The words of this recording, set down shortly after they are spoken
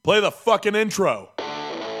Play the fucking intro.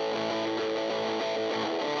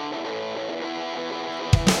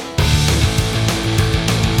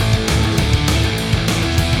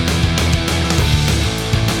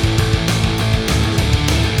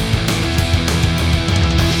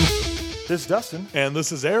 This is Dustin. And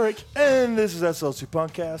this is Eric. And this is SLC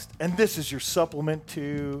Punkcast. And this is your supplement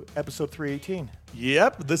to episode 318.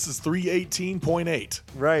 Yep, this is 318.8.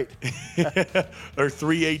 Right. Or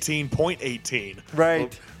 318.18.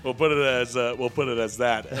 Right. We'll put it as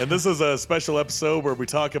that. And this is a special episode where we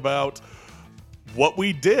talk about what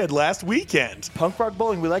we did last weekend. Punk rock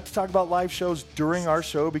bowling. We like to talk about live shows during our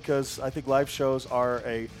show because I think live shows are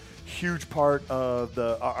a huge part of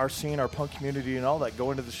our scene, our punk community, and all that.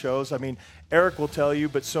 Go into the shows. I mean, Eric will tell you,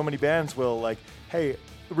 but so many bands will, like, hey,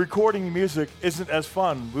 recording music isn't as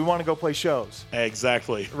fun. We want to go play shows.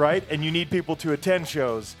 Exactly. Right? And you need people to attend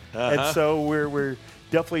shows. And so we're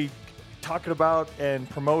definitely talking about and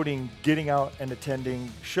promoting getting out and attending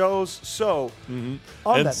shows. So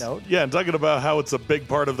on that note. Yeah, and talking about how it's a big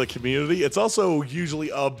part of the community, it's also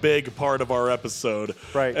usually a big part of our episode.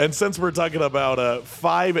 Right. And since we're talking about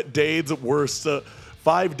 5 days worth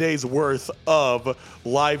of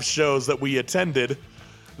live shows that we attended,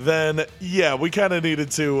 then yeah, we kind of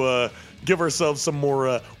needed to give ourselves some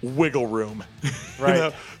more wiggle room. Right. You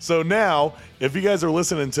know? So now, if you guys are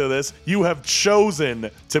listening to this, you have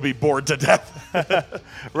chosen to be bored to death.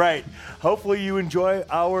 Right. Hopefully you enjoy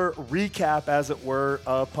our recap, as it were,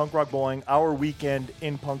 of Punk Rock Bowling, our weekend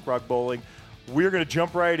in Punk Rock Bowling. We're going to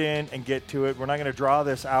jump right in and get to it. We're not going to draw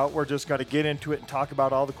this out. We're just going to get into it and talk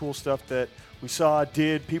about all the cool stuff that we saw,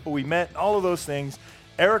 did, people we met, all of those things.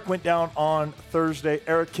 Eric went down on Thursday.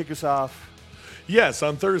 Eric, kick us off. Yes,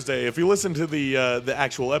 on Thursday. If you listen to the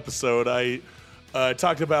actual episode, I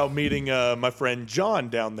talked about meeting my friend John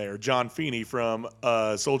down there, John Feeney from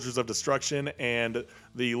Soldiers of Destruction and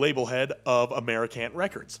the label head of Americant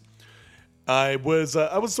Records. I was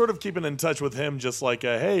sort of keeping in touch with him, just like,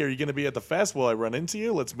 hey, are you going to be at the fest? Will I run into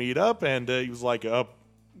you? Let's meet up. And he was like,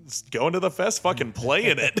 going to the fest, fucking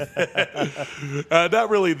playing it. Not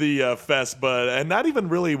really the fest, and not even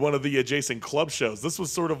really one of the adjacent club shows. This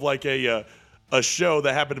was sort of like a show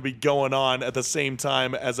that happened to be going on at the same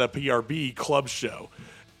time as a PRB club show.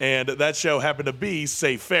 And that show happened to be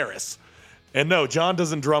Say Ferris. And no, John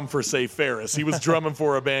doesn't drum for Say Ferris. He was drumming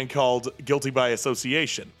for a band called Guilty by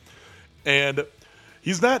Association. And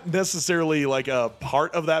he's not necessarily like a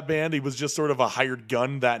part of that band. He was just sort of a hired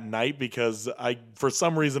gun that night because for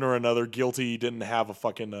some reason or another, Guilty didn't have a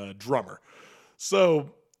fucking drummer.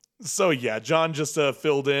 So yeah, John just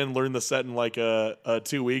filled in, learned the set in like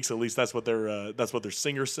 2 weeks. At least that's what their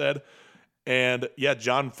singer said. And yeah,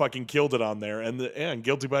 John fucking killed it on there. And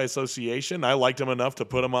Guilty by Association, I liked him enough to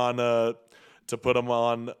put him on the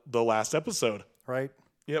last episode. Right.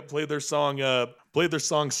 Yeah, played their song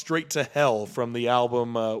 "Straight to Hell" from the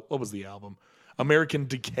album. What was the album? American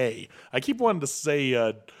Decay. I keep wanting to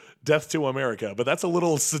say Death to America, but that's a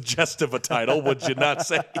little suggestive a title, would you not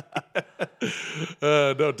say?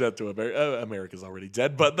 No, Death to America. America's already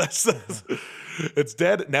dead, but it's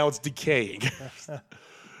dead. Now it's decaying.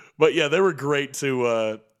 But yeah, they were great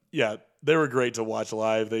to watch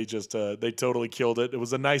live. They just they totally killed it. It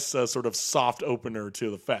was a nice sort of soft opener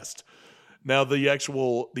to the fest. Now the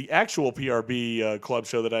actual PRB club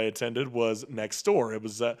show that I attended was next door. It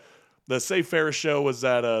was the Say Ferris show was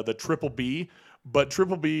at the Triple B. But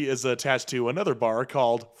Triple B is attached to another bar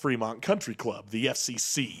called Fremont Country Club, the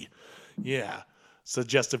FCC. Yeah,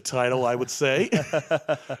 suggestive title, I would say.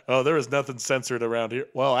 Oh, there is nothing censored around here.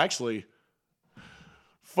 Well, actually,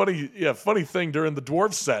 funny thing during the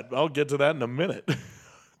Dwarf set. I'll get to that in a minute.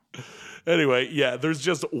 Anyway, yeah, there's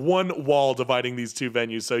just one wall dividing these two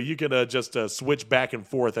venues, so you can just switch back and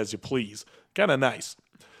forth as you please. Kind of nice.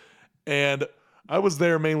 And I was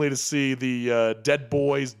there mainly to see the Dead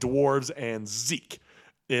Boys, Dwarves, and Zeke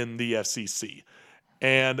in the FCC.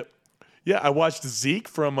 And yeah, I watched Zeke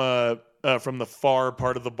from the far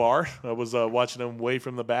part of the bar. I was watching him way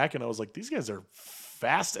from the back, and I was like, these guys are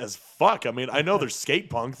fast as fuck. I mean, I know they're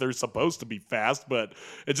skate punk. They're supposed to be fast, but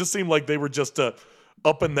it just seemed like they were just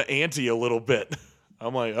up in the ante a little bit.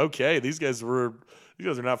 I'm like, okay, these guys are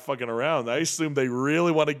not fucking around. I assume they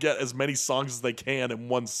really want to get as many songs as they can in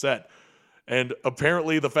one set. And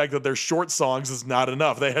apparently the fact that they're short songs is not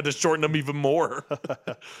enough. They had to shorten them even more.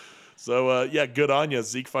 So, yeah, good on you.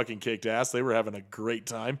 Zeke fucking kicked ass. They were having a great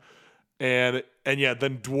time. And yeah,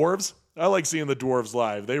 then Dwarves. I like seeing the Dwarves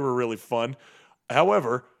live. They were really fun.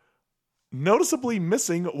 However, noticeably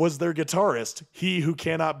missing was their guitarist, he who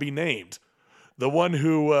cannot be named. The one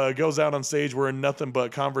who goes out on stage wearing nothing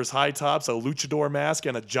but Converse high tops, a luchador mask,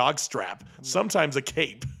 and a jog strap, sometimes a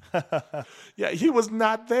cape. Yeah, he was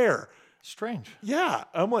not there. Strange. Yeah,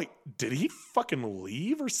 I'm like, did he fucking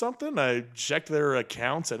leave or something? I checked their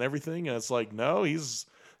accounts and everything, and it's like, no, he's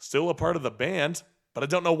still a part of the band, but I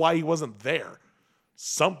don't know why he wasn't there.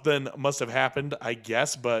 Something must have happened, I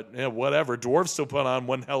guess, but whatever. Dwarves still put on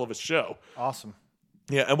one hell of a show. Awesome.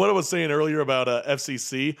 Yeah, and what I was saying earlier about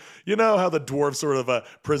FCC, you know how the Dwarves sort of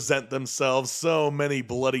present themselves, so many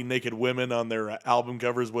bloody naked women on their album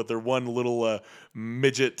covers with their one little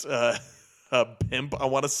midget pimp, I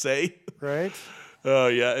want to say. Right. Oh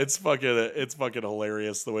yeah, it's fucking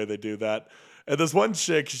hilarious the way they do that. And this one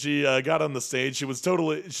chick, she got on the stage. She was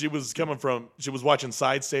watching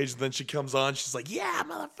side stage, and then she comes on. She's like, "Yeah,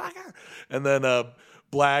 motherfucker!" And then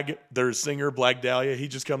Blag, their singer, Blag Dahlia, he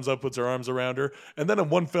just comes up, puts her arms around her, and then in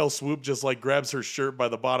one fell swoop, just like grabs her shirt by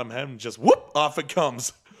the bottom hem and just whoop, off it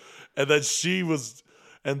comes. And then she was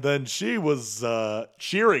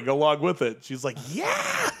cheering along with it. She's like,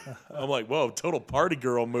 "Yeah!" I'm like, "Whoa, total party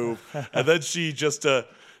girl move." And then she just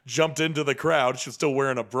jumped into the crowd. She was still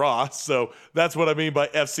wearing a bra, so that's what I mean by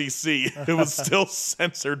FCC. It was still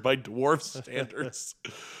censored by dwarf standards.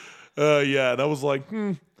 Yeah, and I was like,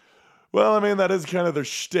 well, I mean, that is kind of their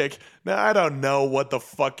shtick. Now, I don't know what the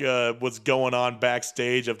fuck was going on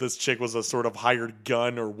backstage, if this chick was a sort of hired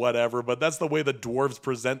gun or whatever, but that's the way the dwarves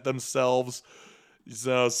present themselves.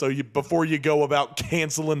 So before you go about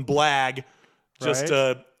canceling Blag, just,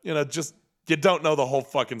 Right. You don't know the whole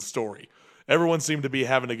fucking story. Everyone seemed to be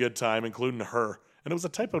having a good time, including her. And it was a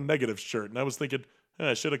Typo Negative shirt, and I was thinking,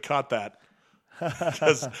 I should have caught that.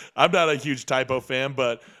 Because I'm not a huge Typo fan,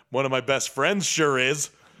 but one of my best friends sure is.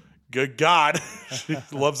 Good God. She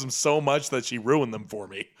loves them so much that she ruined them for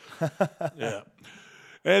me. Yeah.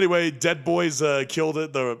 Anyway, Dead Boys killed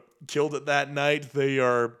it that night. They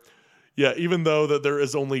are, even though that there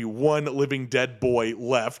is only one living dead boy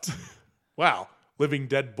left. Wow, living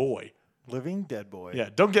dead boy. Living dead boy. Yeah,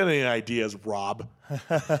 don't get any ideas, Rob.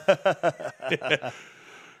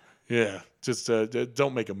 Yeah, just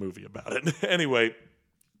don't make a movie about it. Anyway,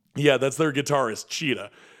 yeah, that's their guitarist, Cheetah.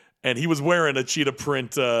 And he was wearing a cheetah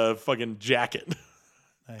print fucking jacket.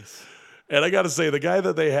 Nice. And I got to say, the guy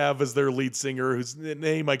that they have as their lead singer, whose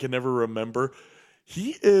name I can never remember,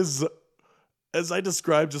 he is, as I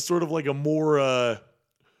described, just sort of like a more,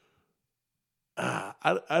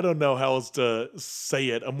 I don't know how else to say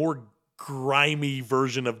it, a more grimy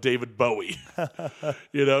version of David Bowie.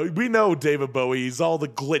 We know David Bowie. He's all the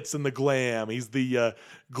glitz and the glam. He's the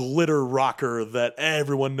glitter rocker that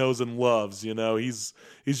everyone knows and loves.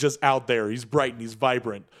 He's just out there. He's bright and he's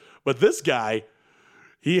vibrant. But this guy,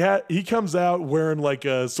 he comes out wearing like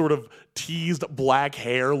a sort of teased black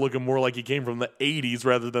hair, looking more like he came from the 80s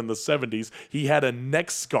rather than the 70s. He had a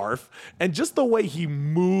neck scarf, and just the way he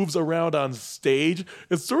moves around on stage,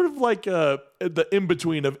 it's sort of like the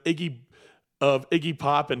in-between of Iggy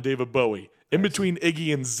Pop and David Bowie. In between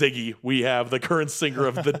Iggy and Ziggy, we have the current singer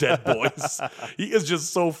of the Dead Boys. He is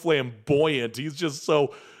just so flamboyant. He's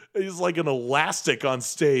like an elastic on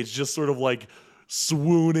stage, just sort of like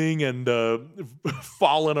swooning and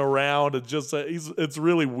falling around. And just it's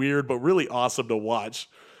really weird, but really awesome to watch.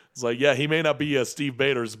 It's like, yeah, he may not be Steve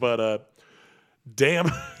Baters, but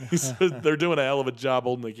damn, they're doing a hell of a job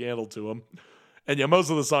holding the candle to him. And yeah, most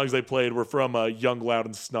of the songs they played were from Young, Loud,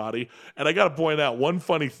 and Snotty. And I got to point out one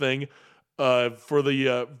funny thing for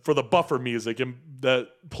the buffer music that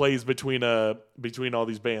plays between all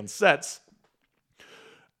these band sets.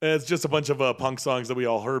 And it's just a bunch of punk songs that we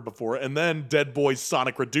all heard before. And then Dead Boy's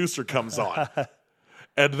Sonic Reducer comes on.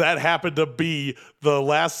 And that happened to be the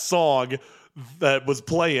last song that was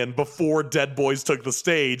playing before Dead Boys took the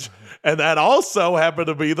stage. And that also happened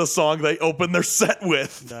to be the song they opened their set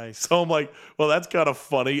with. Nice. So I'm like, well, that's kind of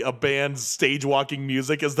funny. A band's stage walking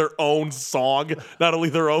music is their own song. Not only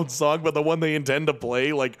their own song, but the one they intend to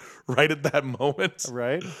play, like, right at that moment.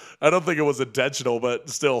 Right. I don't think it was intentional, but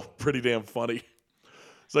still pretty damn funny.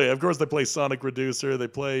 So, yeah, of course, they play Sonic Reducer. They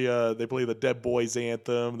play the Dead Boys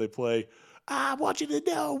anthem. They play I Want You to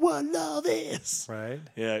Know What Love Is. Right.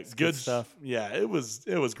 Yeah, it's good stuff. Yeah, it was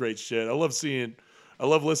great shit. I love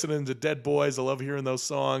listening to Dead Boys. I love hearing those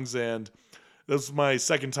songs, and this was my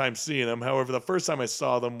second time seeing them. However, the first time I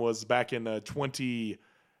saw them was back in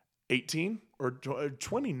 2018 or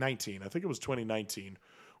 2019. I think it was 2019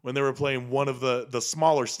 when they were playing one of the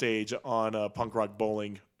smaller stage on Punk Rock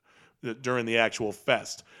Bowling during the actual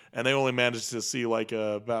fest. And they only managed to see like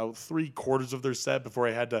about 3/4 of their set before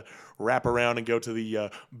I had to wrap around and go to the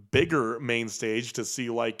bigger main stage to see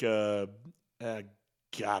like, God, I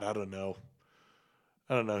don't know.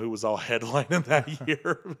 I don't know who was all headlining that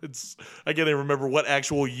year. I can't even remember what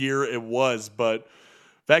actual year it was, but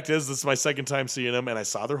fact is, this is my second time seeing them, and I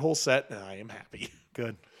saw their whole set, and I am happy.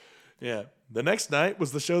 Good. Yeah. The next night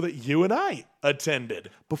was the show that you and I attended.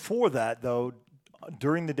 Before that, though,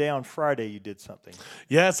 during the day on Friday, you did something.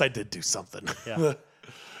 Yes, I did do something. Yeah.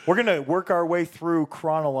 We're going to work our way through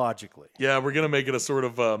chronologically. Yeah, we're going to make it a sort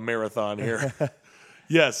of marathon here.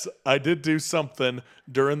 Yes, I did do something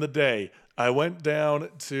during the day. I went down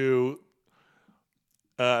to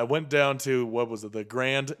what was it? The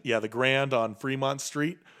Grand? Yeah, the Grand on Fremont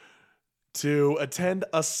Street to attend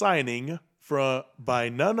a signing by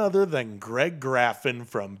none other than Greg Graffin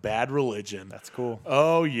from Bad Religion. That's cool.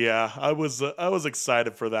 Oh yeah, I was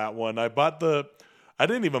excited for that one. I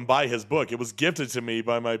didn't even buy his book. It was gifted to me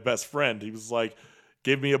by my best friend. He was like,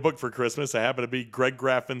 gave me a book for Christmas. It happened to be Greg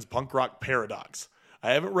Graffin's Punk Rock Paradox.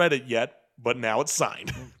 I haven't read it yet, but now it's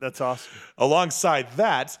signed. That's awesome. Alongside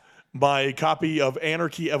that, my copy of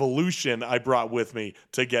Anarchy Evolution I brought with me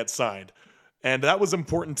to get signed. And that was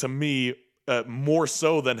important to me more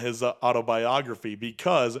so than his autobiography,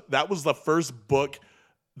 because that was the first book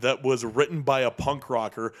that was written by a punk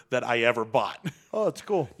rocker that I ever bought. Oh, that's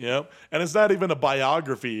cool. Yeah. And it's not even a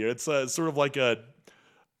biography. It's sort of like a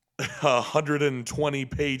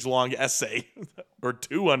 120-page long essay or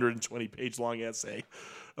 220-page long essay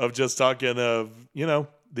of just talking of,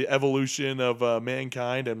 the evolution of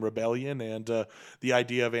mankind and rebellion and the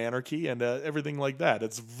idea of anarchy and everything like that.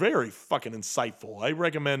 It's very fucking insightful. I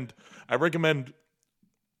recommend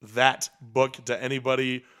that book to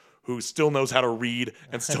anybody who still knows how to read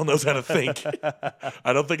and still knows how to think.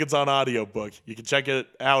 I don't think it's on audiobook. You can check it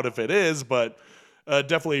out if it is, but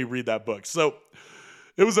definitely read that book. So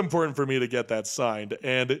it was important for me to get that signed.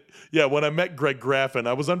 And yeah, when I met Greg Graffin,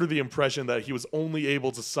 I was under the impression that he was only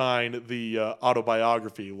able to sign the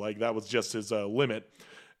autobiography. Like that was just his limit.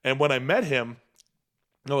 And when I met him,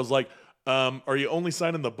 I was like, are you only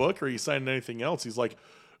signing the book or are you signing anything else? He's like,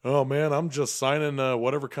 oh man, I'm just signing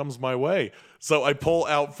whatever comes my way. So I pull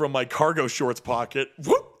out from my cargo shorts pocket,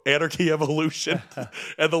 Anarchy Evolution.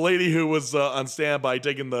 And the lady who was on standby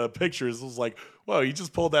taking the pictures was like, whoa, you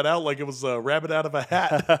just pulled that out like it was a rabbit out of a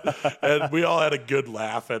hat. And we all had a good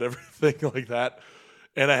laugh at everything like that.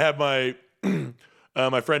 And I had my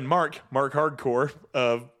my friend Mark Hardcore,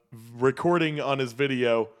 recording on his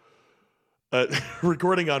video,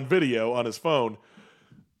 recording on video on his phone,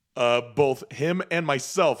 both him and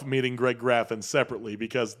myself meeting Greg Graffin separately,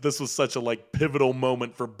 because this was such a pivotal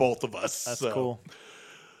moment for both of us. That's cool.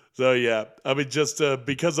 So yeah, I mean, just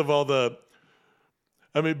because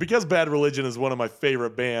Bad Religion is one of my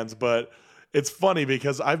favorite bands, but it's funny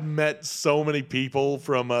because I've met so many people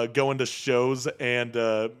from going to shows and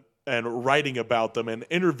writing about them and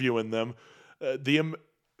interviewing them.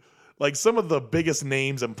 Some of the biggest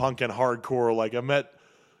names in punk and hardcore,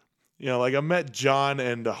 I met John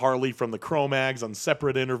and Harley from the Cro-Mags on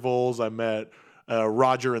separate intervals. I met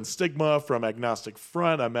Roger and Stigma from Agnostic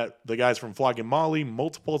Front. I met the guys from Flogging Molly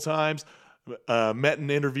multiple times. Met and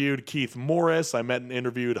interviewed Keith Morris. I met and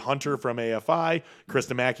interviewed Hunter from AFI,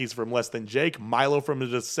 Krista Mackey's from Less Than Jake, Milo from The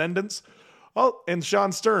Descendants, and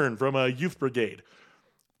Sean Stern from Youth Brigade.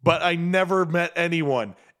 But I never met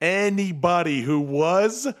anybody who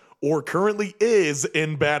was or currently is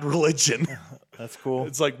in Bad Religion. That's cool.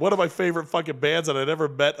 It's like one of my favorite fucking bands, and I never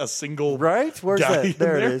met a single right. Where's guy that?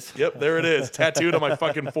 There in it is. Yep, there it is, tattooed on my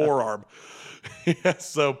fucking forearm. Yeah,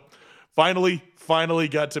 so finally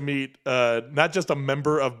got to meet not just a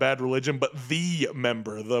member of Bad Religion, but the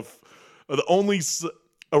member, the only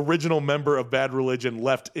original member of Bad Religion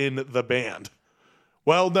left in the band.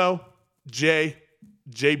 Well, no, Jay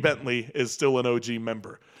Bentley is still an OG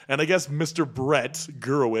member, and I guess Mr. Brett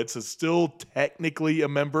Gurewitz is still technically a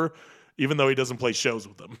member, even though he doesn't play shows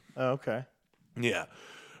with them. Oh, okay. Yeah.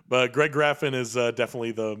 But Greg Graffin is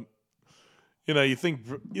definitely you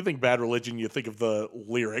think Bad Religion, you think of the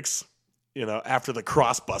lyrics, after the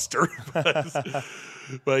Crossbuster.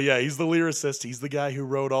 But yeah, he's the lyricist. He's the guy who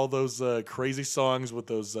wrote all those crazy songs with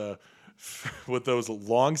those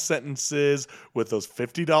long sentences, with those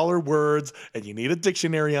 $50 words, and you need a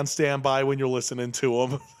dictionary on standby when you're listening to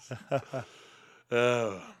them.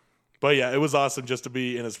 But yeah, it was awesome just to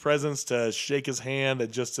be in his presence, to shake his hand,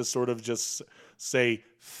 and just to sort of just say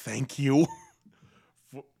thank you.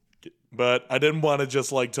 But I didn't want to just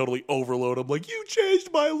totally overload him. You changed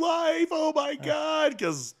my life. Oh my God.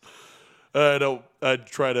 Because I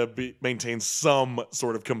try to maintain some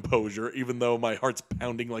sort of composure, even though my heart's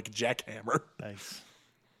pounding like a jackhammer. Nice.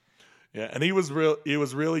 Yeah. And he was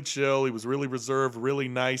really chill. He was really reserved, really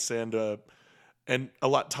nice, and a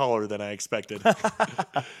lot taller than I expected.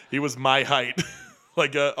 He was my height.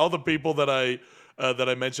 Like all the people that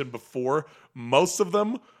I mentioned before, most of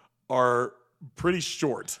them are pretty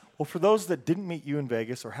short. Well, for those that didn't meet you in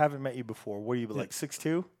Vegas or haven't met you before, what are you, like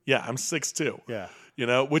 6'2"? Yeah, I'm 6'2". Yeah. You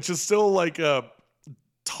know, which is still like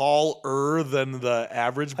taller than the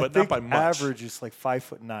average, but not by much. Average is like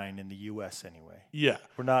 5'9" in the U.S. anyway. Yeah.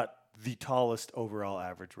 We're not the tallest overall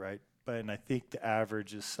average, right? And I think the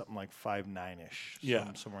average is something like 5'9"-ish.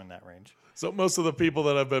 Yeah. Somewhere in that range. So most of the people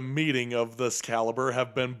that I've been meeting of this caliber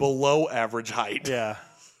have been below average height. Yeah.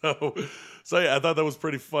 So yeah, I thought that was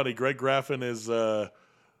pretty funny. Greg Graffin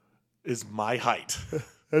is my height.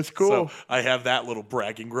 That's cool. So I have that little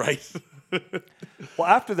bragging right. Well,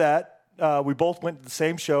 after that, we both went to the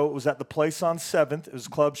same show. It was at the Place on 7th. It was a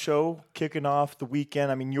club show kicking off the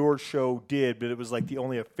weekend. I mean, your show did, but it was like the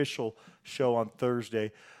only official show on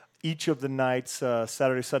Thursday. Each of the nights,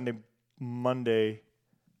 Saturday, Sunday, Monday.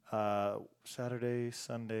 Saturday,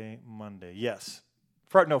 Sunday, Monday. Yes.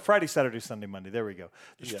 Friday, Saturday, Sunday, Monday. There we go.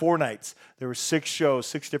 There's 4 nights. There were 6 shows,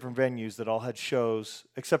 6 different venues that all had shows,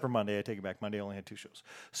 except for Monday. I take it back. Monday only had 2 shows.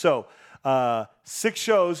 So 6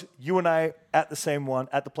 shows, you and I at the same one,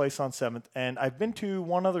 at the Place on 7th. And I've been to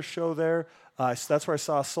one other show there. So that's where I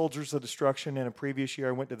saw Soldiers of Destruction in a previous year.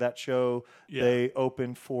 I went to that show. Yeah. They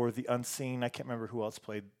opened for The Unseen. I can't remember who else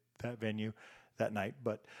played that venue that night.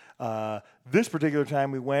 But this particular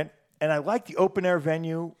time we went, and I like the open air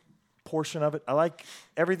venue portion of it. I like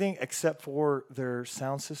everything except for their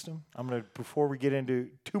sound system. I'm going to, before we get into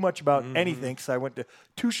too much about anything, because I went to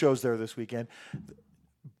 2 shows there this weekend,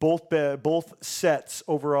 both sets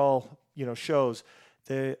overall, shows.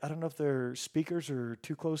 I don't know if their speakers are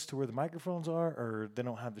too close to where the microphones are, or they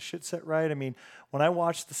don't have the shit set right. I mean, when I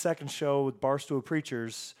watched the second show with Barstool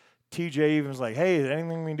Preachers, TJ even was like, hey, is there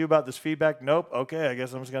anything we can do about this feedback? Nope. Okay, I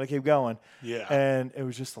guess I'm just going to keep going. Yeah. And it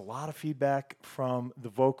was just a lot of feedback from the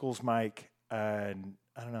vocals mic. And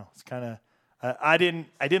I don't know. It's kind of, I didn't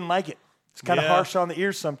like it. It's kind of harsh on the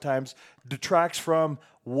ears sometimes. Detracts from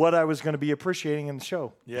what I was going to be appreciating in the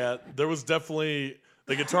show. Yeah, there was definitely,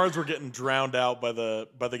 the guitars were getting drowned out by the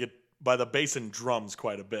bass and drums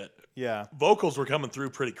quite a bit. Yeah. Vocals were coming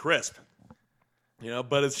through pretty crisp.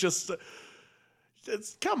 But it's just...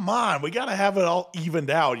 come on, we got to have it all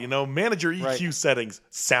evened out, Manage your EQ settings,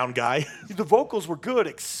 sound guy. The vocals were good,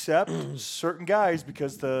 except certain guys,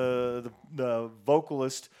 because the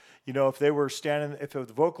vocalist, if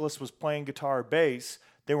the vocalist was playing guitar or bass,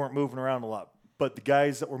 they weren't moving around a lot. But the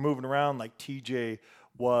guys that were moving around, like TJ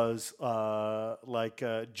was, like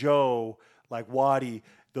Joe, like Waddy,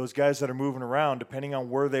 those guys that are moving around, depending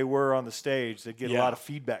on where they were on the stage, they'd get a lot of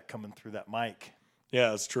feedback coming through that mic.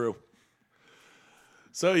 Yeah, that's true.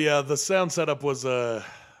 So, yeah, the sound setup was it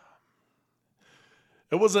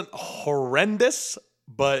wasn't horrendous,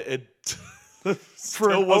 but it for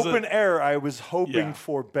an open air, I was hoping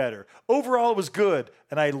for better. Overall, it was good,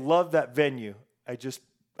 and I love that venue. I don't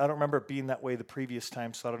remember it being that way the previous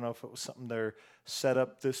time, so I don't know if it was something they're set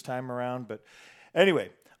up this time around. But anyway,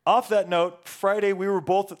 off that note, Friday we were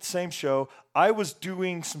both at the same show. I was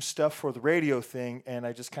doing some stuff for the radio thing, and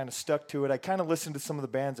I just kind of stuck to it. I kind of listened to some of the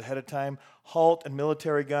bands ahead of time, Halt and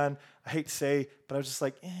Military Gun. I hate to say, but I was just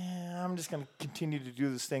like, I'm just going to continue to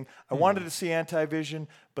do this thing. I wanted to see Anti-Vision,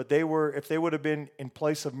 but if they would have been in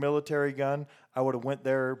place of Military Gun, I would have went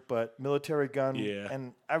there. But Military Gun,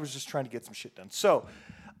 and I was just trying to get some shit done. So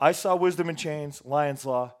I saw Wisdom in Chains, Lion's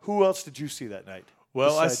Law. Who else did you see that night?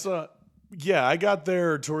 Well, I got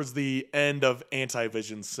there towards the end of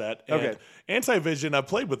Anti-Vision's set. And Anti-Vision, I've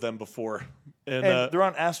played with them before. And they're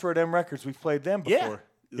on Asteroid M Records. We've played them before.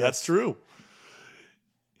 Yeah, that's true.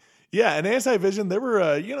 Yeah, and Anti-Vision, they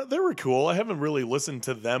were cool. I haven't really listened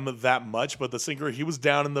to them that much, but the singer, he was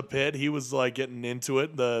down in the pit. He was like getting into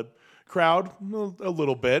it. The crowd, a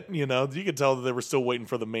little bit, you could tell that they were still waiting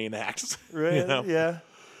for the main acts. Right, yeah.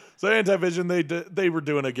 So Anti-Vision, they were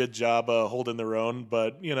doing a good job holding their own,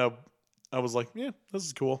 but, I was like, yeah, this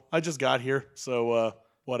is cool. I just got here, so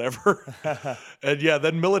whatever. And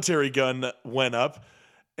then Military Gun went up,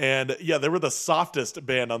 and they were the softest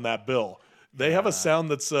band on that bill. They have a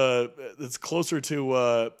sound that's closer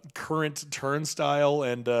to Current Turnstile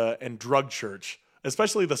and Drug Church,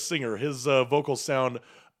 especially the singer. His vocals sound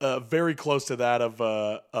very close to that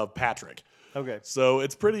of Patrick. Okay, so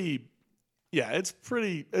it's pretty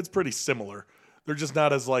similar. They're just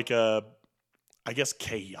not as I guess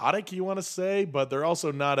chaotic, you want to say, but they're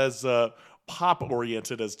also not as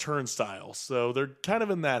pop-oriented as Turnstile. So they're kind of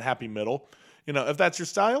in that happy middle. If that's your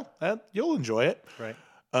style, you'll enjoy it. Right.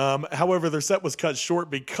 However, their set was cut short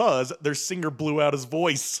because their singer blew out his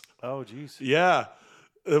voice. Oh, geez. Yeah.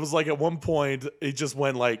 It was like at one point, it just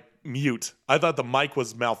went like mute. I thought the mic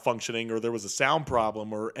was malfunctioning or there was a sound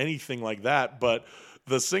problem or anything like that. But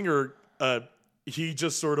the singer, he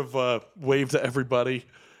just sort of waved to everybody,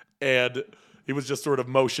 and he was just sort of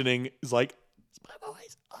motioning. He's like, "It's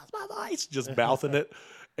my voice," just mouthing it.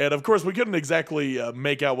 And of course, we couldn't exactly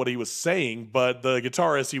make out what he was saying, but the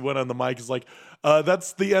guitarist, he went on the mic, is like,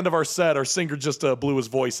 "That's the end of our set. Our singer just blew his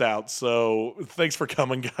voice out. So thanks for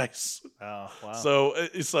coming, guys." Oh, wow.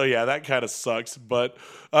 So yeah, that kind of sucks. But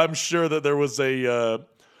I'm sure that there was a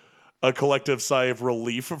collective sigh of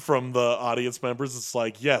relief from the audience members. It's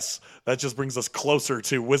like, yes, that just brings us closer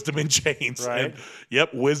to Wisdom in Chains. Right. And,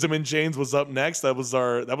 yep, Wisdom in Chains was up next. That was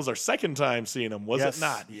our second time seeing him, was it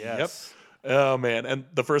not? Yes. Yep. Oh man, and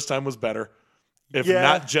the first time was better. If Yeah.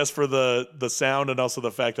 not just for the sound and also the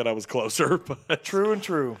fact that I was closer. But,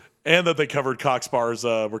 True. and that they covered Cox Bars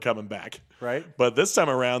were coming back. Right. But this time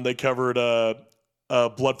around, they covered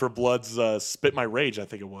Blood for Blood's "Spit My Rage," I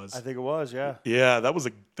think it was. I think it was, yeah. Yeah, that was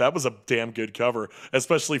a damn good cover,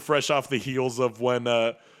 especially fresh off the heels of when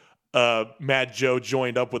Mad Joe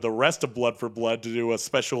joined up with the rest of Blood for Blood to do a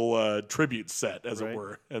special tribute set, as it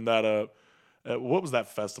were. And that what was that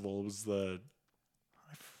festival? It was the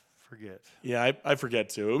Forget. Yeah, I forget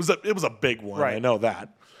too. It was a big one. Right. I know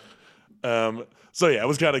that. So yeah, it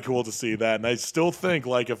was kind of cool to see that, and I still think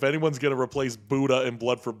like if anyone's gonna replace Buddha in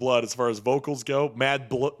Blood for Blood as far as vocals go,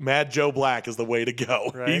 Mad Joe Black is the way to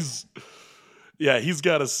go. Right. He's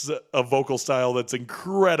got a vocal style that's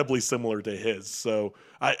incredibly similar to his. So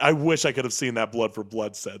I wish I could have seen that Blood for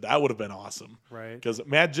Blood set. That would have been awesome. Right. Because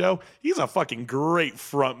Mad Joe, he's a fucking great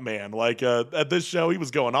front man. Like at this show, he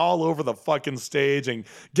was going all over the fucking stage and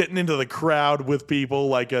getting into the crowd with people,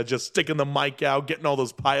 like just sticking the mic out, getting all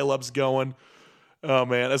those pileups going. Oh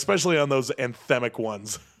man, especially on those anthemic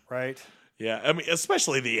ones. Right. Yeah, I mean,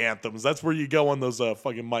 especially the anthems. That's where you go on those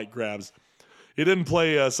fucking mic grabs. He didn't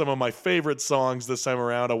play some of my favorite songs this time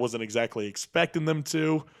around. I wasn't exactly expecting them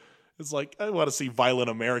to. It's like, I want to see Violent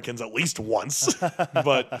Americans at least once.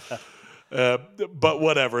 but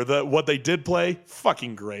whatever. What they did play,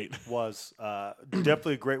 fucking great. Was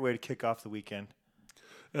definitely a great way to kick off the weekend.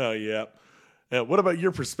 Oh, yeah. What about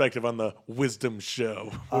your perspective on the Wisdom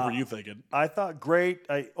show? What were you thinking? I thought great.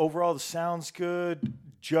 Overall, the sound's good.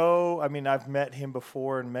 Joe, I mean, I've met him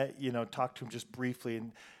before and talked to him just briefly,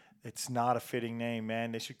 and it's not a fitting name,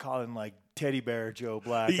 man. They should call him like Teddy Bear Joe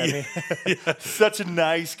Black. Yeah. I mean, such a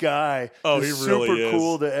nice guy. Oh, he really super is.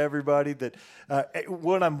 cool to everybody. That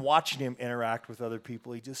when I'm watching him interact with other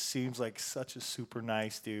people, he just seems like such a super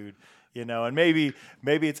nice dude. And maybe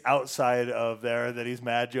it's outside of there that he's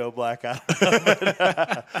Mad Joe Black. I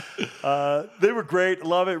don't know. They were great.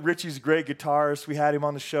 Love it. Richie's a great guitarist. We had him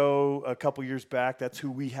on the show a couple years back. That's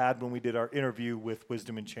who we had when we did our interview with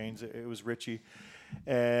Wisdom in Chains. It was Richie.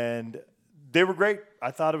 And they were great.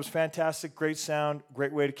 I thought it was fantastic. Great sound.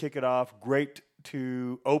 Great way to kick it off. Great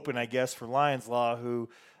to open, I guess, for Lions Law, who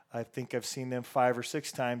I think I've seen them 5 or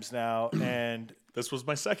 6 times now. And this was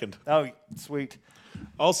my second. Oh, sweet.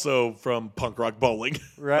 Also from Punk Rock Bowling.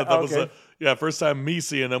 Right. That okay. was first time me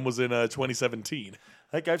seeing them was in 2017.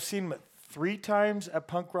 I think I've seen them 3 times at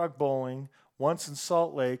Punk Rock Bowling, once in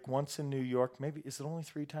Salt Lake, once in New York. Maybe, is it only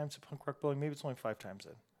 3 times at Punk Rock Bowling? Maybe it's only 5 times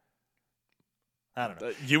in. I don't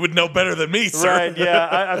know. You would know better than me, sir. Right,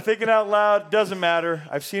 yeah. I'm thinking out loud. Doesn't matter.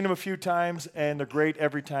 I've seen them a few times, and they're great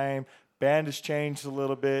every time. Band has changed a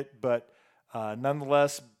little bit, but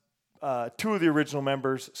nonetheless, 2 of the original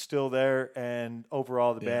members still there, and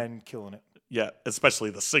overall the band killing it. Yeah, especially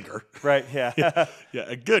the singer. Right, yeah.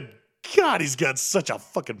 Yeah, good God, he's got such a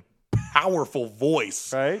fucking powerful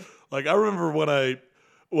voice. Right? Like, I remember when I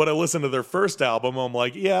listened to their first album, I'm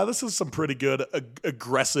like, yeah, this is some pretty good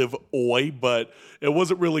aggressive oi, but it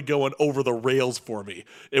wasn't really going over the rails for me.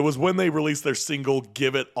 It was when they released their single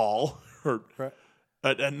 "Give It All," or Right.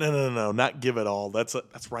 No, not "Give It All." That's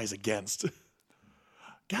Rise Against.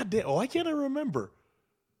 God damn! Why can't I remember?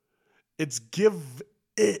 It's "Give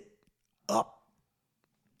It Up."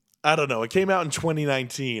 I don't know. It came out in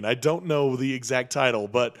 2019. I don't know the exact title,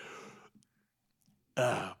 but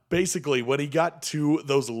basically, when he got to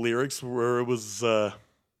those lyrics where it was,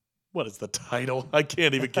 what is the title? I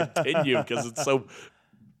can't even continue because it's so.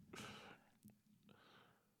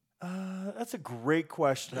 That's a great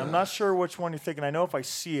question. I'm not sure which one you're thinking. I know if I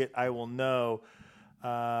see it, I will know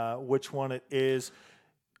which one it is.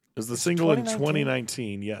 It was the single in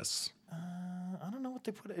 2019, yes. I don't know what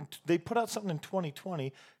they put in. They put out something in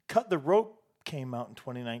 2020. Cut the Rope came out in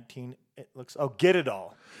 2019. It looks. Oh, Get It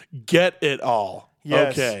All. Get It All.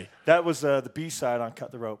 Yes. Okay. That was the B-side on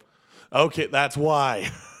Cut the Rope. Okay, that's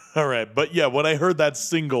why. All right. But yeah, when I heard that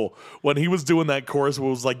single, when he was doing that chorus where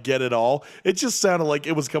it was like, get it all, it just sounded like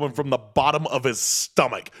it was coming from the bottom of his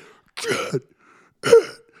stomach. Get it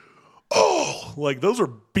all. Like those are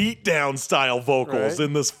beatdown style vocals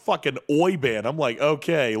in this fucking oi band. I'm like,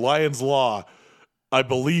 okay, Lion's Law, I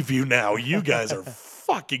believe you now. You guys are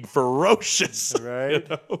fucking ferocious. Right. You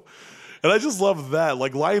know? And I just love that.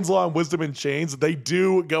 Like Lion's Law and Wisdom in Chains, they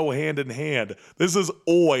do go hand in hand. This is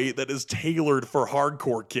oi that is tailored for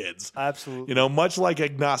hardcore kids. Absolutely. You know, much like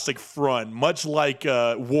Agnostic Front, much like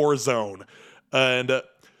Warzone, and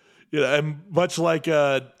and much like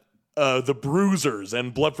the Bruisers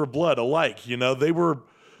and Blood for Blood alike. You know, they were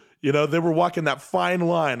walking that fine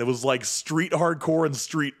line. It was like street hardcore and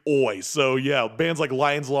street oi. So yeah, bands like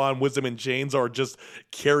Lion's Law and Wisdom in Chains are just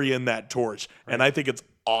carrying that torch, and I think it's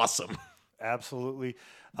awesome. Absolutely.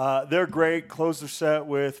 They're great. Closed their set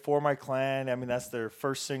with For My Clan. I mean, that's their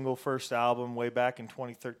first single, first album way back in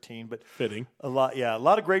 2013. But fitting. A lot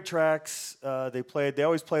of great tracks. They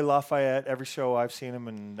always play Lafayette every show I've seen them,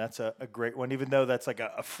 and that's a great one. Even though that's like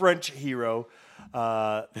a French hero,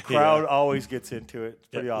 the crowd always gets into it. It's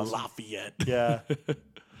pretty awesome. Lafayette. Yeah.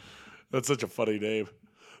 That's such a funny name.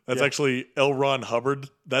 That's actually L. Ron Hubbard.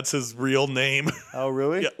 That's his real name. Oh,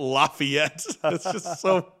 really? Yeah, Lafayette. It's just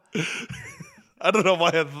so... I don't know why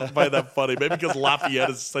I find that funny. Maybe because Lafayette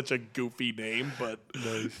is such a goofy name, but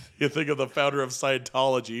you think of the founder of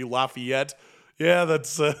Scientology, Lafayette. Yeah,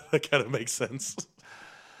 that kind of makes sense.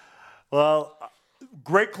 Well,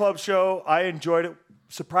 great club show. I enjoyed it.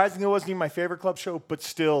 Surprisingly, it wasn't even my favorite club show, but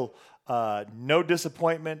still, no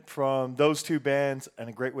disappointment from those two bands, and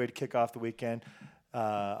a great way to kick off the weekend.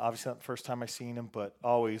 Obviously, not the first time I've seen them, but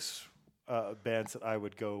always bands that I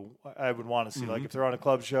would want to see. Like if they're on a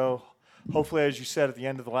club show, hopefully, as you said at the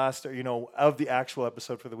end of the last, of the actual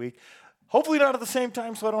episode for the week, hopefully not at the same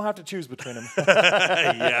time, so I don't have to choose between them.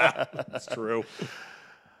 Yeah, that's true.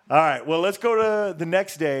 All right, well, let's go to the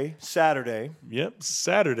next day, Saturday. Yep,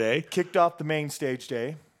 Saturday. Kicked off the main stage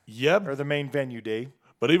day. Yep. Or the main venue day.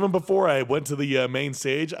 But even before I went to the main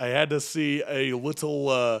stage, I had to see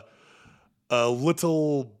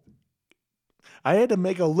I had to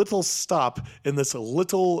make a little stop in this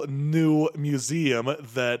little new museum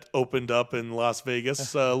that opened up in Las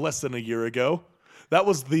Vegas less than a year ago. That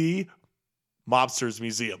was the Mobsters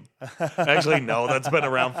Museum. Actually, no, that's been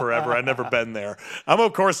around forever. I've never been there. I'm,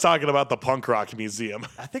 of course, talking about the Punk Rock Museum.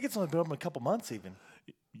 I think it's only been open a couple months even.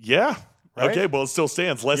 Yeah. Right? Okay, well, it still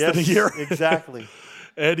stands less than a year. Exactly.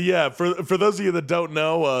 And yeah, for those of you that don't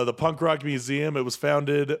know, the Punk Rock Museum, it was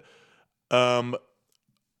founded...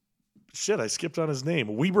 Shit, I skipped on his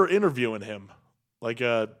name. We were interviewing him.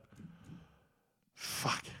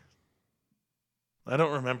 Fuck. I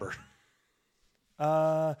don't remember. You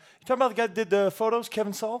talking about the guy that did the photos,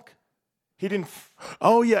 Kevin Salk? He didn't.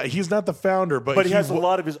 Oh yeah, he's not the founder, but he has a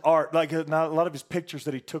lot of his art, not a lot of his pictures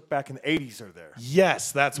that he took back in the 80s are there.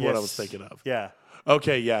 Yes, that's what I was thinking of. Yeah.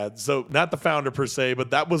 Okay, yeah. So not the founder per se,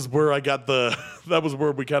 but that was where I got the. That was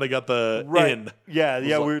where we kind of got the in. Yeah.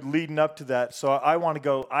 We were leading up to that. So I want to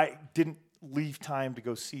go. I didn't leave time to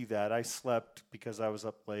go see that. I slept because I was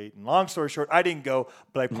up late. And long story short, I didn't go,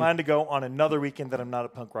 but I plan to go on another weekend that I'm not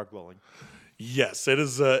at Punk Rock Bowling. Yes, it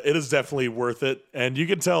is. It is definitely worth it, and you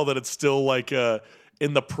can tell that it's still like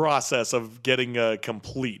in the process of getting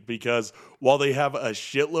complete, because while they have a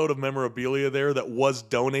shitload of memorabilia there that was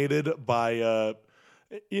donated by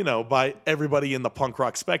by everybody in the punk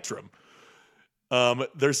rock spectrum,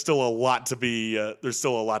 there's still a lot to be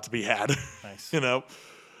had. Nice.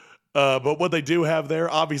 But what they do have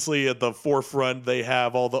there, obviously at the forefront, they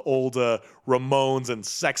have all the old Ramones and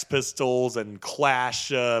Sex Pistols and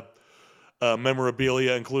Clash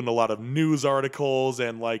memorabilia, including a lot of news articles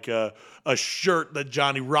and like a shirt that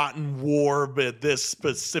Johnny Rotten wore at this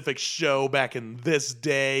specific show back in this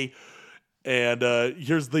day. And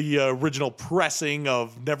here's the original pressing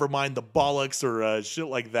of Nevermind the Bollocks or shit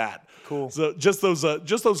like that. Cool. So just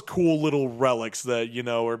those cool little relics that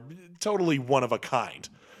are totally one of a kind,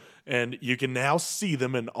 and you can now see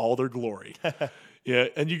them in all their glory. Yeah,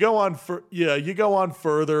 and you go on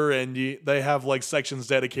further, and they have like sections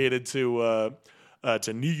dedicated to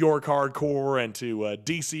New York hardcore and to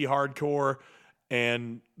DC hardcore,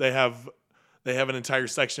 and they have an entire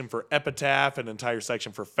section for Epitaph, an entire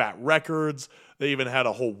section for Fat Records. They even had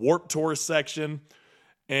a whole Warped Tour section,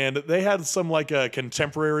 and they had some like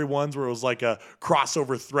contemporary ones where it was like a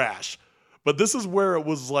crossover thrash. But this is where it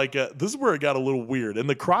was like this is where it got a little weird. In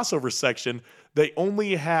the crossover section, they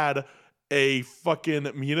only had a fucking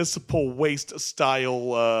municipal waste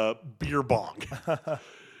style beer bong.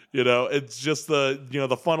 It's just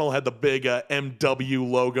the funnel had the big MW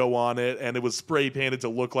logo on it, and it was spray painted to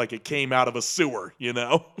look like it came out of a sewer,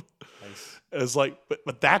 Nice. It's like,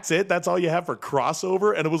 but that's it? That's all you have for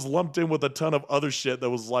crossover? And it was lumped in with a ton of other shit that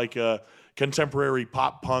was like contemporary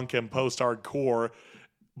pop punk and post-hardcore,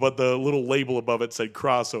 but the little label above it said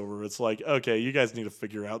crossover. It's like, okay, you guys need to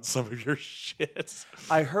figure out some of your shit.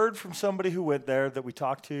 I heard from somebody who went there that we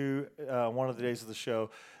talked to one of the days of the show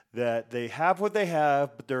that they have what they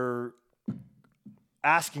have, but they're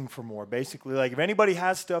asking for more. Basically, like if anybody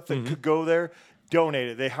has stuff that could go there, donate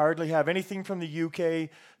it. They hardly have anything from the UK,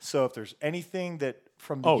 so if there's anything that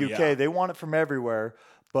from the UK, they want it from everywhere,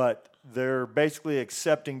 but they're basically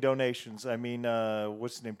accepting donations. I mean,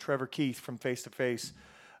 what's his name? Trevor Keith from Face to Face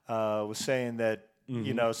was saying that,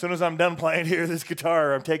 as soon as I'm done playing here, this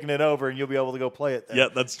guitar, I'm taking it over and you'll be able to go play it there. Yeah,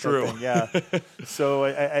 that's true. Yeah. So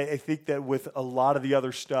I think that with a lot of the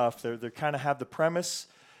other stuff, they kind of have the premise,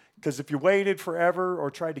 because if you waited forever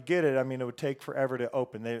or tried to get it, I mean, it would take forever to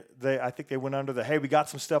open. I think they went under hey, we got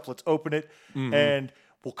some stuff, let's open it. And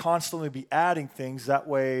we'll constantly be adding things. That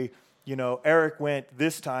way, Eric went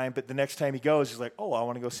this time, but the next time he goes, he's like, oh, I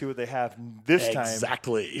want to go see what they have this time.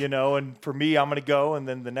 Exactly. And for me, I'm going to go, and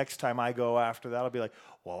then the next time I go after that, I'll be like,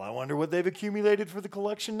 well, I wonder what they've accumulated for the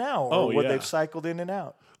collection now, or what they've cycled in and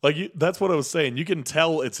out. Like, that's what I was saying. You can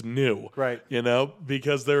tell it's new. Right.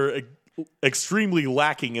 Because they're extremely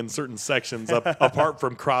lacking in certain sections apart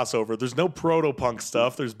from crossover. There's no proto-punk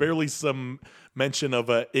stuff. There's barely some mention of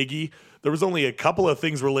Iggy. There was only a couple of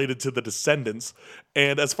things related to the Descendants.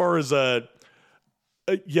 And as far as, the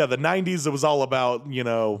 90s, it was all about,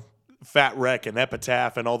 Fat Wreck and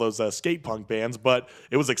Epitaph and all those skate punk bands, but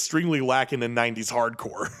it was extremely lacking in 90s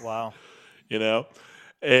hardcore. Wow.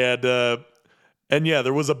 And yeah,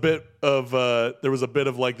 there was a bit of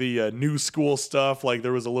like the new school stuff. Like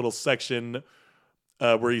there was a little section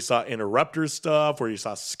where you saw Interrupters stuff, where you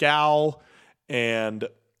saw Scowl, and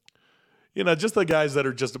just the guys that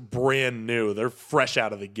are just brand new. They're fresh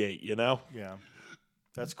out of the gate, Yeah,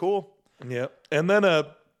 that's cool. Yeah, and then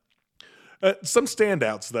some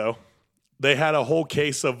standouts though. They had a whole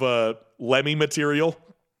case of Lemmy material.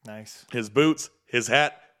 Nice. His boots, his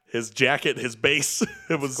hat, his jacket, his bass.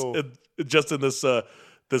 It was cool. Just in this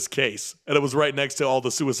case, and it was right next to all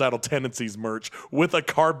the Suicidal Tendencies merch with a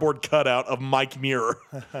cardboard cutout of Mike Muir.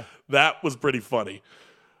 That was pretty funny.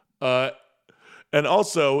 And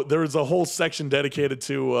also, there was a whole section dedicated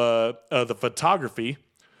to the photography,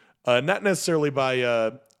 not necessarily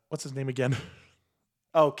by what's his name again?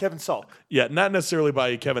 Oh, Kevin Salk. Yeah, not necessarily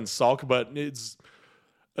by Kevin Salk, but it's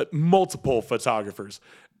multiple photographers.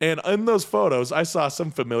 And in those photos, I saw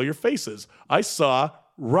some familiar faces. I saw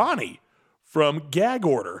Ronnie from Gag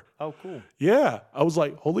Order. Oh, cool. Yeah, I was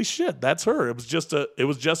like, holy shit, that's her. It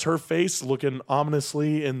was just her face looking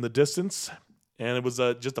ominously in the distance, and it was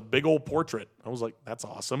just a big old portrait. I was like, that's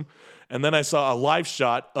awesome. And then I saw a live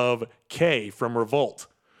shot of Kay from Revolt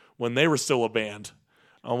when they were still a band.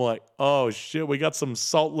 I'm like, oh shit, we got some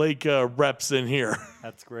Salt Lake reps in here.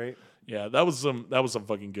 That's great. Yeah, that was some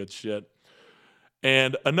fucking good shit.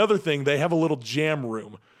 And another thing, they have a little jam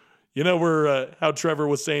room. Where how Trevor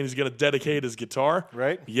was saying he's going to dedicate his guitar?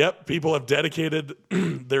 Right. Yep, people have dedicated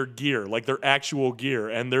their gear, like their actual gear,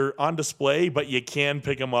 and they're on display, but you can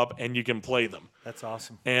pick them up and you can play them. That's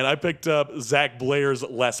awesome. And I picked up Zach Blair's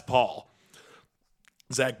Les Paul.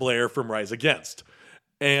 Zach Blair from Rise Against.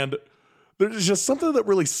 And there's just something that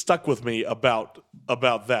really stuck with me about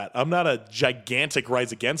that. I'm not a gigantic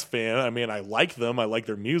Rise Against fan. I mean, I like them. I like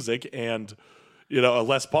their music. And, a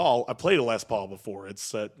Les Paul, I played a Les Paul before.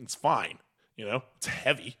 It's fine. It's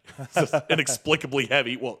heavy. It's just inexplicably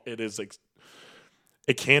heavy. Well, it is.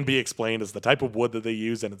 It can be explained as the type of wood that they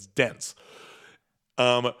use, and it's dense.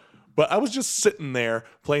 But I was just sitting there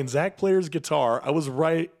playing Zach Blair's guitar. I was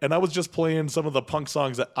just playing some of the punk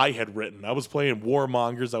songs that I had written. I was playing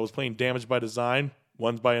Warmongers. I was playing Damaged by Design.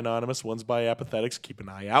 One's by Anonymous. One's by Apathetics. Keep an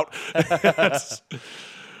eye out.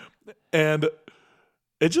 And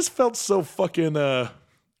it just felt so fucking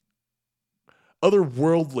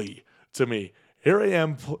otherworldly to me. Here I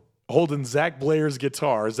am holding Zach Blair's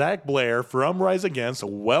guitar. Zach Blair from Rise Against, a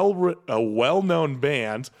well-known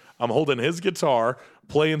band. I'm holding his guitar,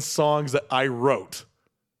 playing songs that I wrote.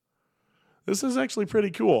 This is actually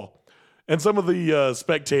pretty cool. And some of the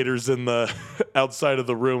spectators in the outside of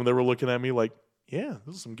the room, they were looking at me like, yeah,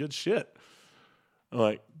 this is some good shit. I'm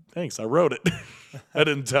like, thanks, I wrote it. I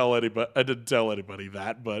didn't tell anybody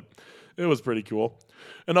that, but it was pretty cool.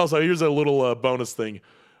 And also, here's a little bonus thing.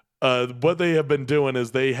 What they have been doing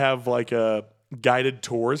is they have like guided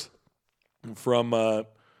tours from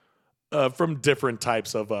from different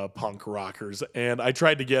types of punk rockers, and I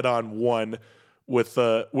tried to get on one with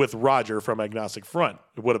Roger from Agnostic Front.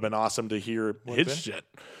 It would have been awesome to hear his shit.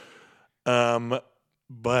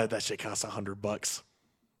 But that shit costs $100.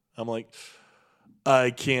 I'm like,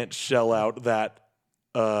 I can't shell out that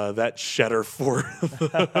cheddar for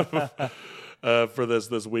for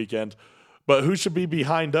this weekend. But who should be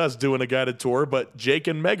behind us doing a guided tour but Jake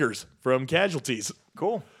and Meggers from Casualties?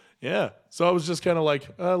 Cool. Yeah. So I was just kind of like,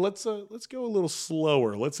 let's go a little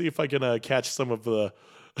slower. Let's see if I can catch some of the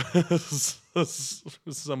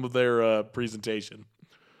some of their presentation.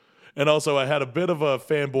 And also, I had a bit of a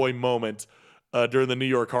fanboy moment during the New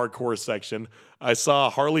York hardcore section. I saw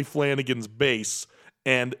Harley Flanagan's bass,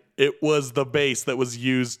 and it was the bass that was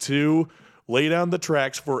used to lay down the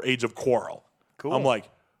tracks for Age of Quarrel. Cool. I'm like,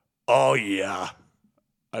 oh yeah.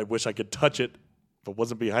 I wish I could touch it if it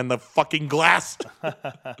wasn't behind the fucking glass.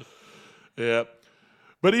 Yeah.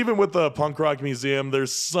 But even with the Punk Rock Museum,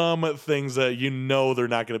 there's some things that they're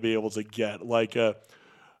not going to be able to get, like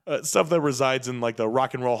stuff that resides in like the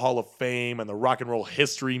Rock and Roll Hall of Fame and the Rock and Roll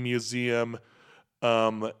History Museum.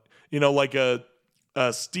 Like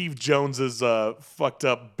Steve Jones's fucked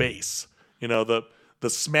up bass. The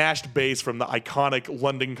smashed bass from the iconic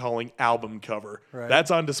London Calling album cover. Right. That's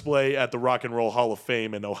on display at the Rock and Roll Hall of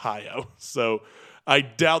Fame in Ohio. So I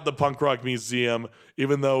doubt the Punk Rock Museum,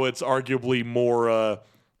 even though it's arguably more.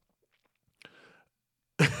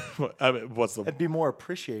 It'd be more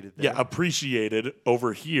appreciated there. Yeah, appreciated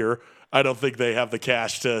over here. I don't think they have the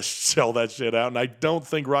cash to sell that shit out. And I don't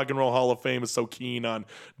think Rock and Roll Hall of Fame is so keen on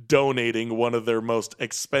donating one of their most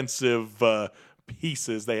expensive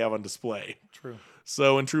pieces they have on display. True.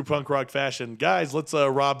 So in true punk rock fashion, guys, let's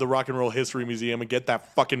rob the Rock and Roll History Museum and get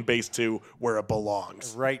that fucking bass to where it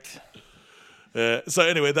belongs. Right. So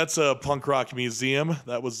anyway, that's a Punk Rock Museum.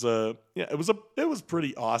 That was it was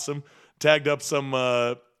pretty awesome. Tagged up some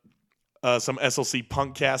SLC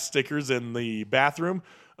Punkcast stickers in the bathroom.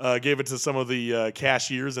 Gave it to some of the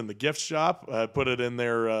cashiers in the gift shop. Put it in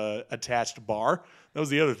their attached bar. That was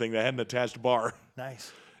the other thing. They had an attached bar.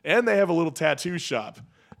 Nice. And they have a little tattoo shop.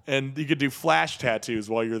 And you could do flash tattoos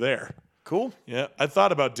while you're there. Cool. Yeah, I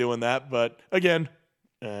thought about doing that, but again,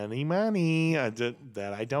 any money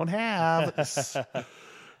that I don't have.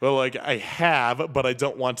 Well, like I have, but I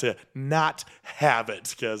don't want to not have it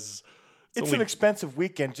because it's an expensive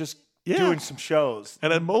weekend just doing some shows.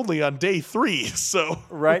 And I'm only on day 3, so.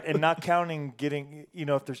 Right, and not counting getting,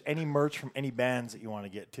 if there's any merch from any bands that you want to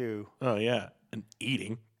get too. Oh, yeah, and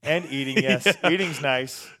eating. And eating, yes. Yeah. Eating's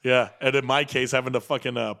nice. Yeah, and in my case, having to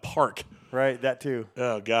fucking park. Right, that too.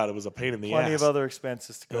 Oh, God, it was a pain in the ass. Plenty of other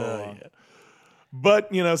expenses to go along. Yeah. But,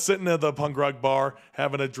 sitting at the punk rock bar,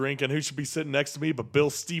 having a drink, and who should be sitting next to me but Bill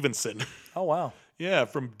Stevenson. Oh, wow. Yeah,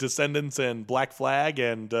 from Descendants and Black Flag,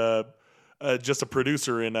 and just a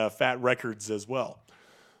producer in Fat Records as well.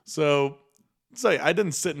 So I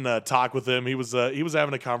didn't sit and talk with him. He was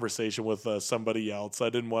having a conversation with somebody else. I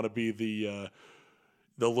didn't want to be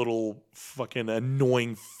the little fucking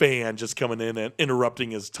annoying fan just coming in and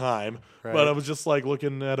interrupting his time. Right. But I was just like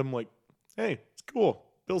looking at him like, hey, it's cool.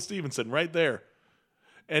 Bill Stevenson right there.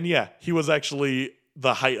 And yeah, he was actually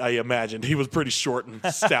the height I imagined. He was pretty short and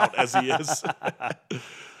stout as he is.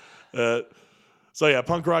 So yeah,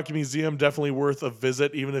 Punk Rock Museum, definitely worth a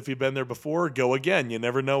visit. Even if you've been there before, go again. You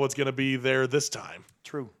never know what's going to be there this time.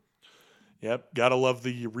 True. Yep, gotta love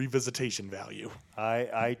the revisitation value.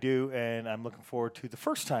 I do, and I'm looking forward to the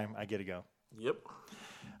first time I get to go. Yep.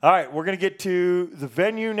 All right, we're going to get to the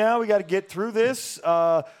venue now. We got to get through this.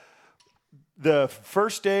 The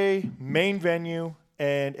first day, main venue,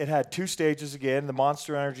 and it had 2 stages again, the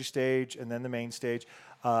Monster Energy stage and then the main stage.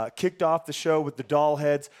 Kicked off the show with the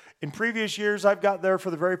Dollheads. In previous years, I've got there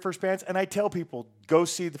for the very first bands, and I tell people, go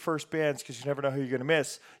see the first bands because you never know who you're going to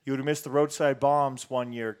miss. You would have missed the Roadside Bombs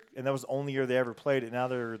one year, and that was the only year they ever played it. Now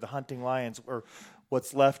they're the Hunting Lions, or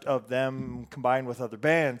what's left of them combined with other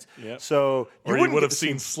bands. Yep. So you would have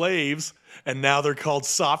seen Slaves, and now they're called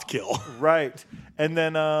Softkill. Right. And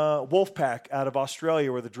then Wolfpack out of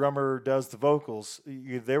Australia, where the drummer does the vocals.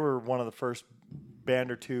 They were one of the first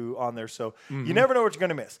band or 2 on there, so you never know what you're going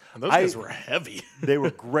to miss. And those guys were heavy. They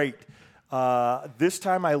were great. This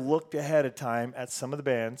time I looked ahead of time at some of the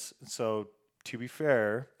bands, so to be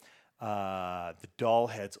fair, the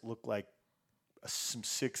Dollheads looked like some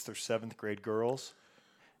 6th or 7th grade girls.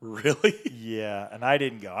 Really? Yeah, and I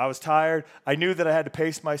didn't go. I was tired. I knew that I had to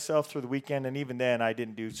pace myself through the weekend, and even then I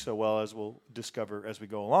didn't do so well, as we'll discover as we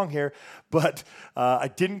go along here. But I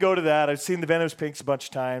didn't go to that. I've seen the Venoms Pinks a bunch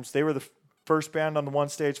of times. They were the first band on the one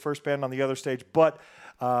stage, first band on the other stage. But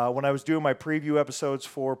When I was doing my preview episodes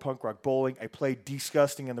for Punk Rock Bowling, I played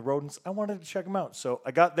Disgusting and the Rodents. I wanted to check them out. So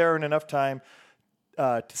I got there in enough time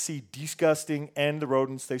to see Disgusting and the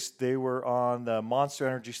Rodents. They were on the Monster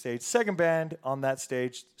Energy stage. Second band on that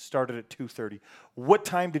stage started at 2:30. What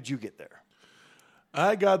time did you get there?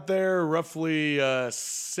 I got there roughly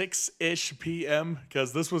 6-ish p.m.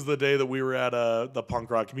 because this was the day that we were at the Punk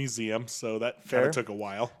Rock Museum, so that kind of took a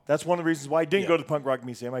while. That's one of the reasons why I didn't go to the Punk Rock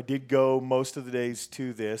Museum. I did go most of the days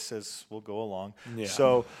to this, as we'll go along. Yeah.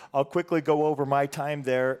 So I'll quickly go over my time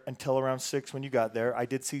there until around 6 when you got there. I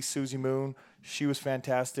did see Susie Moon. She was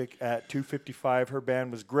fantastic at 2:55. Her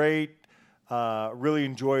band was great. Really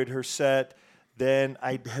enjoyed her set. Then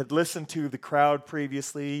I had listened to the crowd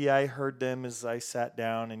previously. I heard them as I sat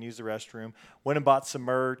down and used the restroom. Went and bought some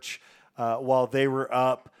merch while they were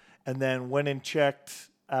up. And then went and checked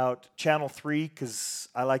out Channel 3 because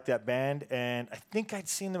I like that band. And I think I'd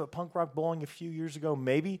seen them at Punk Rock Bowling a few years ago,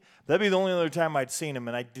 maybe. That'd be the only other time I'd seen them.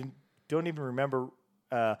 And I don't even remember.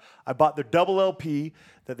 I bought their double LP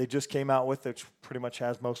that they just came out with, which pretty much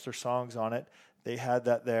has most of their songs on it. They had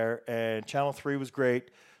that there. And Channel 3 was great.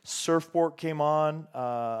 Surfboard came on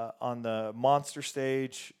the Monster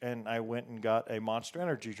stage, and I went and got a Monster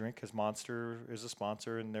energy drink because Monster is a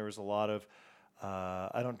sponsor, and there was a lot of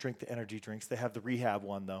I don't drink the energy drinks. They have the Rehab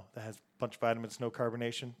one, though, that has a bunch of vitamins, no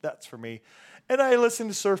carbonation. That's for me. And I listened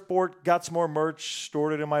to Surfboard, got some more merch,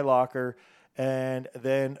 stored it in my locker, and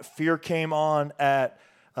then Fear came on at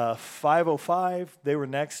 5:05. They were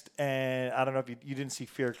next, and I don't know if you didn't see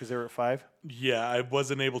Fear because they were at 5. Yeah, I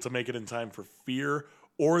wasn't able to make it in time for Fear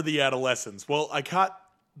or the Adolescents. Well, I caught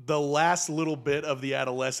the last little bit of the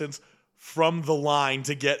Adolescents from the line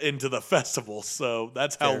to get into the festival, so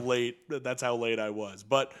that's how late I was.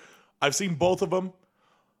 But I've seen both of them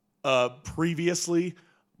previously,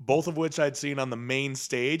 both of which I'd seen on the main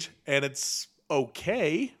stage, and it's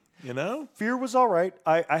okay. You know? Fear was all right.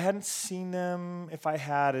 I hadn't seen them. If I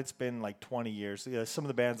had, it's been like 20 years. Some of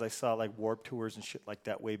the bands I saw, like Warped Tours and shit like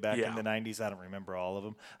that way back in the 90s, I don't remember all of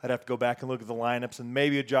them. I'd have to go back and look at the lineups and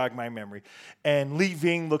maybe it jog my memory. And Lee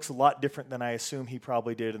Ving looks a lot different than I assume he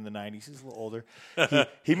probably did in the 90s. He's a little older.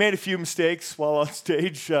 He made a few mistakes while on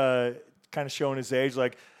stage, kind of showing his age,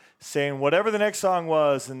 like saying whatever the next song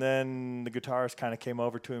was, and then the guitarist kind of came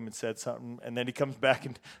over to him and said something, and then he comes back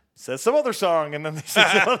and says some other song, and then they say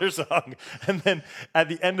some other song. And then at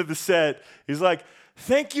the end of the set, he's like,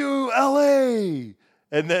 "Thank you, LA,"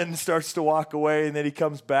 and then starts to walk away, and then he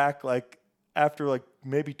comes back like after like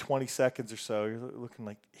maybe 20 seconds or so. You're looking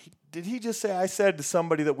like, did he just say, I said to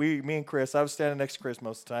somebody that me and Chris, I was standing next to Chris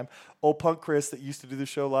most of the time, old Punk Chris that used to do the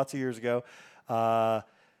show lots of years ago,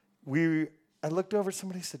 I looked over at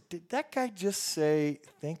somebody and said, "Did that guy just say,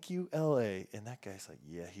 'Thank you, LA'?" And that guy's like,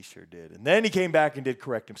 "Yeah, he sure did." And then he came back and did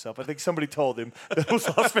correct himself. I think somebody told him that it was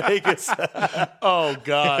Las Vegas. Oh,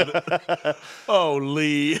 God. Oh,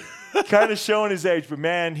 Lee. Kind of showing his age. But,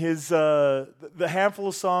 man, his the handful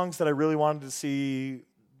of songs that I really wanted to see,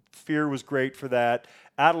 Fear was great for that.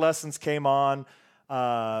 Adolescents came on.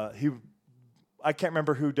 I can't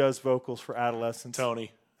remember who does vocals for Adolescents.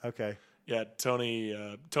 Tony. Okay. Yeah, Tony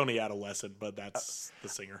Adolescent, but that's the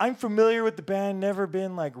singer. I'm familiar with the band, never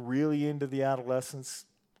been like really into the Adolescents.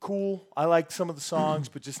 Cool. I like some of the songs,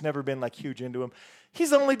 but just never been like huge into him.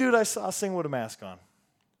 He's the only dude I saw sing with a mask on.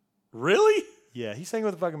 Really? Yeah, he sang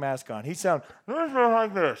with a fucking mask on. He sounded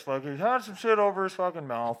like this. Like he had some shit over his fucking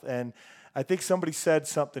mouth. And I think somebody said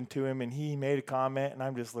something to him and he made a comment, and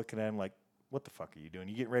I'm just looking at him like, what the fuck are you doing?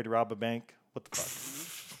 You getting ready to rob a bank? What the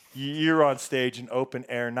fuck? You're on stage in open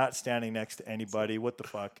air, not standing next to anybody. What the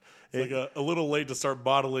fuck? It's like a little late to start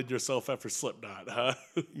bottling yourself after Slipknot, huh?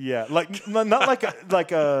 Yeah, like not like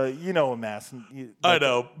a a mask. I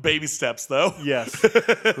know, baby steps though. Yes,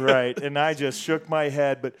 right. And I just shook my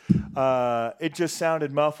head, but it just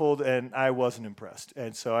sounded muffled, and I wasn't impressed.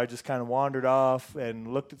 And so I just kind of wandered off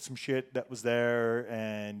and looked at some shit that was there,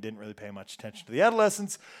 and didn't really pay much attention to the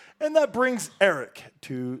Adolescents. And that brings Eric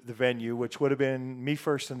to the venue, which would have been Me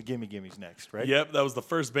First and the Gimme Gimmes next, right? Yep, that was the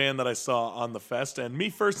first band that I saw on the fest. And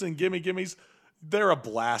Me First and Gimme Gimmes, they're a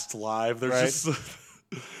blast live. They're just,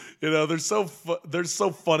 they're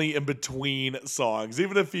so funny in between songs.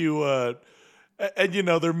 Even if you,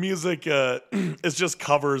 their music is just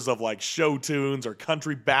covers of like show tunes or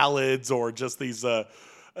country ballads or just these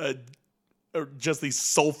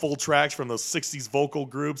soulful tracks from those 60s vocal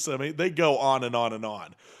groups. I mean, they go on and on and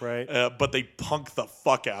on. Right. But they punk the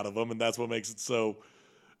fuck out of them, and that's what makes them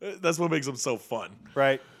so fun.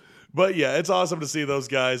 Right. But yeah, it's awesome to see those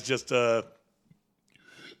guys just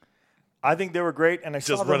I think they were great, and I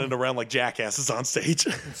saw Just them running around like jackasses on stage.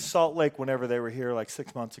 in Salt Lake whenever they were here, like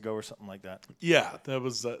 6 months ago or something like that. Yeah,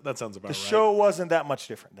 that sounds about right. The show wasn't that much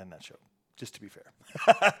different than that show, just to be fair.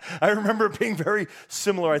 I remember it being very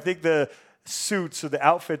similar. I think the suits or the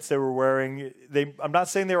outfits they were wearing, I'm not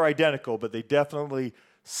saying they were identical, but they definitely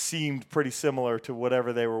seemed pretty similar to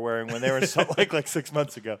whatever they were wearing when they were in Salt Lake like 6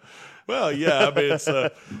 months ago. Well, yeah, I mean, it's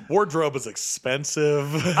wardrobe is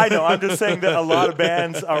expensive. I know. I'm just saying that a lot of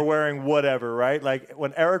bands are wearing whatever, right? Like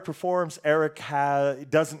when Eric performs, Eric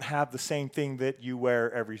doesn't have the same thing that you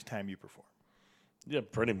wear every time you perform. Yeah,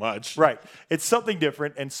 pretty much. Right. It's something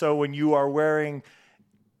different. And so when you are wearing,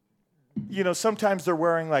 sometimes they're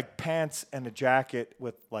wearing like pants and a jacket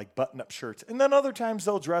with like button-up shirts. And then other times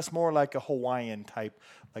they'll dress more like a Hawaiian type,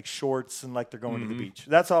 like shorts and like they're going to the beach.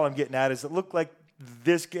 That's all I'm getting at is it looked like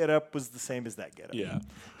this getup was the same as that getup. Yeah.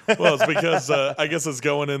 Well, it's because I guess it's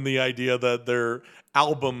going in the idea that their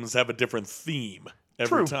albums have a different theme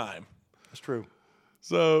every time. That's true.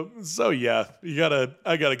 So yeah,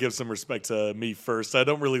 I gotta give some respect to Me First. I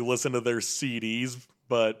don't really listen to their CDs,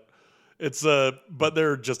 but but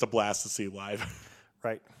they're just a blast to see live.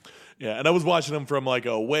 Right. Yeah, and I was watching them from like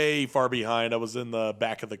a way far behind. I was in the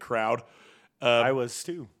back of the crowd. I was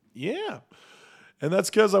too. Yeah, and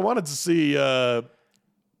that's because I wanted to see.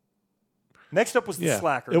 Next up was the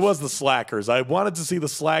Slackers. It was the Slackers. I wanted to see the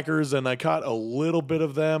Slackers, and I caught a little bit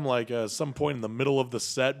of them, like some point in the middle of the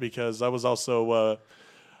set, because I was also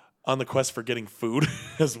on the quest for getting food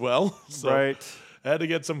as well. So right. I had to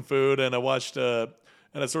get some food, and I watched.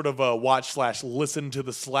 And I sort of watched/listened to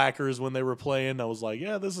the Slackers when they were playing. I was like,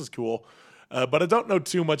 yeah, this is cool. But I don't know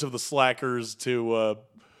too much of the Slackers to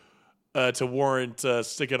warrant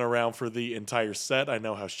sticking around for the entire set. I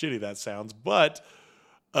know how shitty that sounds. But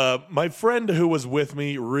my friend who was with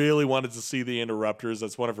me really wanted to see the Interrupters.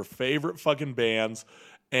 That's one of her favorite fucking bands.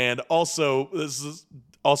 And also, this is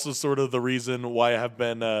also sort of the reason why I have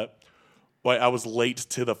been why I was late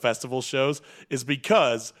to the festival shows is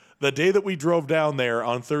because the day that we drove down there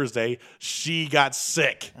on Thursday, she got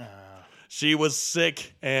sick. She was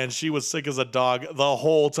sick, and she was sick as a dog the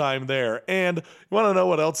whole time there. And you want to know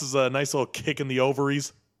what else is a nice little kick in the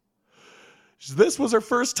ovaries? This was her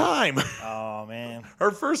first time. Oh, man.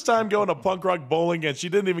 Her first time going to punk rock bowling, and she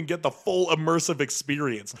didn't even get the full immersive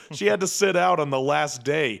experience. She had to sit out on the last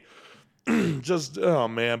day. Oh,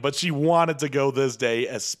 man. But she wanted to go this day,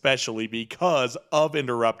 especially because of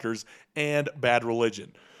Interrupters and Bad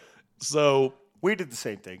Religion. So we did the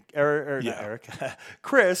same thing. Not Eric.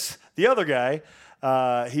 Chris, the other guy,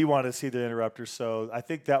 he wanted to see the Interrupters. So I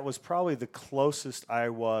think that was probably the closest I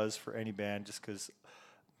was for any band just because,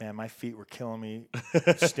 man, my feet were killing me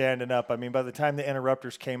standing up. I mean, by the time the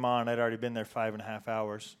Interrupters came on, I'd already been there 5.5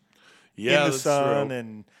 hours. Yeah, in the sun, true.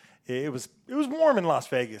 And it was warm in Las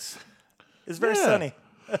Vegas. It was very sunny.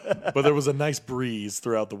 But there was a nice breeze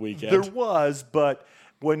throughout the weekend. There was, but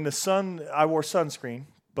when I wore sunscreen.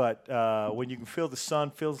 But when you can feel the sun,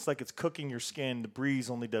 feels like it's cooking your skin. The breeze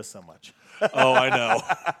only does so much. Oh, I know.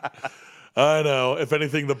 I know. If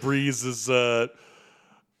anything, the breeze is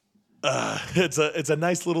it's a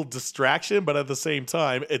nice little distraction, but at the same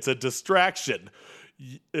time, it's a distraction.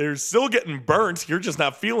 You're still getting burnt. You're just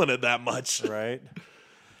not feeling it that much. Right.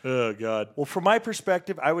 Oh, God. Well, from my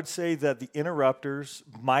perspective, I would say that the Interrupters,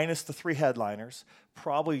 minus the 3 headliners,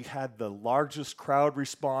 probably had the largest crowd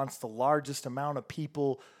response, the largest amount of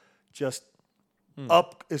people just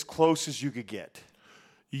up as close as you could get.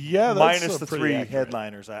 Yeah, that's minus the 3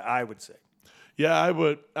 headliners, I would say. Yeah,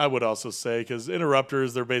 I would also say, because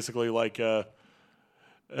Interrupters, they're basically like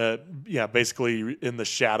basically in the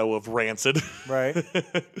shadow of Rancid. Right.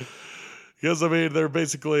 Because, I mean, they're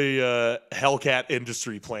basically Hellcat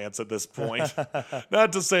industry plants at this point.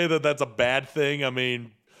 Not to say that that's a bad thing. I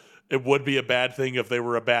mean, it would be a bad thing if they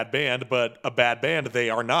were a bad band, but a bad band they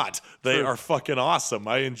are not. They are fucking awesome.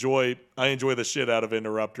 I enjoy the shit out of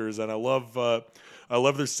Interrupters, and I love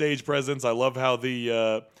their stage presence. I love how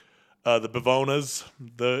the Bavonas,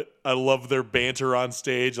 I love their banter on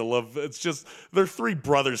stage. It's just they're 3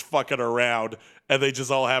 brothers fucking around, and they just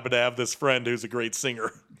all happen to have this friend who's a great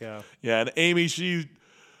singer. Yeah. Yeah, and Amy, she's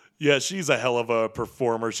a hell of a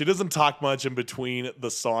performer. She doesn't talk much in between the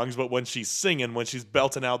songs, but when she's singing, when she's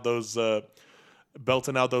belting out those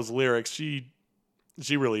lyrics, she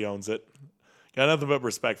really owns it. Got nothing but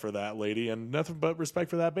respect for that lady, and nothing but respect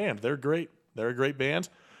for that band. They're great. They're a great band,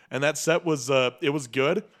 and that set was it was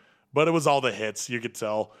good, but it was all the hits. You could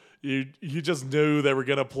tell. You just knew they were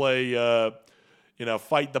gonna play,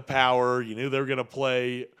 Fight the Power. You knew they were gonna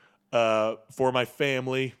play For My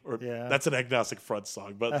Family, or that's an Agnostic Front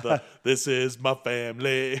song, but This Is My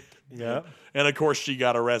Family. Yeah. And of course, She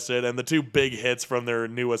Got Arrested, and the two big hits from their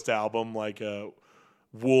newest album, like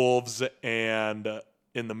Wolves and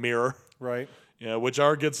In the Mirror. Right. Yeah, which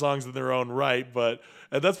are good songs in their own right,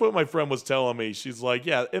 and that's what my friend was telling me. She's like,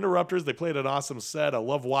 yeah, Interrupters, they played an awesome set. I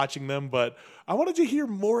love watching them, but I wanted to hear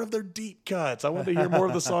more of their deep cuts. I wanted to hear more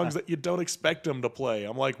of the songs that you don't expect them to play.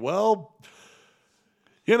 I'm like, well,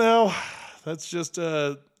 that's just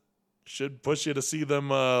should push you to see them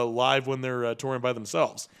live when they're touring by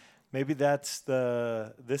themselves. Maybe this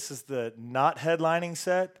is the not headlining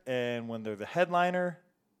set, and when they're the headliner,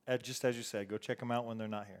 just as you said, go check them out when they're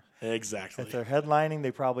not here. Exactly. If they're headlining,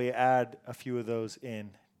 they probably add a few of those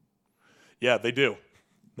in. Yeah, they do.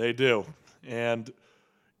 They do. And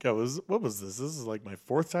God, what was this? This is like my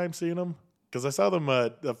fourth time seeing them. Because I saw them,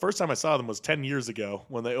 the first time I saw them was 10 years ago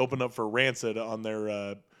when they opened up for Rancid on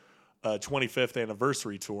their 25th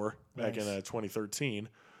anniversary tour back in 2013.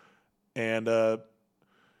 And then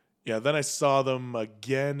I saw them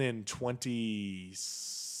again in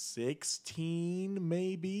 2016,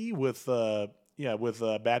 maybe with Bad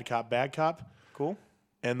Cop, Bad Cop. Cool.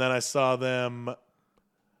 And then I saw them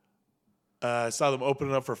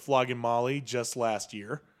opening up for Flogging Molly just last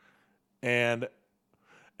year, and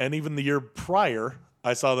even the year prior,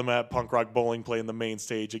 I saw them at Punk Rock Bowling playing the main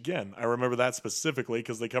stage again. I remember that specifically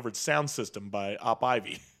because they covered Sound System by Op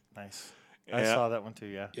Ivy. Nice. I saw that one too,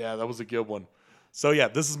 yeah. Yeah, that was a good one. So, yeah,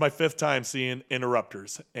 this is my fifth time seeing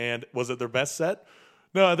Interrupters. And was it their best set?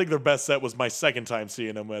 No, I think their best set was my second time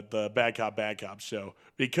seeing them at the Bad Cop show.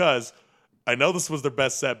 Because I know this was their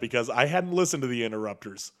best set because I hadn't listened to the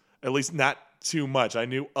Interrupters. At least not too much. I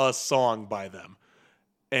knew a song by them.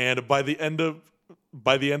 And by the end of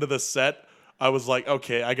the set, I was like,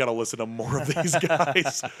 okay, I got to listen to more of these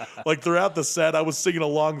guys. Like throughout the set, I was singing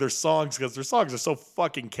along their songs because their songs are so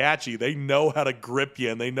fucking catchy. They know how to grip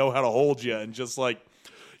you and they know how to hold you and just like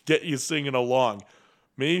get you singing along.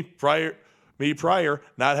 Me prior,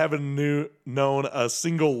 not having known a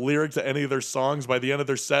single lyric to any of their songs, by the end of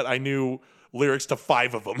their set, I knew lyrics to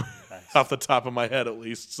 5 of them. Nice. Off the top of my head, at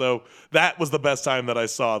least. So that was the best time that I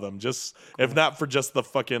saw them. Just cool. If not for just the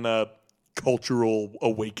fucking cultural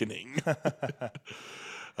awakening.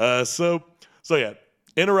 So yeah,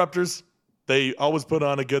 Interrupters, they always put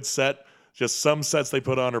on a good set. Just some sets they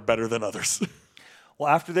put on are better than others. Well,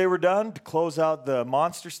 after they were done, to close out the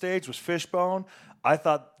monster stage was Fishbone. I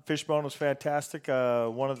thought Fishbone was fantastic.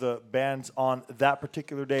 One of the bands on that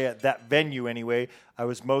particular day at that venue anyway, I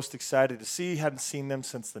was most excited to see. Hadn't seen them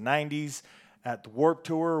since the 90s at the Warped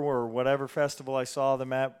Tour or whatever festival I saw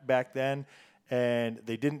them at back then. And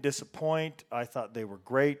they didn't disappoint. I thought they were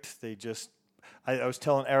great. I was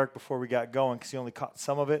telling Eric before we got going, because he only caught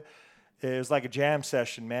some of it. It was like a jam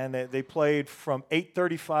session, man. They played from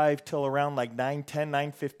 8:35 till around like 9:10,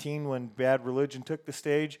 9:15 when Bad Religion took the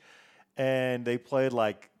stage. And they played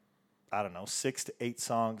like, I don't know, 6 to 8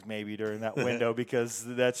 songs maybe during that window because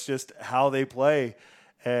that's just how they play.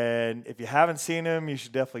 And if you haven't seen them, you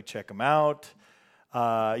should definitely check them out.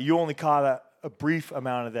 You only caught a brief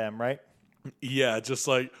amount of them, right? Yeah, just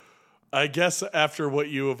like, I guess after what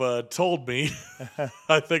you have told me,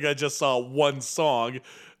 I think I just saw one song,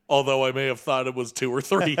 although I may have thought it was 2 or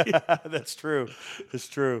 3. That's true. It's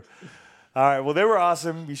true. All right, well, they were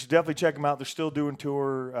awesome. You should definitely check them out. They're still doing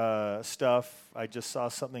tour stuff. I just saw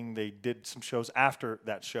something. They did some shows after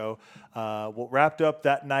that show. What wrapped up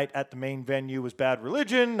that night at the main venue was Bad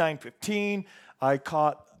Religion, 9:15. I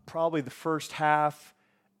caught probably the first half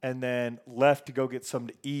and then left to go get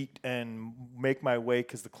something to eat and make my way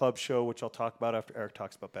because the club show, which I'll talk about after Eric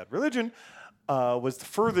talks about Bad Religion, was the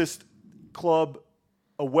furthest club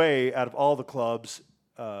away out of all the clubs.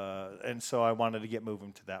 And so I wanted to get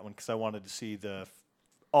moving to that one because I wanted to see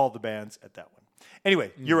all the bands at that one.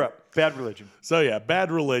 Anyway, you're up. Bad Religion. So yeah,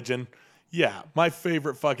 Bad Religion. Yeah, my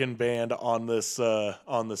favorite fucking band on this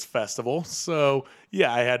festival. So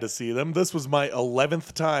yeah, I had to see them. This was my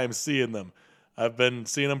 11th time seeing them. I've been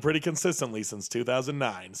seeing them pretty consistently since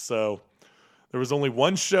 2009. So there was only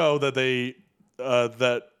one show that they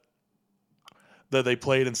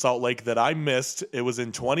played in Salt Lake that I missed. It was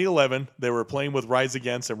in 2011. They were playing with Rise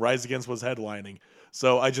Against, and Rise Against was headlining.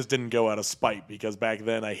 So I just didn't go out of spite because back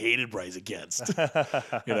then I hated Rise Against.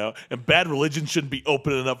 And Bad Religion shouldn't be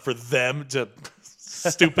opening up for them to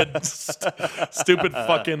stupid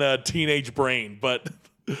fucking teenage brain. But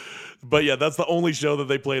yeah, that's the only show that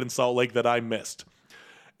they played in Salt Lake that I missed.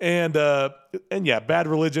 And yeah, Bad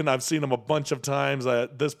Religion, I've seen them a bunch of times.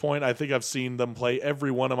 At this point, I think I've seen them play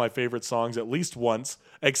every one of my favorite songs at least once,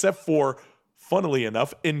 except for, funnily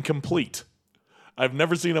enough, Incomplete. I've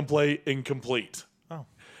never seen them play incomplete. Oh.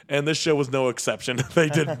 And this show was no exception. They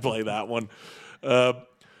didn't play that one.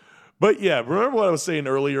 But yeah, remember what I was saying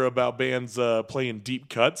earlier about bands playing deep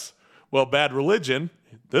cuts? Well, Bad Religion,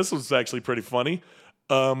 this was actually pretty funny.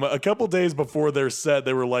 A couple days before their set,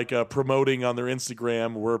 they were like promoting on their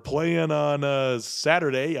Instagram. We're playing on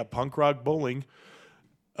Saturday at Punk Rock Bowling.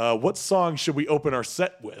 What song should we open our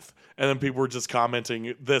set with? And then people were just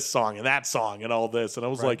commenting this song and that song and all this. And I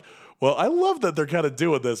was like, well, I love that they're kind of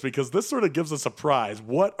doing this because this sort of gives a surprise.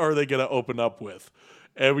 What are they going to open up with?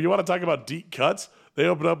 And when you want to talk about deep cuts, they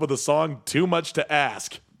open up with a song, Too Much to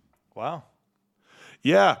Ask. Wow.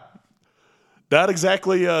 Yeah. Not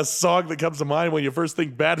exactly a song that comes to mind when you first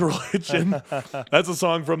think Bad Religion. That's a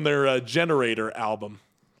song from their Generator album.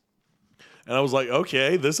 And I was like,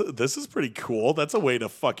 okay, this is pretty cool. That's a way to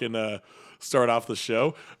fucking start off the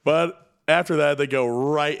show. But after that, they go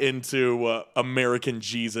right into American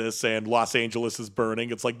Jesus and Los Angeles is Burning.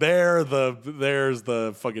 It's like there's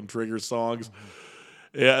the fucking trigger songs.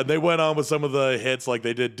 Yeah, and they went on with some of the hits. Like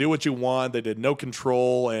they did Do What You Want. They did No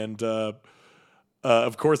Control. And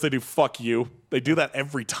of course, they do Fuck You. They do that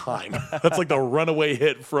every time. That's like the runaway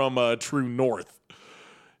hit from True North.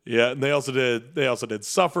 Yeah, and they also did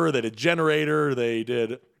Suffer, they did Generator, they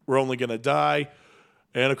did We're Only Gonna Die.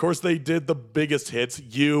 And of course they did the biggest hits,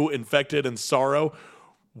 You, Infected, and Sorrow,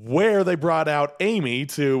 where they brought out Amy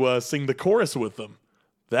to sing the chorus with them.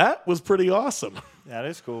 That was pretty awesome. That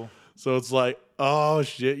is cool. So it's like, oh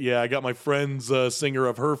shit, yeah, I got my friend's singer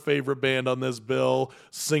of her favorite band on this bill,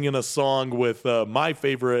 singing a song with my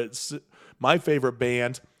favorite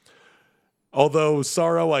band. Although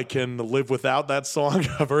Sorrow, I can live without that song.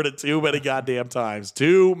 I've heard it too many goddamn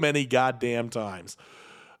times.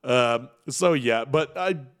 So yeah, but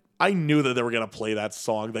I knew that they were going to play that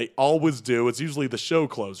song. They always do. It's usually the show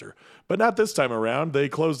closer. But not this time around. They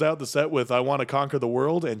closed out the set with I Want to Conquer the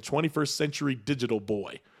World and 21st Century Digital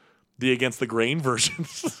Boy. The Against the Grain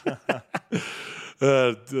versions.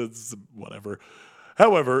 Whatever.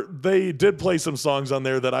 However, they did play some songs on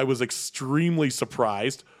there that I was extremely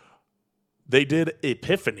surprised. They did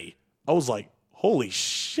Epiphany. I was like, holy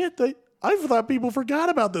shit, I thought people forgot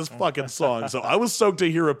about this fucking song. So I was stoked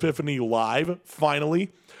to hear Epiphany live,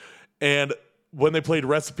 finally. And when they played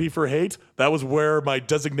Recipe for Hate, that was where my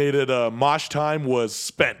designated mosh time was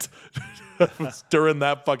spent. During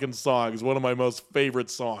that fucking song. It's one of my most favorite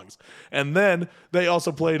songs. And then they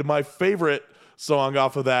also played my favorite song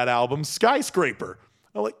off of that album, Skyscraper.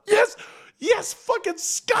 I'm like, yes, fucking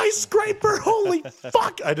Skyscraper. Holy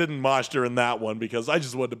fuck. I didn't mosh during that one because I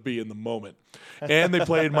just wanted to be in the moment. And they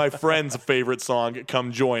played my friend's favorite song,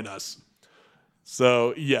 Come Join Us.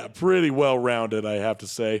 So, yeah, pretty well-rounded, I have to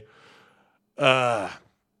say.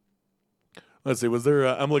 Let's see, was there...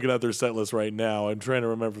 I'm looking at their set list right now. I'm trying to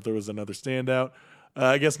remember if there was another standout.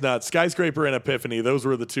 I guess not. Skyscraper and Epiphany, those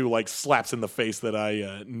were the two, like, slaps in the face that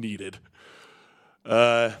I needed.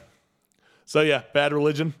 So, yeah, Bad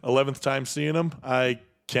Religion, 11th time seeing them. I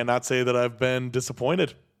cannot say that I've been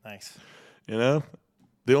disappointed. Nice. You know?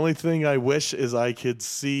 The only thing I wish is I could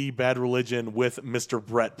see Bad Religion with Mr.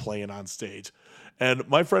 Brett playing on stage. And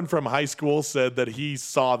my friend from high school said that he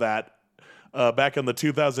saw that back on the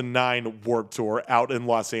 2009 Warped Tour out in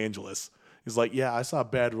Los Angeles. He's like, yeah, I saw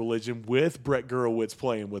Bad Religion with Brett Gurewitz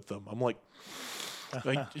playing with them. I'm like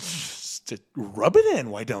just rub it in,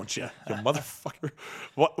 why don't you motherfucker?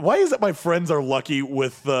 Why is it my friends are lucky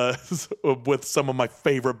with some of my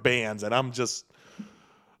favorite bands and I'm just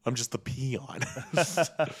the peon?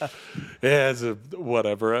 Yeah,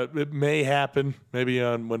 whatever. It may happen. Maybe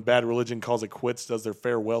when Bad Religion calls it quits, does their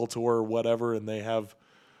farewell tour or whatever, and they have...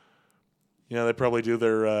 they probably do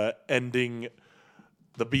their ending,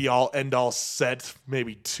 the be-all, end-all set,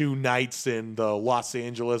 maybe 2 nights in the Los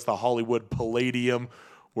Angeles, the Hollywood Palladium,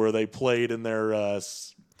 where they played in their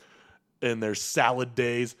salad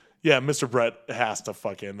days. Yeah, Mr. Brett has to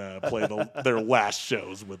fucking play their last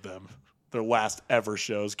shows with them, their last ever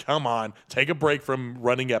shows. Come on, take a break from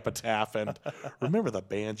running Epitaph and remember the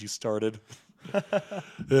bands you started.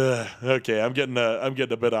 Okay, I'm getting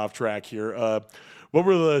a bit off track here. What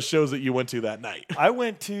were the shows that you went to that night? I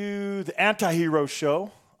went to the Anti-Hero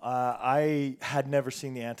show. I had never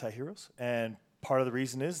seen the Anti-Heroes, and part of the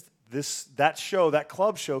reason is that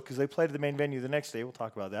club show, because they played at the main venue the next day. We'll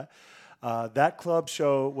talk about that. That club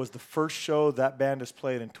show was the first show that band has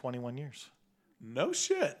played in 21 years. No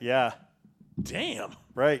shit. Yeah. Damn.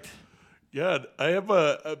 Right. Yeah, I have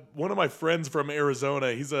one of my friends from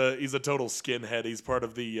Arizona. He's a total skinhead. He's part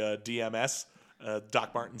of the DMS.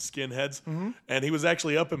 Doc Martin Skinheads, and he was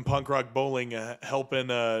actually up in Punk Rock Bowling helping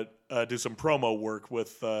do some promo work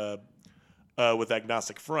with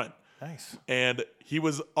Agnostic Front. Nice. And he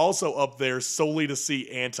was also up there solely to see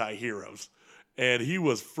Anti-Heroes. And he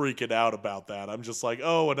was freaking out about that. I'm just like,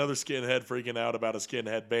 oh, another skinhead freaking out about a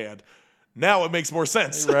skinhead band. Now it makes more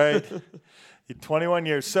sense. Right. 21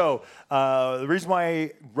 years. So the reason why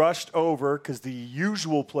I rushed over, because the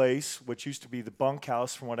usual place, which used to be the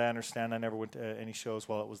Bunkhouse, from what I understand, I never went to any shows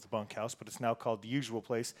while it was the Bunkhouse, but it's now called the usual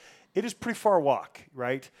place. It is pretty far walk,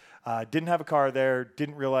 right? Didn't have a car there,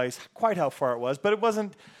 didn't realize quite how far it was, but it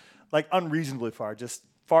wasn't like unreasonably far, just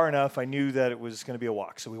far enough. I knew that it was going to be a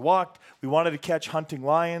walk. So we walked. We wanted to catch Hunting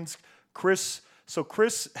Lions. Chris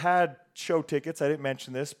had show tickets. I didn't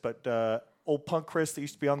mention this, but old Punk Chris that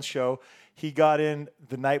used to be on the show, he got in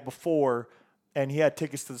the night before, and he had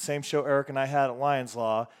tickets to the same show Eric and I had at Lions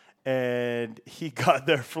Law, and he got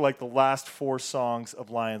there for like the last 4 songs of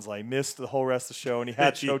Lions Law. He missed the whole rest of the show, and he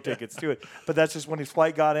had show tickets to it. But that's just when his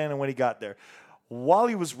flight got in and when he got there. While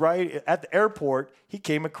he was right at the airport, he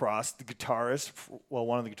came across the guitarist,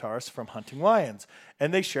 one of the guitarists from Hunting Lions,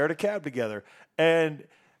 and they shared a cab together. And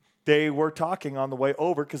they were talking on the way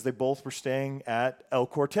over because they both were staying at El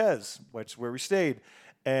Cortez, which is where we stayed.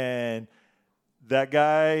 And that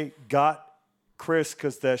guy got Chris,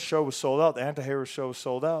 because the show was sold out, the Anti-Hero show was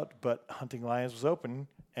sold out, but Hunting Lions was open,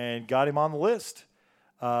 and got him on the list,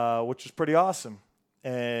 which was pretty awesome.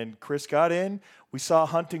 And Chris got in. We saw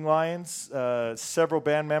Hunting Lions, several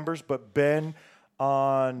band members, but Ben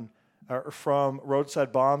from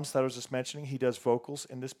Roadside Bombs that I was just mentioning, he does vocals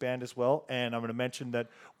in this band as well. And I'm going to mention that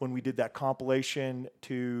when we did that compilation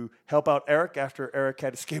to help out Eric after Eric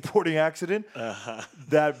had a skateboarding accident,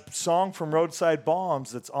 that song from Roadside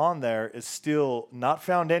Bombs that's on there is still not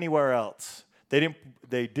found anywhere else. They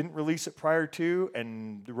didn't release it prior to,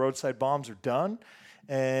 and the Roadside Bombs are done.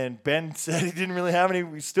 And Ben said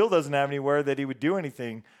he still doesn't have anywhere that he would do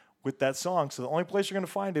anything with that song. So the only place you're going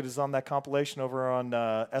to find it is on that compilation over on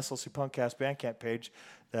SLC Punkcast Bandcamp page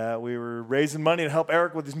that we were raising money to help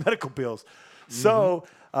Eric with his medical bills. Mm-hmm. So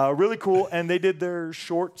really cool. And they did their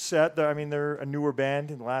short set. They're a newer band.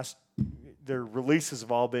 Their releases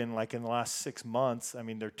have all been like in the last 6 months. I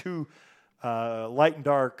mean, their 2 Light and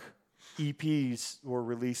Dark EPs were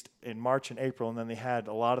released in March and April, and then they had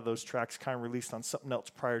a lot of those tracks kind of released on something else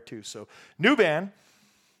prior to. So new band.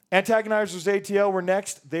 Antagonizers ATL were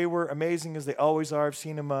next. They were amazing, as they always are. I've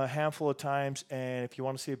seen them a handful of times, and if you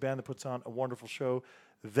want to see a band that puts on a wonderful show,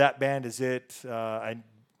 that band is it.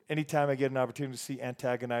 Anytime I get an opportunity to see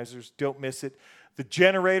Antagonizers, don't miss it. The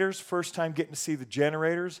Generators, first time getting to see the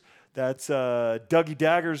Generators. That's Dougie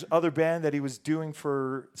Dagger's other band that he was doing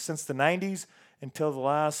since the 90s until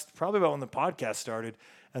probably about when the podcast started.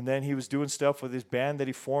 And then he was doing stuff with his band that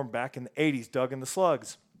he formed back in the 80s, Doug and the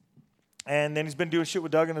Slugs. And then he's been doing shit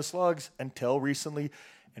with Doug and the Slugs until recently.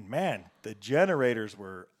 And man, the Generators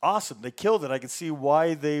were awesome. They killed it. I could see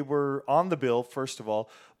why they were on the bill, first of all,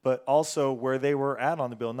 but also where they were at on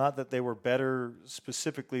the bill. Not that they were better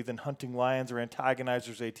specifically than Hunting Lions or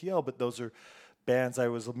Antagonizers ATL, but those are bands I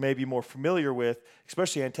was maybe more familiar with,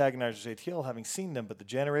 especially Antagonizers ATL, having seen them. But the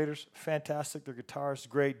Generators, fantastic. Their guitarist,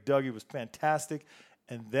 great. Dougie was fantastic.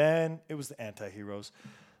 And then it was the Anti-Heroes.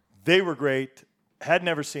 They were great. Had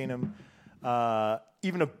never seen them.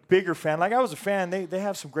 Even a bigger fan. Like, I was a fan. They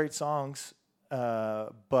have some great songs,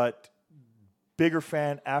 but bigger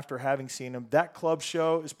fan after having seen them. That club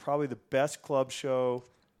show is probably the best club show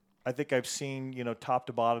I think I've seen, top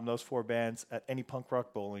to bottom, those 4 bands at any punk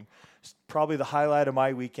rock bowling. It's probably the highlight of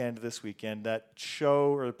my weekend this weekend. That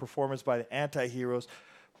show or the performance by the Anti-Heroes,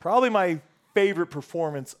 probably my favorite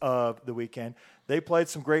performance of the weekend. They played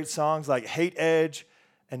some great songs like Hate Edge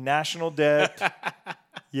and National Debt.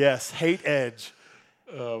 Yes, Hate Edge.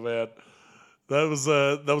 Oh, man. That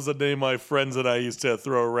was a name my friends and I used to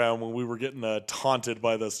throw around when we were getting taunted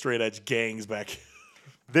by the straight edge gangs back.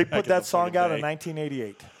 They put that song out in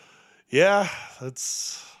 1988. Yeah,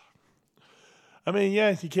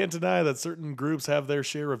 you can't deny that certain groups have their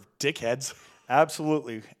share of dickheads.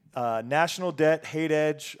 Absolutely. National Debt, Hate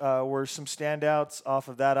Edge were some standouts off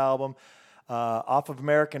of that album. Off of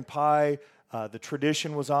American Pie, The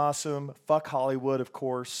Tradition was awesome. Fuck Hollywood, of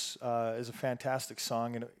course, is a fantastic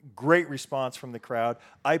song and a great response from the crowd.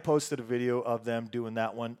 I posted a video of them doing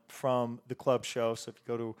that one from the club show. So if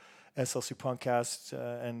you go to SLC Punkcast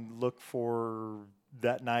and look for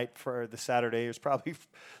that night for the Saturday, it was probably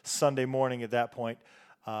Sunday morning at that point.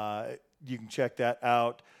 You can check that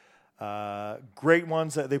out. Great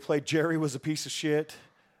ones that they played. Jerry Was a Piece of Shit.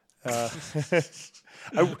 The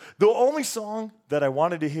only song that I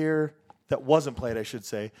wanted to hear that wasn't played, I should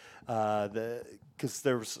say, because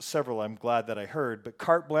there was several I'm glad that I heard, but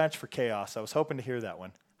Carte Blanche for Chaos. I was hoping to hear that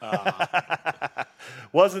one.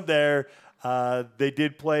 Wasn't there. They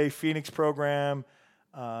did play Phoenix program,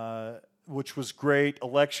 which was great.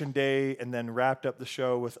 Election Day, and then wrapped up the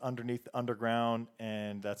show with Underneath the Underground,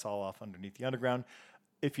 and that's all off Underneath the Underground.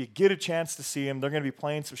 If you get a chance to see them, they're going to be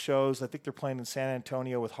playing some shows. I think they're playing in San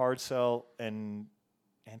Antonio with Hard Sell, and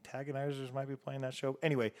Antagonizers might be playing that show.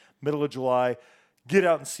 Anyway, middle of July. Get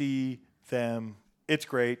out and see them. It's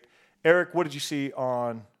great. Eric, what did you see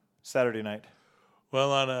on Saturday night?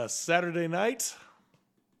 Well, on a Saturday night,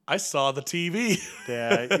 I saw the TV.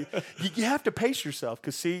 Yeah, you have to pace yourself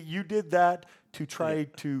because, see, you did that to try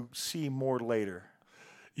to see more later.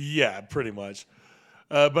 Yeah, pretty much.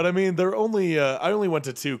 But I mean, I only went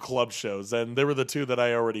to 2 club shows, and they were the 2 that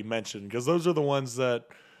I already mentioned because those are the ones that,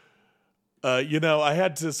 I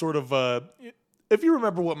had to sort of. If you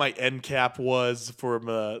remember what my end cap was from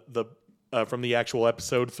the actual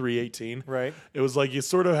episode 318, right? It was like you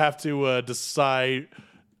sort of have to decipher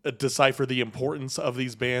the importance of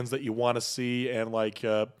these bands that you want to see, and like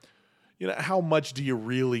how much do you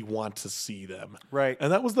really want to see them, right?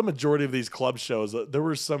 And that was the majority of these club shows. There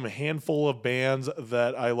were some handful of bands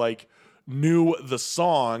that I knew the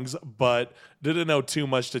songs, but didn't know too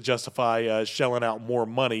much to justify shelling out more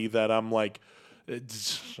money. That I'm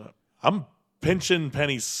pinching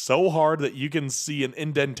pennies so hard that you can see an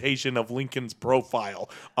indentation of Lincoln's profile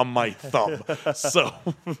on my thumb.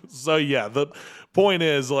 so yeah, the point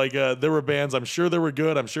is there were bands, I'm sure they were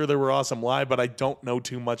good, I'm sure they were awesome live, but I don't know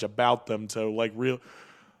too much about them to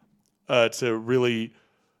really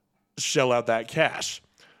shell out that cash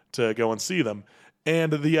to go and see them.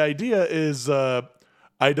 And the idea is I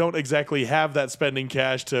don't exactly have that spending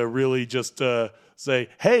cash to really just say,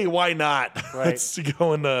 hey, why not? Right. Let's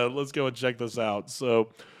go and check this out. So,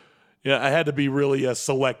 yeah, I had to be really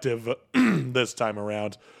selective this time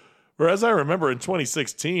around. Whereas I remember in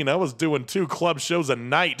 2016, I was doing 2 club shows a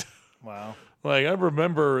night. Wow. I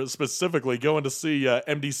remember specifically going to see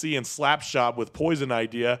MDC and Slapshot with Poison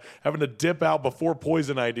Idea, having to dip out before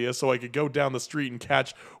Poison Idea so I could go down the street and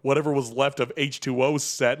catch whatever was left of H2O's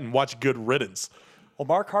set and watch Good Riddance. Well,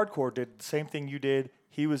 Mark Hardcore did the same thing you did.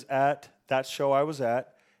 He was at that show I was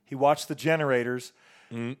at. He watched the Generators.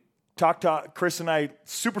 Talked to Chris and I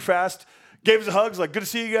super fast. Gave us a hug. Like, good to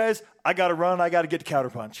see you guys. I got to run. I got to get to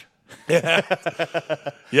Counterpunch.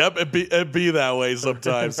 Yep, it'd be that way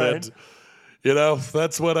sometimes. Right. And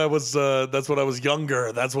that's when I was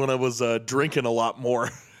younger. That's when I was drinking a lot more.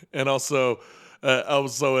 And also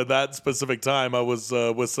at that specific time, I was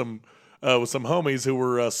with some homies who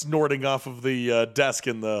were snorting off of the desk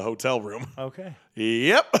in the hotel room. Okay.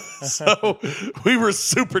 Yep. So we were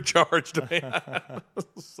supercharged, man.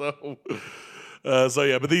 So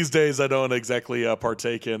yeah. But these days, I don't exactly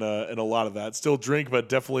partake in a lot of that. Still drink, but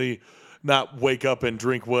definitely not wake up and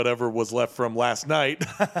drink whatever was left from last night.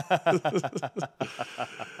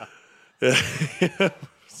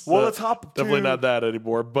 Well, let's hop to definitely not that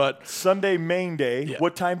anymore. But Sunday main day. Yeah.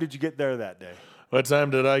 What time did you get there that day? What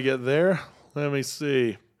time did I get there? Let me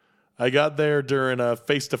see. I got there during a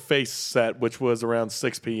face-to-face set, which was around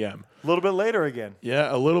 6 p.m. A little bit later again.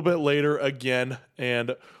 Yeah, a little bit later again.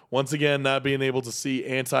 And once again, not being able to see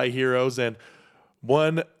Anti-Heroes, and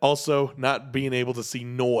one also not being able to see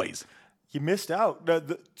Noise. You missed out.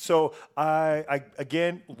 So I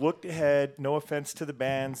again looked ahead. No offense to the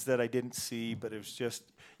bands that I didn't see, but it was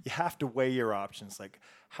just you have to weigh your options. Like,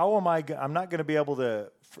 how am I? I'm not going to be able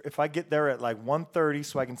to. If I get there at 1:30,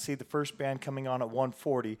 so I can see the first band coming on at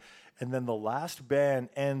 1:40, and then the last band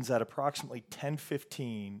ends at approximately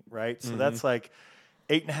 10:15. Right. So that's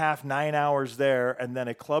 8.5, 9 hours there, and then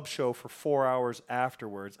a club show for 4 hours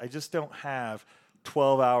afterwards. I just don't have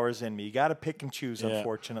 12 hours in me. You got to pick and choose,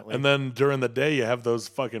 unfortunately. And then during the day, you have those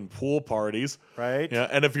fucking pool parties, right? Yeah.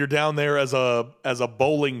 And if you're down there as a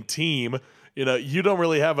bowling team, you don't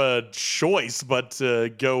really have a choice but to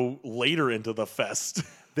go later into the fest.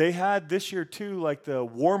 They had this year too, the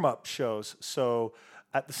warm up shows. So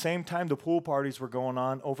at the same time the pool parties were going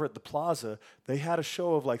on over at the plaza, they had a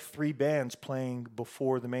show of 3 bands playing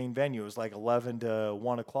before the main venue. It was 11 to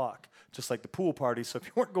 1 o'clock, just like the pool parties. So if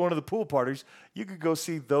you weren't going to the pool parties, you could go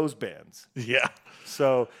see those bands. Yeah.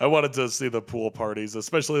 So I wanted to see the pool parties,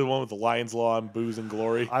 especially the one with the Lion's Law and Booze and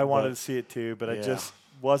Glory. I wanted to see it too, but I just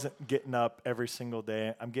wasn't getting up every single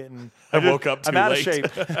day. I woke up too I'm out late. of shape.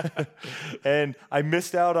 And I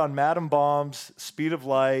missed out on Madam Bombs, Speed of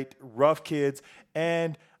Light, Rough Kids,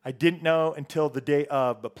 and I didn't know until the day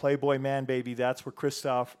of, but Playboy Man Baby, that's where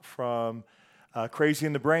Christoph from Crazy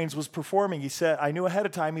in the Brains was performing. He said, I knew ahead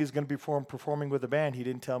of time he was going to be performing with a band. He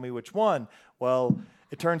didn't tell me which one. Well,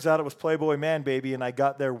 it turns out it was Playboy Man Baby, and I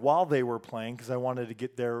got there while they were playing because I wanted to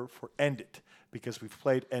get there for End It, because we've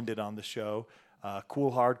played End It on the show.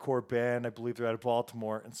 Cool hardcore band. I believe they're out of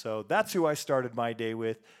Baltimore. And so that's who I started my day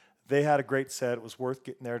with. They had a great set. It was worth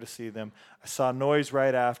getting there to see them. I saw Noise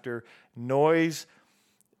right after.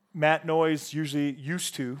 Matt Noise usually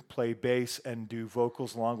used to play bass and do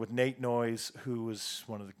vocals along with Nate Noise, who was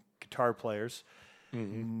one of the guitar players.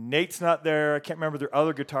 Mm-hmm. Nate's not there. I can't remember their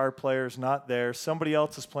other guitar players not there. Somebody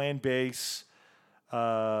else is playing bass,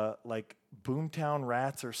 like Boomtown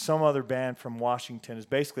Rats or some other band from Washington. Is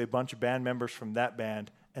basically a bunch of band members from that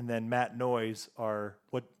band, and then Matt Noise are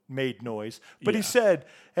what made Noise. But he said,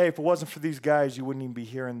 hey, if it wasn't for these guys, you wouldn't even be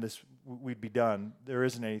hearing this. We'd be done. There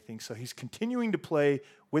isn't anything. So he's continuing to play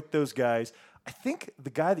with those guys. I think the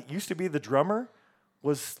guy that used to be the drummer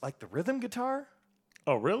was like the rhythm guitar.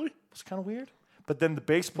 Oh, really? It's kind of weird. But then the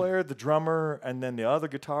bass player, the drummer, and then the other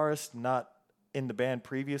guitarist not in the band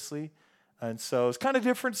previously. And so it's kind of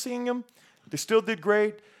different seeing them. They still did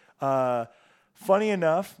great. Funny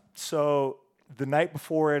enough, so the night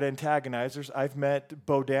before at Antagonizers, I've met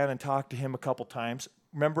Bodan and talked to him a couple times.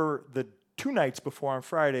 Remember the 2 nights before on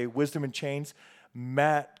Friday, Wisdom in Chains,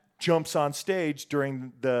 Matt jumps on stage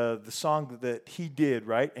during the song that he did,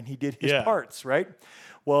 right? And he did his parts, right?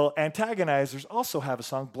 Well, Antagonizers also have a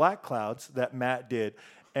song, Black Clouds, that Matt did.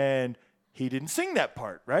 And he didn't sing that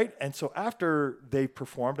part, right? And so after they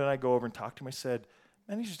performed, and I go over and talk to him, I said,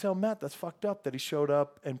 man, you should tell Matt that's fucked up that he showed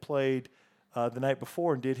up and played the night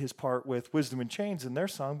before and did his part with Wisdom in Chains in their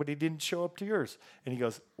song, but he didn't show up to yours. And he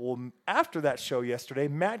goes, well, after that show yesterday,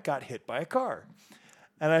 Matt got hit by a car.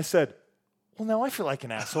 And I said, well, now I feel like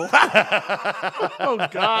an asshole. Oh,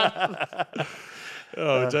 God.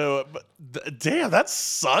 Damn, that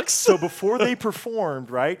sucks. So before they performed,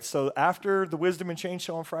 right? So after the Wisdom and Chains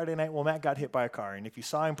show on Friday night, well, Matt got hit by a car. And if you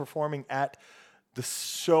saw him performing at the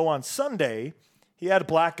show on Sunday, he had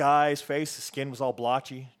black eye, his face, his skin was all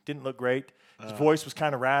blotchy, didn't look great. His voice was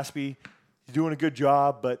kind of raspy. He's doing a good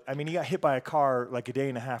job, but, I mean, he got hit by a car like a day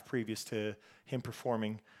and a half previous to him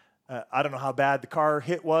performing. I don't know how bad the car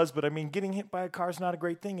hit was, but, I mean, getting hit by a car is not a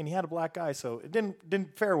great thing, and he had a black eye, so it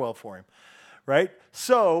didn't fare well for him, right?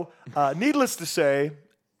 So, needless to say,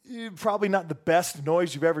 probably not the best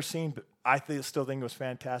Noise you've ever seen, but I still think it was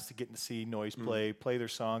fantastic getting to see Noise play their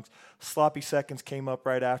songs. Sloppy Seconds came up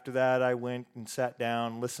right after that. I went and sat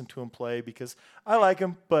down, listened to him play because I like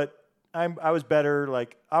him, but I was better.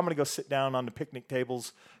 Like, I'm going to go sit down on the picnic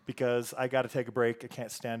tables because I got to take a break. I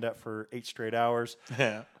can't stand up for 8 straight hours.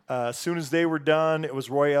 Yeah. As soon as they were done, it was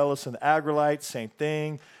Roy Ellis and the Agrolites, same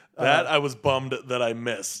thing. That I was bummed that I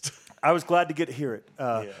missed. I was glad to get to hear it.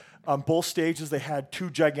 On both stages, they had 2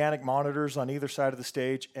 gigantic monitors on either side of the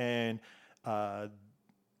stage, and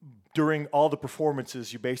during all the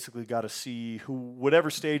performances, you basically got to see whatever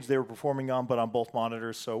stage they were performing on, but on both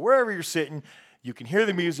monitors. So wherever you're sitting, you can hear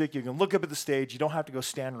the music, you can look up at the stage. You don't have to go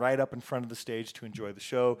stand right up in front of the stage to enjoy the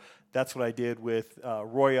show. That's what I did with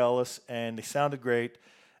Roy Ellis, and they sounded great.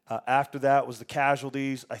 After that was the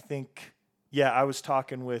Casualties. I think, I was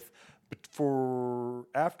talking with,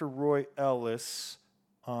 after Roy Ellis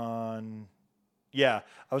I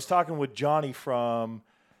was talking with Johnny from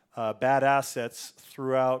Bad Assets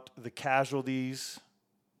throughout the Casualties,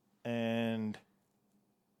 and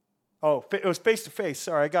it was Face to Face.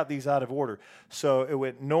 Sorry, I got these out of order. So it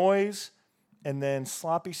went Noise, and then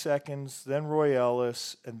Sloppy Seconds, then Roy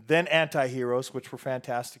Ellis, and then Anti-Heroes, which were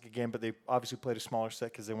fantastic again, but they obviously played a smaller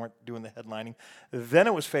set because they weren't doing the headlining. Then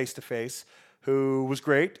it was Face to Face, who was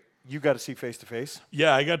great. You got to see Face to Face.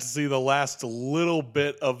 Yeah, I got to see the last little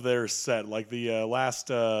bit of their set, like the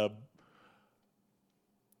last, I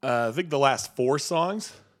think the last 4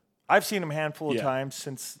 songs. I've seen them a handful of times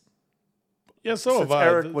since. Yeah, so since have I.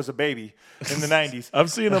 Eric was a baby in the 90s.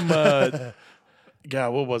 I've seen them.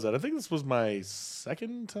 What was that? I think this was my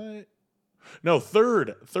second time. No,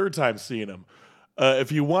 third time seeing them.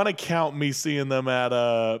 If you want to count me seeing them at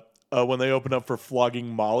when they opened up for Flogging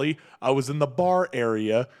Molly, I was in the bar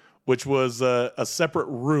area, which was a separate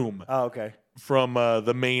room. Oh, okay. From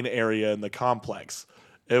the main area in the complex.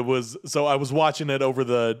 It was so I was watching it over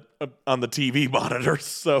on the TV monitor,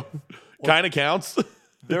 so kind of counts.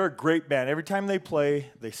 They're a great band. Every time they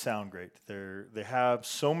play, they sound great. They have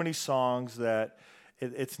so many songs that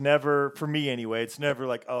it's never, for me anyway, it's never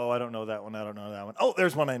like, oh, I don't know that one, I don't know that one. Oh,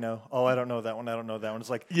 there's one I know. Oh, I don't know that one, I don't know that one. It's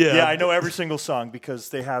like, I know every single song because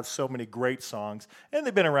they have so many great songs, and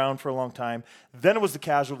they've been around for a long time. Then it was the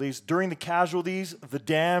Casualties. During the Casualties, The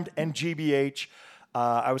Damned and GBH,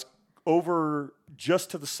 I was over just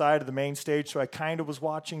to the side of the main stage, so I kind of was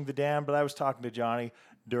watching The Damned, but I was talking to Johnny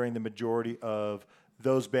during the majority of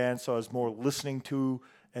those bands, so I was more listening to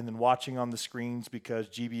and then watching on the screens because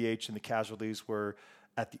GBH and the Casualties were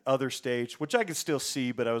at the other stage, which I could still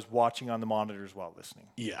see, but I was watching on the monitors while listening.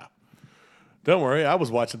 Yeah. Don't worry, I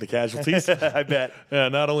was watching the casualties. I bet. Yeah,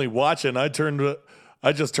 not only watching, I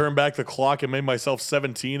just turned back the clock and made myself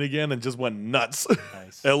 17 again and just went nuts.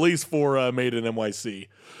 Nice. At least for Made in NYC.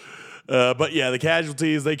 But yeah, the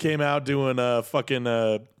casualties, they came out doing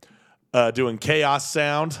doing Chaos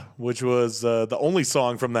Sound, which was the only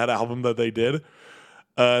song from that album that they did.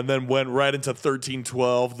 And then went right into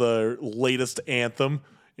 1312, the latest anthem.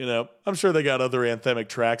 You know, I'm sure they got other anthemic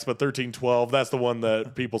tracks, but 1312, that's the one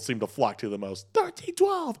that people seem to flock to the most.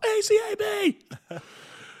 1312, ACAB!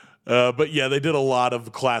 But yeah, they did a lot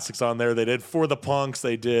of classics on there. They did For the Punks,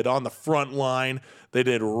 they did On the Front Line, they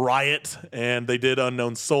did Riot, and they did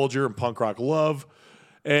Unknown Soldier and Punk Rock Love,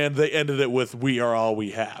 and they ended it with We Are All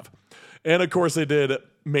We Have. And of course, they did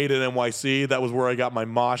Made in NYC. That was where I got my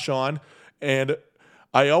mosh on. And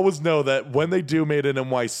I always know that when they do Made in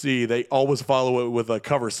NYC, they always follow it with a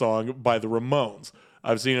cover song by the Ramones.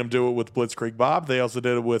 I've seen them do it with Blitzkrieg Bob. They also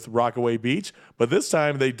did it with Rockaway Beach. But this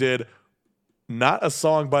time they did not a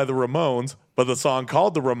song by the Ramones, but the song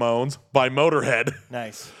called The Ramones by Motorhead.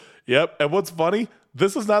 Nice. Yep. And what's funny,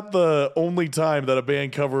 this is not the only time that a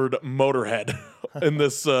band covered Motorhead in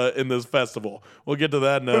this festival. We'll get to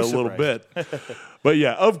that in a little bit. But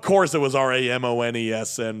yeah, of course it was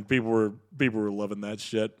RAMONES, and people were loving that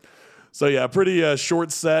shit. So yeah, pretty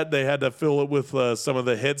short set. They had to fill it with some of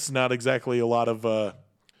the hits. Not exactly a lot of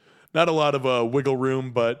wiggle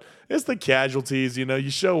room, but it's the casualties. You know,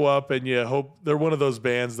 you show up and you hope they're one of those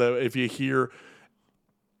bands that if you hear,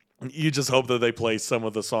 you just hope that they play some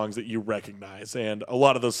of the songs that you recognize, and a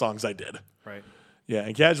lot of those songs I did. Right. Yeah,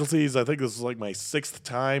 and Casualties, I think this was like my 6th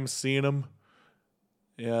time seeing them.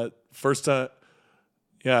 Yeah, first time.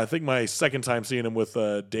 Yeah, I think my 2nd time seeing him with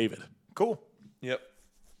David. Cool. Yep.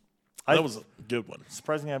 That was a good one.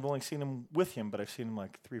 Surprisingly, I've only seen him with him, but I've seen him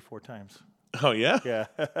like 3 or 4 times. Oh, yeah? Yeah.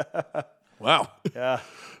 Wow. Yeah.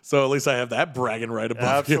 So at least I have that bragging right above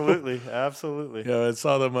Absolutely. you. Absolutely. Yeah, I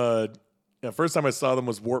saw them. First time I saw them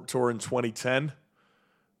was Warped Tour in 2010.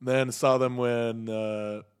 Then I saw them when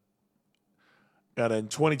in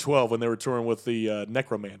 2012 when they were touring with the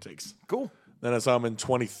Necromantics. Cool. Then I saw them in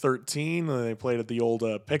 2013, and they played at the old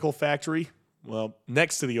Pickle Factory. Well,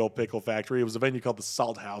 next to the old Pickle Factory. It was a venue called the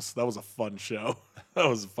Salt House. That was a fun show. That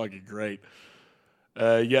was fucking great.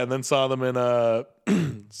 And then saw them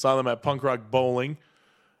at Punk Rock Bowling.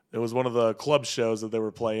 It was one of the club shows that they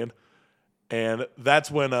were playing. And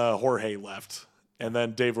that's when Jorge left. And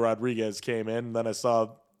then Dave Rodriguez came in. And then I saw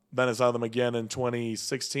them again in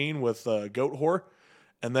 2016 with Goat Whore.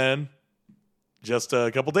 And then just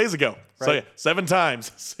a couple days ago. Right. So yeah, 7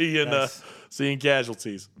 times seeing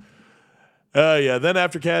Casualties. Then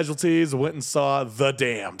after Casualties, I went and saw The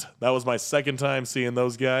Damned. That was my 2nd time seeing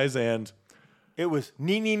those guys, and it was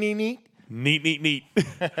neat. Neat. Neat.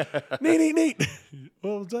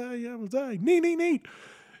 Well, die. Neat.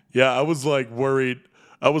 Yeah, I was like worried.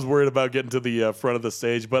 I was worried about getting to the front of the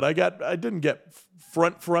stage, but I didn't get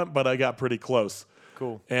front, but I got pretty close.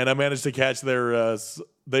 Cool. And I managed to catch their.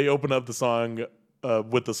 They opened up the song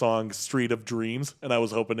with the song "Street of Dreams," and I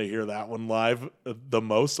was hoping to hear that one live the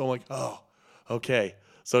most. So I'm like, oh, okay.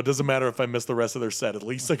 So it doesn't matter if I miss the rest of their set. At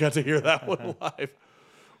least I got to hear that one live.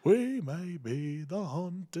 We may be the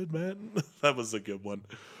haunted man. That was a good one.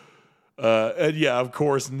 And yeah, of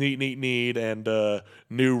course, Neat, and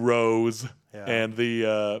New Rose, and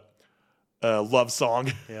the Love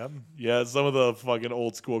Song. Yeah. Yeah, some of the fucking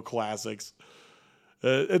old school classics.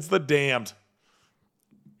 It's The Damned.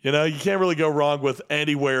 You know, you can't really go wrong with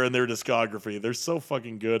anywhere in their discography. They're so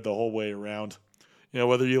fucking good the whole way around. You know,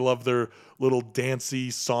 whether you love their little dancey,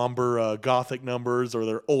 somber gothic numbers or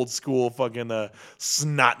their old school fucking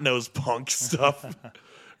snot-nosed punk stuff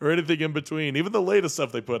or anything in between. Even the latest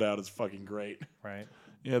stuff they put out is fucking great. Right.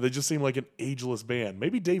 Yeah, they just seem like an ageless band.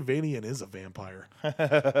 Maybe Dave Vanian is a vampire.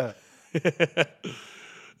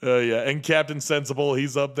 And Captain Sensible,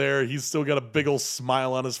 he's up there. He's still got a big old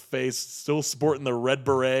smile on his face, still sporting the red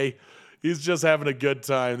beret. He's just having a good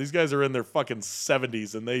time. These guys are in their fucking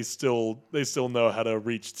 70s, and they still know how to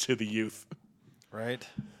reach to the youth. Right.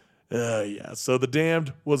 So The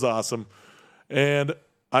Damned was awesome. And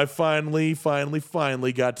I finally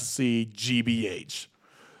got to see GBH.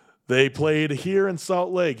 They played here in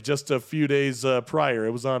Salt Lake just a few days prior.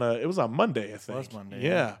 It was on Monday, I think. It was Monday.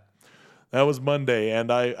 Yeah. That was Monday, and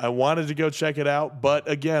I wanted to go check it out, but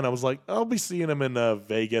again, I was like, I'll be seeing them in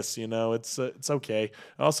Vegas. You know, it's okay.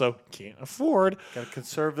 Also, can't afford. Got to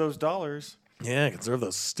conserve those dollars. Yeah, conserve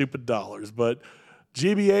those stupid dollars. But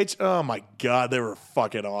GBH, oh my God, they were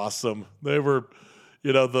fucking awesome. They were,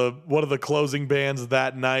 one of the closing bands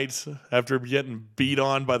that night after getting beat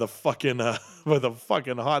on by the fucking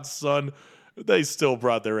hot sun. They still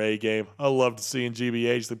brought their A game. I loved seeing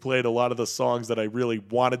GBH. They played a lot of the songs that I really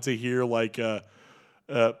wanted to hear, like,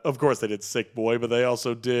 of course they did Sick Boy, but they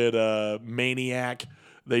also did Maniac.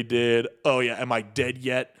 They did, Am I Dead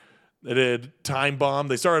Yet? They did Time Bomb.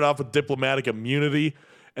 They started off with Diplomatic Immunity,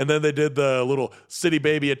 and then they did the little City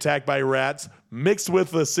Baby Attacked by Rats mixed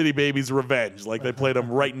with the City Baby's Revenge. Like, they played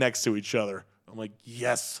them right next to each other. I'm like,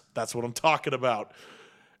 yes, that's what I'm talking about.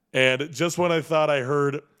 And just when I thought I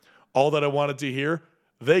heard all that I wanted to hear,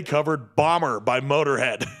 they covered Bomber by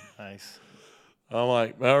Motorhead. Nice. I'm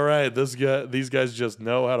like, all right, these guys just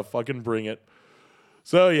know how to fucking bring it.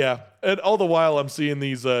 So, yeah. And all the while I'm seeing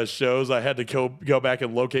these shows, I had to go back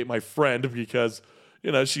and locate my friend because,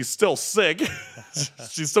 she's still sick.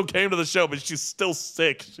 She still came to the show, but she's still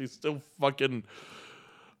sick. She's still fucking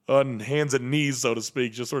on hands and knees, so to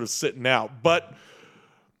speak, just sort of sitting out. But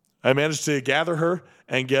I managed to gather her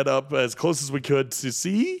and get up as close as we could to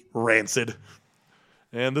see Rancid.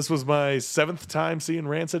 And this was my 7th time seeing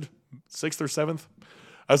Rancid, 6th or 7th.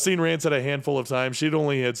 I've seen Rancid a handful of times. She'd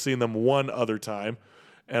only had seen them one other time.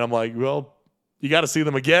 And I'm like, well, you got to see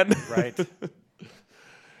them again. Right.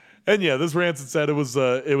 And yeah, this Rancid set, it was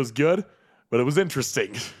good, but it was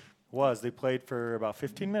interesting. They played for about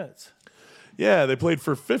 15 minutes. Yeah, they played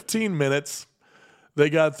for 15 minutes. They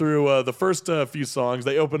got through the first few songs.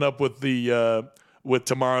 They opened up with with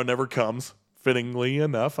Tomorrow Never Comes. Fittingly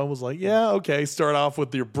enough, I was like, yeah, okay. Start off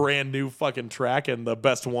with your brand new fucking track and the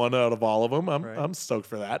best one out of all of them. I'm stoked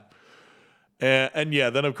for that. And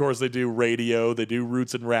yeah, then of course they do Radio, they do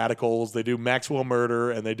Roots and Radicals, they do Maxwell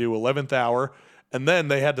Murder, and they do 11th Hour. And then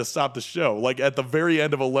they had to stop the show. Like at the very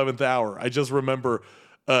end of 11th Hour, I just remember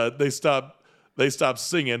they stopped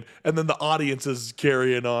singing, and then the audience is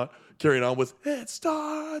carrying on with "It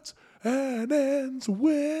starts and ends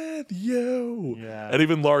with you." Yeah. And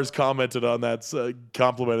even Lars commented on that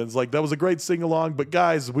compliment. It's like, that was a great sing-along, but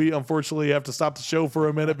guys, we unfortunately have to stop the show for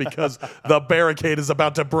a minute because the barricade is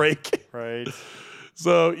about to break. Right.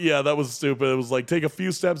 So, yeah, that was stupid. It was like, take a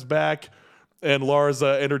few steps back, and Lars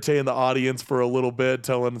entertained the audience for a little bit,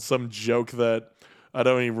 telling some joke that I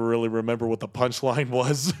don't even really remember what the punchline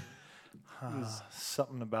was.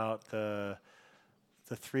 Something about the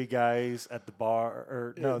 3 guys at the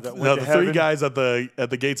bar, the 3 guys at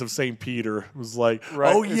the gates of St. Peter. It was like,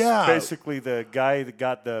 right. Oh It's yeah, basically the guy that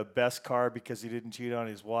got the best car because he didn't cheat on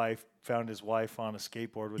his wife, found his wife on a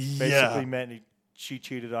skateboard, which basically meant she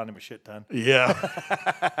cheated on him a shit ton. Yeah.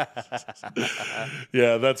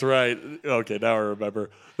 Yeah, that's right. Okay, now I remember.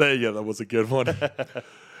 That was a good one.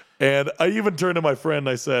 And I even turned to my friend and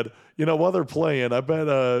I said, while they're playing, I bet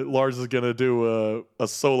Lars is going to do a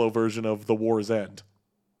solo version of The War's End.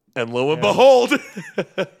 And lo and behold,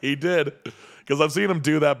 he did. Because I've seen him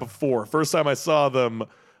do that before. First time I saw them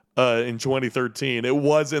in 2013, it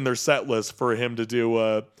was in their set list for him to do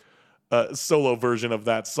a solo version of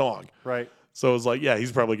that song. Right. So I was like, yeah,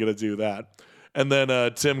 he's probably going to do that. And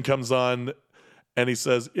then Tim comes on and he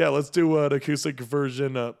says, yeah, let's do an acoustic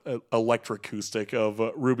version, electroacoustic of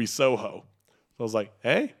Ruby Soho. So I was like,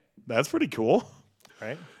 hey, that's pretty cool.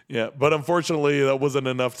 Right. Yeah, but unfortunately that wasn't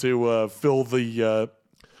enough to fill the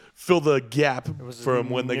gap from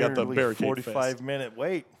when they got the barricade 45-minute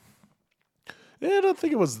wait. Yeah, I don't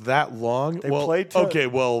think it was that long. They played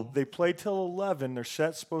till 11. Their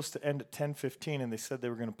set's supposed to end at 10:15, and they said they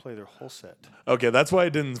were going to play their whole set. Okay, that's why it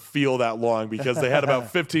didn't feel that long, because they had about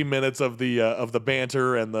 15 minutes of the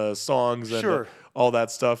banter and the songs and all that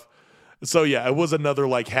stuff. So yeah, it was another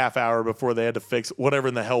like half hour before they had to fix whatever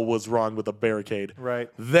in the hell was wrong with the barricade. Right.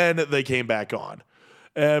 Then they came back on.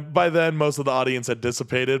 And by then, most of the audience had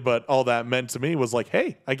dissipated, but all that meant to me was like,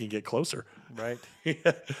 hey, I can get closer. Right.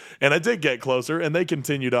 And I did get closer, and they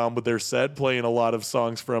continued on with their set, playing a lot of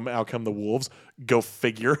songs from Out Come the Wolves. Go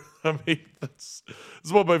figure. I mean, that's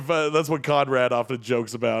what Conrad often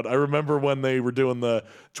jokes about. I remember when they were doing the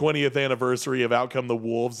 20th anniversary of Out Come the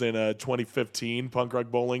Wolves in 2015, Punk Rock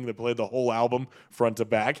Bowling. They played the whole album front to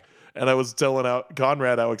back. And I was telling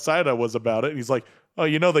Conrad how excited I was about it. And he's like, oh,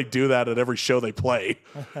 they do that at every show they play.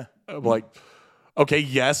 I'm like, okay,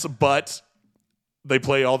 yes, but they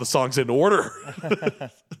play all the songs in order.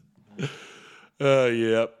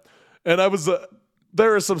 Yeah. And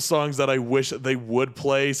there are some songs that I wish they would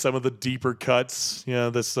play, some of the deeper cuts.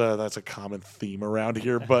 That's a common theme around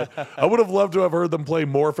here, but I would have loved to have heard them play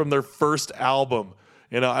more from their first album.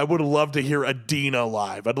 I would have loved to hear Adina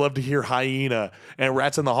live. I'd love to hear Hyena and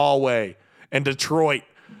Rats in the Hallway and Detroit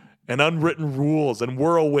and Unwritten Rules and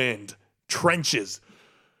Whirlwind, Trenches.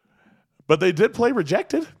 But they did play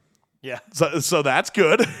Rejected. Yeah. So that's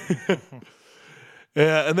good.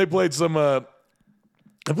 Yeah, and they played some. I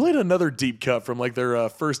played another deep cut from like their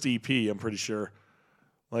first EP. I'm pretty sure.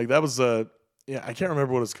 Like that was yeah, I can't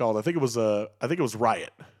remember what it's called. I think it was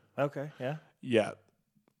Riot. Okay. Yeah. Yeah.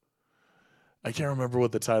 I can't remember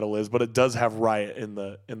what the title is, but it does have Riot in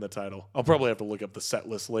the title. I'll probably have to look up the set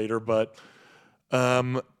list later, but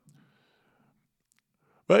yeah,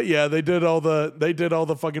 they did all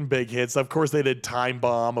the fucking big hits. Of course they did Time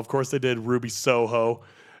Bomb, of course they did Ruby Soho,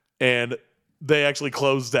 and they actually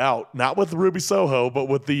closed out not with Ruby Soho, but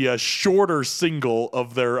with the shorter single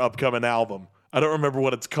of their upcoming album. I don't remember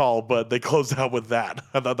what it's called, but they closed out with that.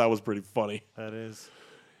 I thought that was pretty funny. That is.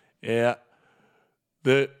 Yeah.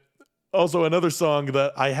 Also, another song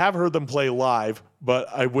that I have heard them play live, but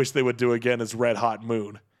I wish they would do again is Red Hot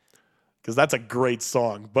Moon. Because that's a great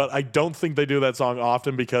song. But I don't think they do that song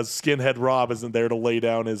often because Skinhead Rob isn't there to lay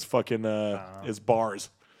down his fucking his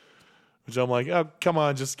bars. Which I'm like, oh, come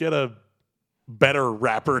on, just get a better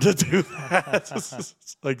rapper to do that.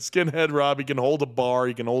 Like Skinhead Rob, he can hold a bar,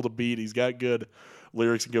 he can hold a beat, he's got good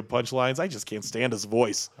lyrics and good punchlines. I just can't stand his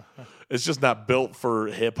voice. It's just not built for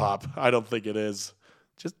hip hop. I don't think it is.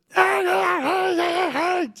 Just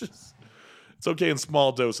it's okay in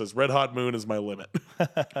small doses. Red Hot Moon is my limit.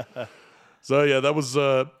 So yeah, that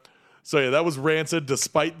was Rancid.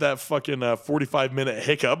 Despite that fucking 45-minute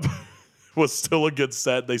hiccup, was still a good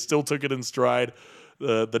set. They still took it in stride.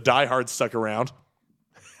 The diehards stuck around.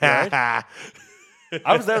 Right?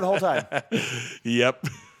 I was there the whole time. Yep,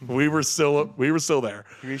 we were still there.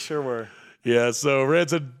 We sure were. Yeah, so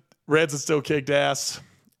Rancid still kicked ass,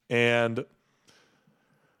 and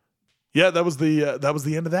yeah, that was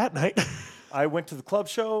the end of that night. I went to the club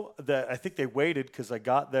show. That I think they waited because I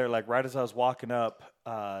got there like right as I was walking up.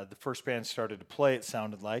 The first band started to play. It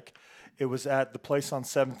sounded like it was at the place on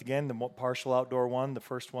 7th again, the partial outdoor one, the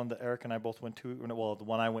first one that Eric and I both went to. Well, the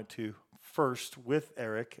one I went to first with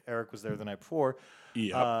Eric. Eric was there the night before.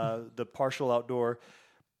 Yep. The partial outdoor,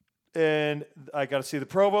 and I got to see the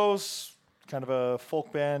Provos, kind of a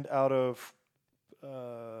folk band out of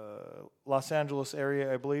Los Angeles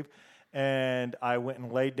area, I believe. And I went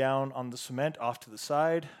and laid down on the cement off to the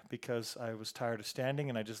side because I was tired of standing,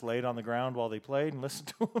 and I just laid on the ground while they played and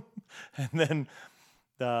listened to them. And then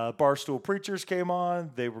the Barstool Preachers came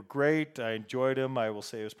on. They were great. I enjoyed them. I will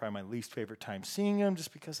say it was probably my least favorite time seeing them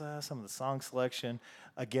just because some of the song selection.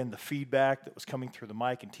 Again, the feedback that was coming through the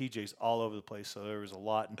mic, and TJ's all over the place, so there was a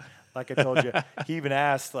lot. And like I told you, he even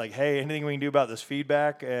asked, like, hey, anything we can do about this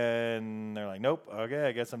feedback? And they're like, nope. Okay,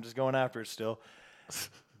 I guess I'm just going after it still.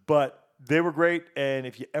 But they were great, and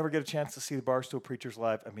if you ever get a chance to see the Barstool Preachers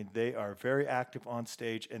live, I mean, they are very active on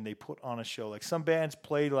stage, and they put on a show. Like some bands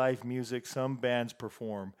play live music, some bands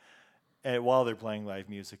perform while they're playing live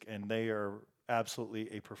music, and they are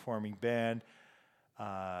absolutely a performing band.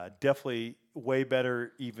 Definitely way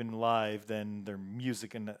better even live than their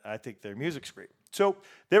music, and I think their music's great. So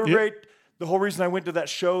they were great. The whole reason I went to that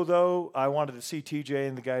show, though, I wanted to see TJ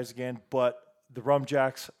and the guys again, but the Rum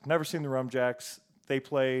Jacks, never seen the Rum Jacks. They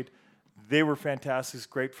played. They were fantastic. It's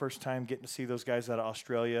great first time getting to see those guys out of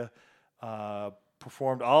Australia.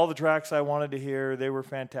 Performed all the tracks I wanted to hear. They were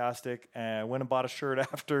fantastic. And I went and bought a shirt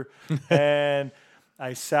after. And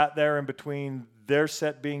I sat there in between their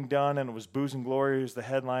set being done, and it was Booze and Glory who's the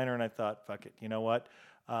headliner. And I thought, fuck it, you know what?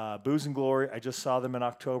 Booze and Glory, I just saw them in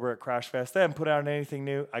October at Crash Fest. They haven't put out anything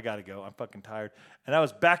new. I got to go. I'm fucking tired. And I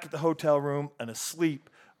was back at the hotel room and asleep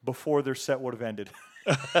before their set would have ended.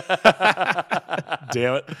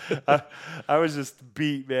 Damn it. I was just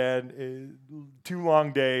beat, man. 2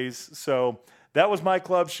 long days. So that was my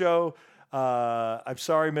club show. I'm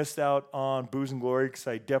sorry I missed out on Booze and Glory because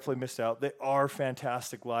I definitely missed out. They are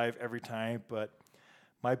fantastic live every time, but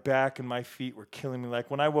my back and my feet were killing me. Like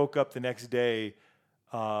when I woke up the next day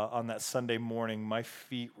on that Sunday morning, my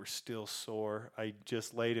feet were still sore. I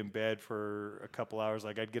just laid in bed for a couple hours.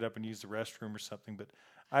 Like I'd get up and use the restroom or something, but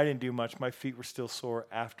I didn't do much. My feet were still sore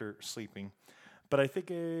after sleeping. But I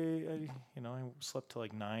think I slept till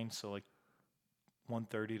like 9, so like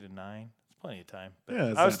 1:30 to 9. It's plenty of time. But yeah,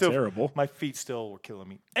 it's I was not terrible. My feet still were killing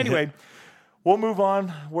me. Anyway, we'll move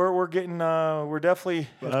on. We're getting we're definitely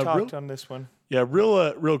have talked on this one. Yeah,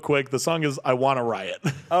 real quick. The song is "I Wanna Riot."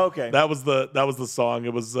 Oh, okay. That was the song.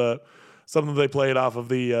 It was something they played off of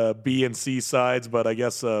the B and C sides, but I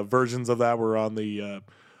guess versions of that were on the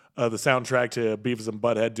soundtrack to Beavis and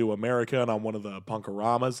Butthead Do America and on one of the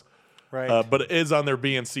Punkaramas. Right. But it is on their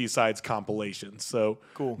B and C sides compilation. So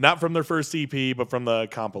cool. Not from their first EP, but from the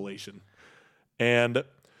compilation. And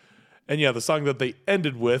yeah, the song that they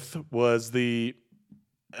ended with was the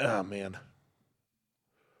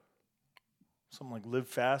Something like Live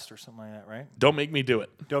Fast or something like that, right? Don't Make Me Do It.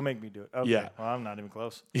 Don't Make Me Do It. Okay. Yeah. Well, I'm not even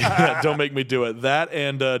close. Yeah, Don't Make Me Do It. That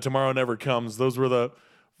and Tomorrow Never Comes.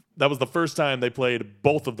 That was the first time they played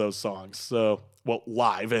both of those songs. So, well,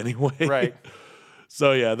 live anyway. Right.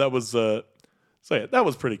 So yeah, that was that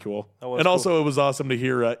was pretty cool. And also it was awesome to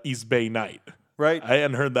hear East Bay Night. Right. I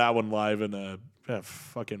hadn't heard that one live in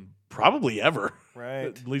fucking probably ever. Right.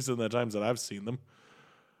 At least in the times that I've seen them.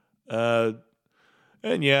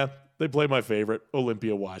 And yeah, they play my favorite,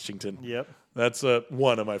 Olympia, Washington. Yep. That's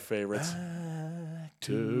one of my favorites. Back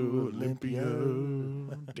To Olympia.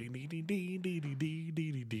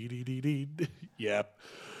 Yeah.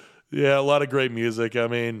 Yeah, a lot of great music. I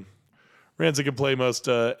mean, Rancid can play most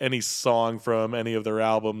any song from any of their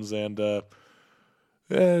albums, and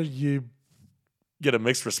you get a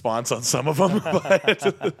mixed response on some of them,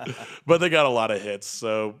 but they got a lot of hits,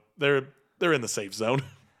 so they're in the safe zone.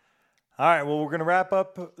 All right, well, we're going to wrap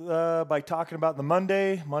up by talking about the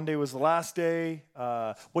Monday. Monday was the last day.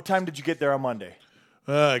 What time did you get there on Monday?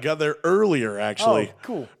 I got there earlier, actually. Oh,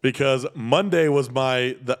 cool. Because Monday was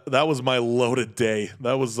that was my loaded day.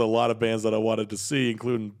 That was a lot of bands that I wanted to see,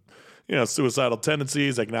 including Suicidal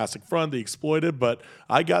Tendencies, Agnostic Front, The Exploited. But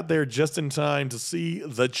I got there just in time to see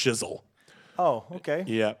The Chisel. Oh, okay.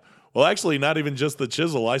 Yeah. Well, actually, not even just The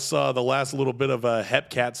Chisel. I saw the last little bit of a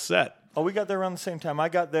Hepcat set. Oh, we got there around the same time. I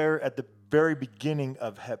got there at the very beginning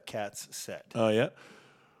of Hepcat's set. Oh, yeah?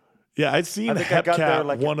 Yeah, I'd seen Hepcat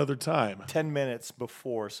like one other time. 10 minutes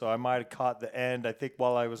before, so I might have caught the end, I think,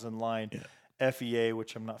 while I was in line. Yeah. FEA,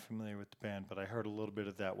 which I'm not familiar with the band, but I heard a little bit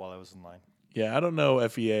of that while I was in line. Yeah, I don't know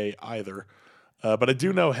FEA either, but I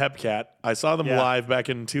do know Hepcat. I saw them live back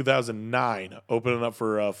in 2009, opening up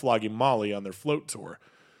for Flogging Molly on their float tour.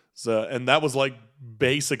 So, and that was like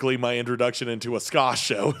basically my introduction into a ska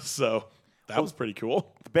show. So that was pretty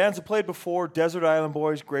cool. The bands that played before, Desert Island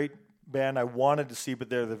Boys, great band I wanted to see, but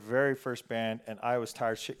they're the very first band, and I was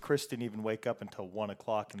tired. Shit, Chris didn't even wake up until 1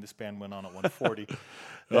 o'clock, and this band went on at 1:40.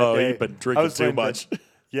 You've been drinking too much.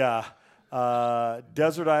 Yeah.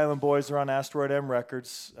 Desert Island Boys are on Asteroid M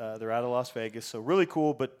Records. They're out of Las Vegas, so really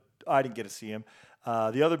cool, but I didn't get to see them.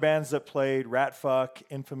 The other bands that played, Ratfuck,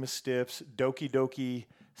 Infamous Stiffs, Doki Doki,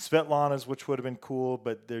 Svetlana's, which would have been cool,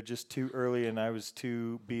 but they're just too early, and I was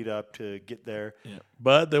too beat up to get there. Yeah.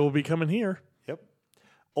 But they will be coming here. Yep.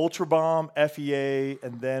 Ultra Bomb, FEA,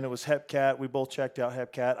 and then it was Hepcat. We both checked out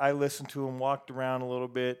Hepcat. I listened to them, walked around a little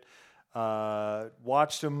bit,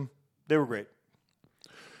 watched them. They were great.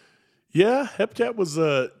 Yeah, Hepcat was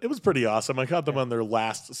it was pretty awesome. I caught them on their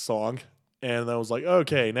last song, and I was like,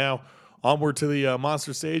 okay, now onward to the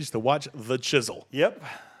monster stage to watch The Chisel. Yep.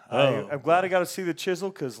 I'm glad I got to see The Chisel,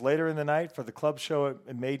 because later in the night for the club show,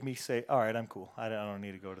 it made me say, all right, I'm cool. I don't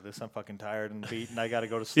need to go to this. I'm fucking tired and beat, and I got to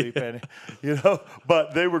go to sleep. And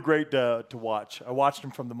but they were great to watch. I watched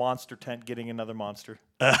them from the monster tent getting another monster.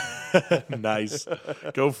 Nice.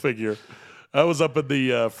 Go figure. I was up at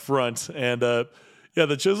the front, and The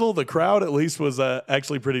Chisel, the crowd at least was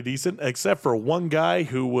actually pretty decent, except for one guy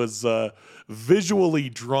who was visually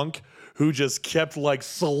drunk, who just kept like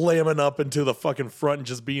slamming up into the fucking front and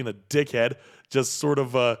just being a dickhead, just sort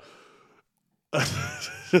of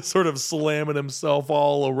slamming himself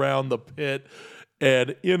all around the pit.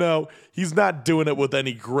 And, he's not doing it with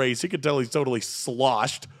any grace. You can tell he's totally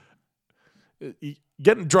sloshed.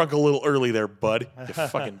 Getting drunk a little early there, bud. You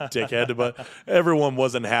fucking dickhead. But everyone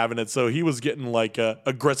wasn't having it, so he was getting like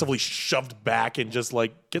aggressively shoved back and just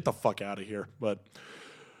like, get the fuck out of here.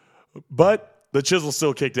 But The Chisel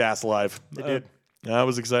still kicked ass live. They did. I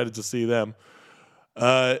was excited to see them.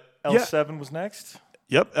 L7 was next.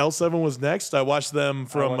 Yep, L7 was next. I watched them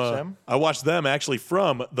from. I watched them actually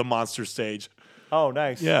from the monster stage. Oh,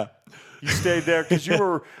 nice. Yeah. You stayed there because you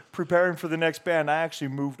were preparing for the next band. I actually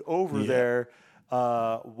moved over there,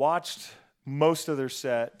 watched most of their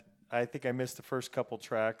set. I think I missed the first couple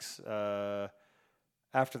tracks.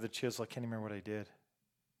 After The Chisel, I can't even remember what I did.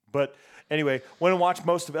 But anyway, went and watched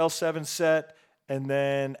most of L7's set. And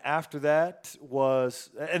then after that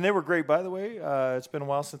and they were great, by the way. It's been a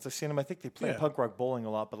while since I've seen them. I think they play punk rock bowling a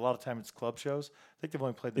lot, but a lot of time it's club shows. I think they've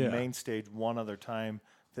only played the main stage one other time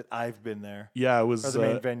that I've been there. Yeah, it was. Or the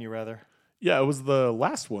main venue, rather. Yeah, it was the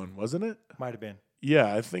last one, wasn't it? Might have been.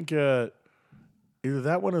 Yeah, I think either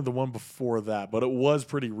that one or the one before that, but it was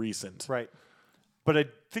pretty recent. Right. But I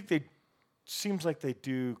think seems like they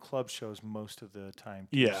do club shows most of the time.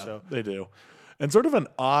 Too, yeah, they do. And sort of an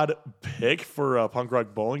odd pick for punk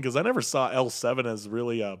rock bowling, because I never saw L7 as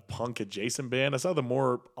really a punk adjacent band. I saw them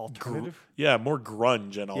more alternative. More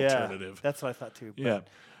grunge and alternative. That's what I thought too. Yeah,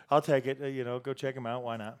 I'll take it. Go check them out.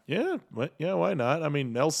 Why not? Yeah, why not? I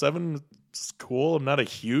mean, L7 it's cool. I'm not a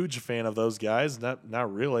huge fan of those guys.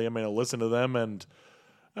 Not really. I mean, I listen to them and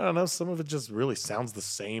I don't know. Some of it just really sounds the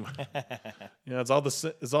same. It's all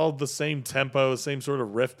the same tempo, same sort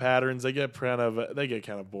of riff patterns. They get kind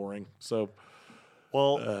of boring. So,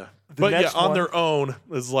 well, on their own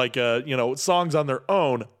is like songs on their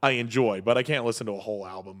own I enjoy, but I can't listen to a whole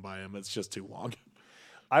album by them. It's just too long.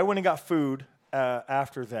 I went and got food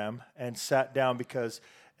after them and sat down because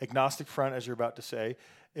Agnostic Front, as you're about to say,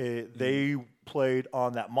 they played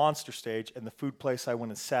on that monster stage, and the food place I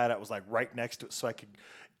went and sat at was like right next to it, so I could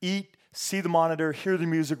eat, see the monitor, hear the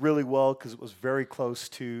music really well because it was very close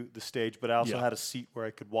to the stage, but I also had a seat where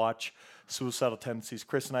I could watch Suicidal Tendencies.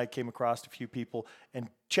 Chris and I came across a few people and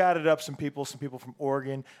chatted up some people from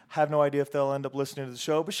Oregon. Have no idea if they'll end up listening to the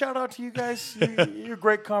show, but shout out to you guys. You're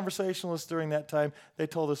great conversationalists during that time. They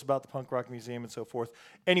told us about the Punk Rock Museum and so forth.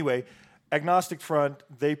 Anyway, Agnostic Front,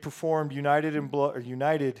 they performed United Blood.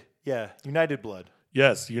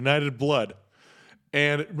 Yes, United Blood.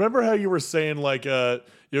 And remember how you were saying like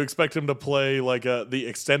you expect him to play like the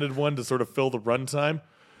extended one to sort of fill the runtime?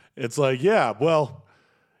 It's like, yeah, well,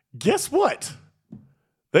 guess what?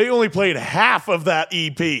 They only played half of that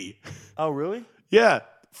EP. Oh, really? Yeah,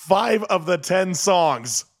 5 of the 10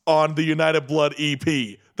 songs on the United Blood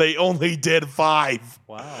EP. They only did 5.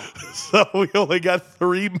 Wow. So we only got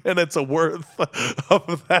 3 minutes of worth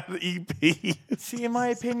of that EP. See, in my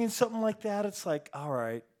opinion, something like that, it's like, all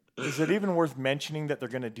right. Is it even worth mentioning that they're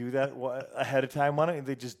going to do that ahead of time? Why don't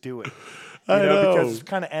they just do it? I know. Because it's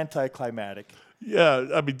kind of anticlimactic. Yeah,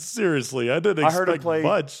 I mean, seriously, I didn't expect heard her play,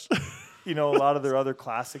 much. A lot of their other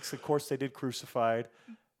classics. Of course, they did Crucified.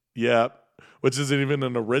 Yeah, which isn't even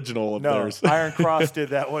an original of theirs. Iron Cross did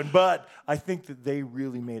that one, but I think that they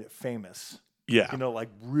really made it famous. Yeah.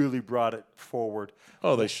 Really brought it forward.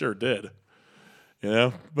 Oh, they sure did.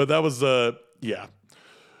 But that was, yeah.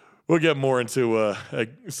 We'll get more into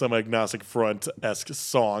some Agnostic Front-esque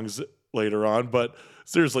songs later on. But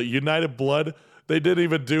seriously, United Blood, they didn't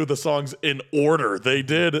even do the songs in order. They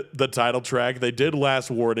did the title track. They did Last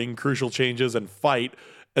Warning, Crucial Changes, and Fight.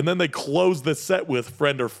 And then they closed the set with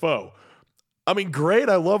Friend or Foe. I mean, great.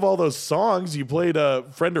 I love all those songs. You played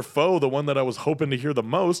Friend or Foe, the one that I was hoping to hear the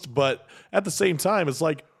most. But at the same time, it's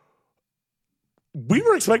like, we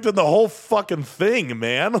were expecting the whole fucking thing,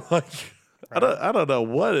 man. Like... Right. I don't know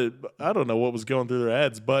what was going through their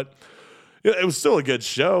heads, but it was still a good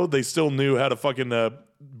show. They still knew how to fucking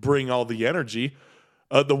bring all the energy.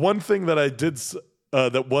 The one thing that I did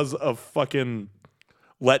that was a fucking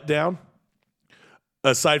letdown,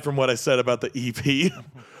 aside from what I said about the EP,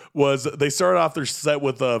 was they started off their set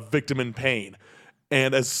with Victim in Pain.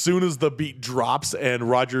 And as soon as the beat drops and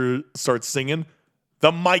Roger starts singing,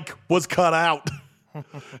 the mic was cut out.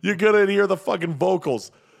 You couldn't hear the fucking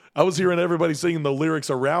vocals. I was hearing everybody singing the lyrics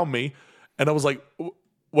around me, and I was like,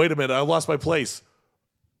 wait a minute, I lost my place.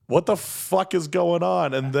 What the fuck is going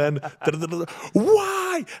on? And then,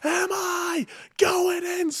 why am I going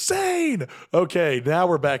insane? Okay, now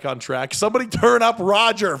we're back on track. Somebody turn up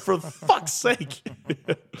Roger, for fuck's sake.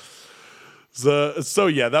 So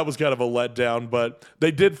yeah, that was kind of a letdown, but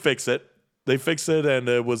they did fix it. They fixed it, and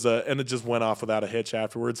it just went off without a hitch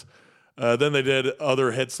afterwards. Then they did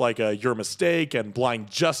other hits like Your Mistake and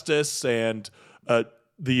Blind Justice and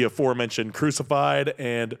the aforementioned Crucified.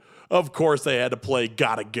 And, of course, they had to play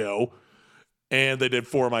Gotta Go. And they did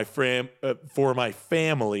For My Family.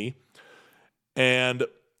 And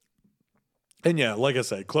yeah, like I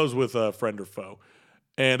said, close with Friend or Foe.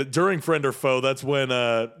 And during Friend or Foe, that's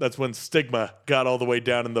when Stigma got all the way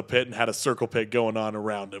down in the pit and had a circle pit going on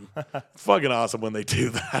around him. Fucking awesome when they do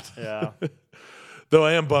that. Yeah. Though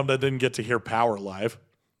I am bummed I didn't get to hear Power live.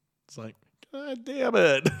 It's like, God damn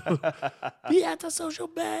it. The antisocial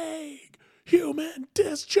bag, human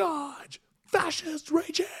discharge, fascist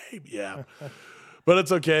regime. Yeah. But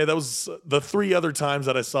it's okay. That was the 3 other times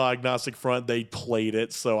that I saw Agnostic Front, they played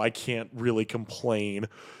it, so I can't really complain.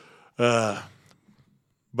 But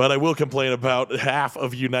I will complain about half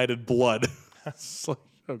of United Blood. It's like,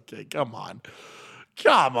 okay, come on.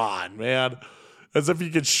 Come on, man. As if you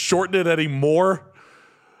could shorten it any more.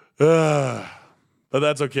 But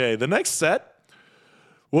that's okay. The next set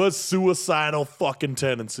was Suicidal Fucking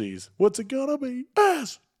Tendencies. What's it gonna be?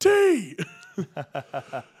 S-T!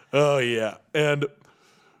 Oh, yeah. And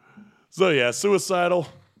so, yeah, Suicidal.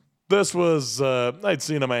 This was, I'd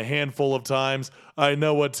seen them a handful of times. I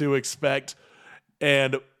know what to expect.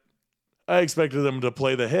 And I expected them to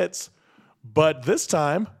play the hits. But this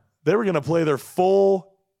time, they were going to play their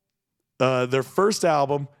first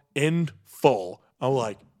album in full. I'm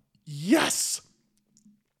like, yes!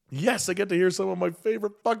 Yes, I get to hear some of my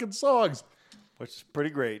favorite fucking songs. Which is pretty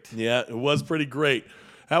great. Yeah, it was pretty great.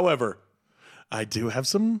 However, I do have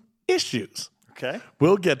some issues. Okay.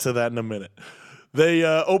 We'll get to that in a minute. They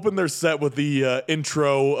opened their set with the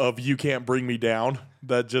intro of You Can't Bring Me Down.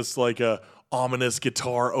 That just like a ominous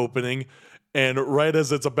guitar opening. And right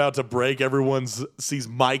as it's about to break, everyone sees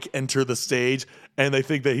Mike enter the stage, and they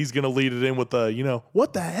think that he's going to lead it in with the,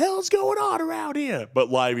 what the hell's going on around here? But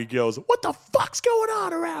live he goes, what the fuck's going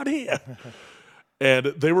on around here? And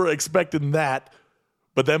they were expecting that,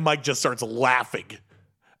 but then Mike just starts laughing.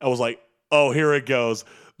 I was like, oh, here it goes.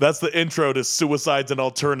 That's the intro to Suicide's an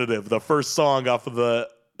Alternative, the first song off of the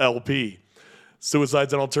LP.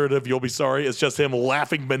 Suicide's an Alternative, You'll Be Sorry. It's just him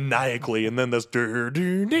laughing maniacally, and then this this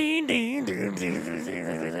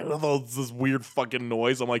weird fucking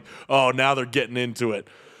noise. I'm like, oh, now they're getting into it.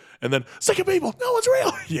 And then, sick of people, no one's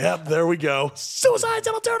real. Yep, there we go. Suicide's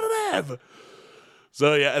an Alternative.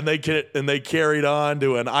 So yeah, and they carried on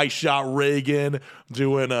doing I Shot Reagan,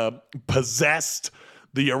 doing Possessed,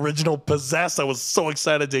 the original Possessed. I was so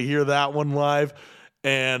excited to hear that one live.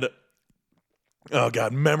 And oh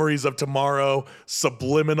God, Memories of Tomorrow,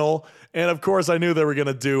 Subliminal. And of course, I knew they were going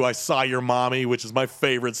to do I Saw Your Mommy, which is my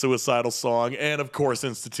favorite Suicidal song. And of course,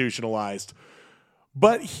 Institutionalized.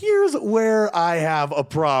 But here's where I have a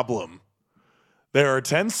problem. There are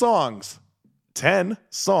 10 songs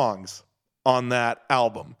on that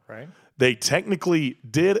album. Right. They technically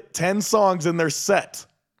did 10 songs in their set.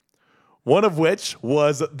 One of which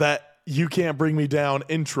was that You Can't Bring Me Down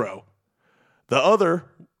intro. The other,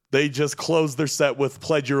 they just closed their set with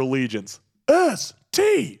Pledge Your Allegiance.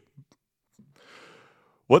 S.T.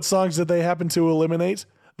 What songs did they happen to eliminate?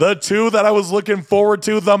 The two that I was looking forward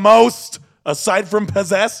to the most, aside from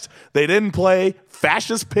Possessed. They didn't play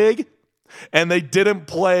Fascist Pig, and they didn't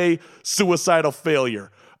play Suicidal Failure.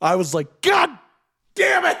 I was like, God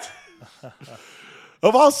damn it!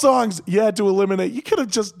 Of all songs you had to eliminate, could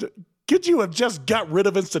you have just got rid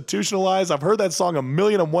of Institutionalized? I've heard that song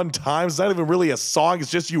 1,000,001 times. It's not even really a song. It's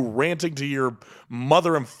just you ranting to your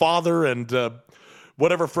mother and father and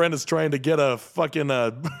whatever friend is trying to get a fucking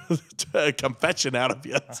confession out of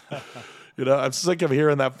you. I'm sick of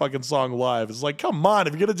hearing that fucking song live. It's like, come on,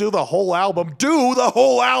 if you're going to do the whole album, do the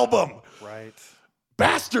whole album. Right.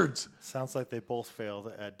 Bastards. Sounds like they both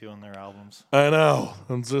failed at doing their albums. I know.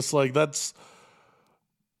 I'm just like, that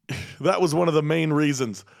was one of the main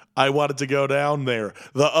reasons I wanted to go down there.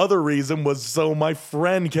 The other reason was so my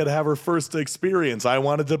friend could have her first experience. I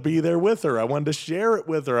wanted to be there with her. I wanted to share it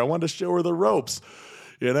with her. I wanted to show her the ropes,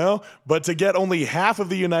 But to get only half of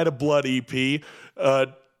the United Blood EP,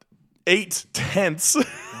 8/10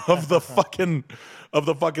 of the fucking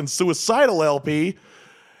Suicidal LP,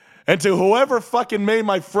 and to whoever fucking made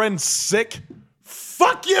my friend sick,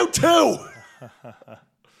 fuck you too.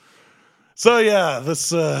 So yeah, there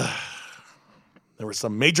were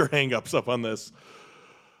some major hangups up on this.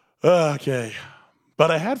 Okay,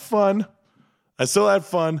 but I had fun. I still had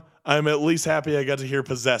fun. I'm at least happy I got to hear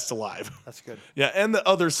Possessed live. That's good. Yeah, and the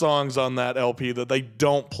other songs on that LP that they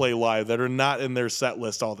don't play live, that are not in their set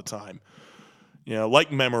list all the time.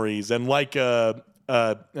 Like Memories and like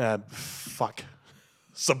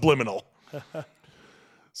Subliminal.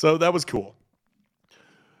 So that was cool.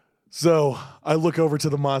 So I look over to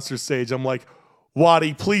the Monster stage. I'm like,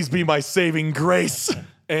 Waddy, please be my saving grace.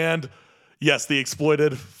 And yes, The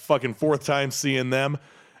Exploited, fucking fourth time seeing them.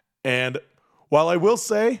 And while I will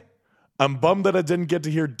say, I'm bummed that I didn't get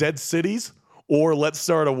to hear Dead Cities or Let's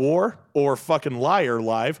Start a War or fucking Liar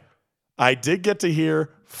live. I did get to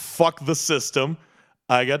hear Fuck the System.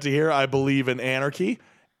 I got to hear I Believe in Anarchy.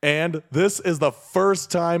 And this is the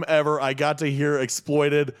first time ever I got to hear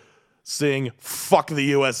Exploited sing Fuck the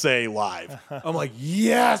USA live. I'm like,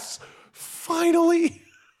 yes, finally.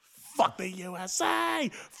 Fuck the USA.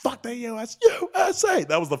 Fuck the USA.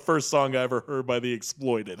 That was the first song I ever heard by The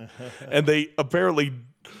Exploited. And they apparently,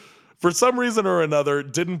 for some reason or another,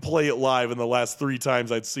 didn't play it live in the last 3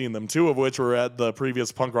 times I'd seen them, 2 of which were at the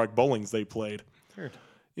previous punk rock bowlings they played. Weird.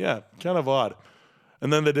 Yeah, kind of odd.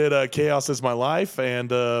 And then they did Chaos Is My Life,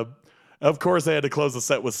 and of course they had to close the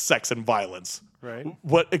set with Sex and Violence. Right.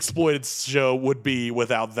 What Exploited show would be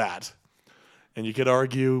without that? And you could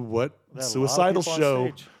argue what Suicidal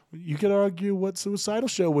show... You could argue what Suicidal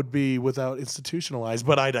show would be without Institutionalized,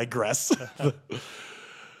 but I digress.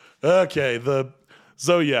 Okay,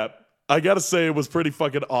 so yeah, I gotta say it was pretty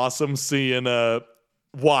fucking awesome seeing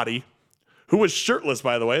Waddy, who was shirtless,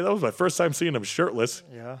 by the way. That was my first time seeing him shirtless.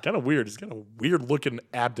 Yeah. Kind of weird. He's got a weird-looking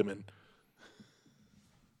abdomen.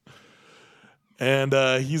 And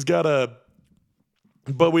he's got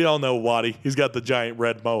But we all know Waddy. He's got the giant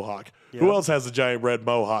red mohawk. Yeah. Who else has a giant red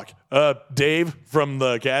mohawk? Dave from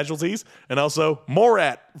the Casualties, and also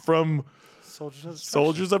Morat from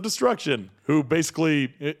Soldiers of Destruction, who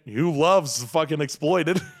basically who loves fucking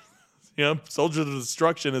exploited. Soldiers of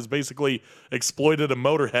Destruction is basically exploited a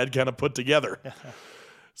Motorhead kind of put together.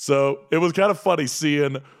 So it was kind of funny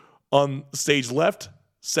seeing on stage left,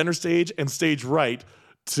 center stage, and stage right,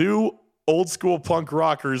 2 old school punk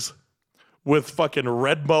rockers with fucking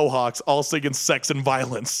red mohawks all singing Sex and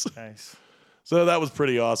Violence. Nice. So that was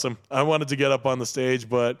pretty awesome. I wanted to get up on the stage,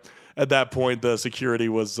 but at that point, the security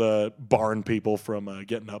was barring people from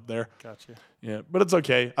getting up there. Gotcha. Yeah, but it's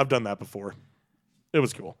okay. I've done that before. It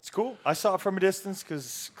was cool. It's cool. I saw it from a distance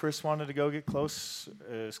because Chris wanted to go get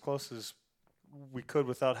as close as we could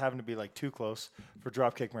without having to be like too close for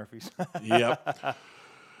Dropkick Murphys. Yep.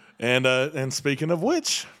 And speaking of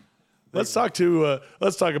which, let's talk about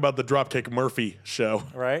the Dropkick Murphy show.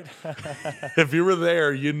 Right. If you were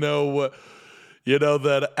there, you know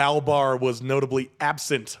that Al Barr was notably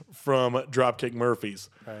absent from Dropkick Murphys.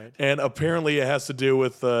 Right. And apparently it has to do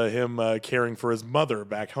with him caring for his mother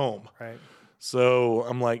back home. Right. So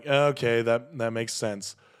I'm like, okay, that makes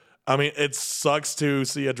sense. I mean, it sucks to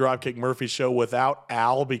see a Dropkick Murphy show without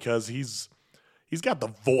Al because he's got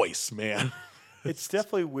the voice, man. It's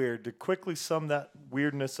definitely weird. To quickly sum that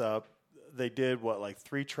weirdness up, they did,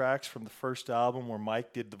 3 tracks from the first album where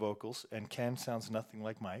Mike did the vocals, and Ken sounds nothing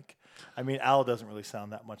like Mike. I mean, Al doesn't really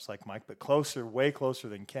sound that much like Mike, but way closer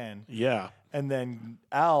than Ken. Yeah. And then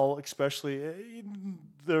Al, especially,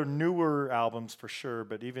 their newer albums for sure,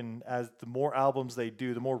 but even as the more albums they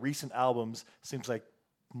do, the more recent albums, seems like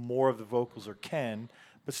more of the vocals are Ken.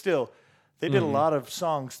 But still, they did a lot of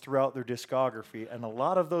songs throughout their discography, and a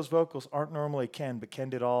lot of those vocals aren't normally Ken, but Ken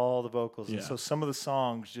did all the vocals. Yeah. And so some of the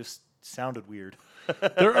songs just sounded weird.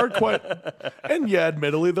 There are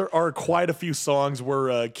admittedly, there are quite a few songs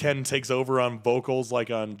where Ken takes over on vocals, like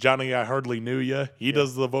on Johnny I Hardly Knew Ya. He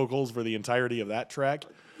does the vocals for the entirety of that track.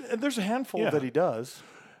 And there's a handful that he does.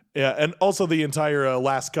 Yeah, and also the entire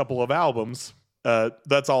last couple of albums,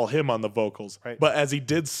 that's all him on the vocals. Right. But as he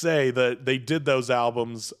did say, that they did those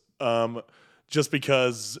albums just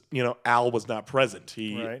because, Al was not present.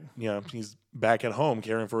 He's back at home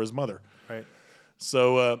caring for his mother. Right.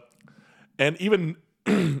 So, and even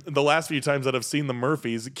the last few times that I've seen the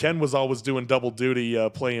Murphys, Ken was always doing double duty,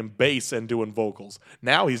 playing bass and doing vocals.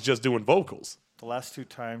 Now he's just doing vocals. The last 2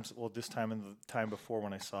 times, this time and the time before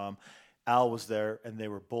when I saw him, Al was there, and they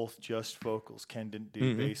were both just vocals. Ken didn't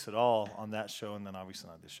do bass at all on that show, and then obviously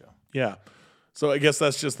not this show. Yeah. So I guess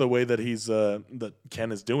that's just the way that that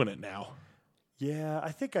Ken is doing it now. Yeah,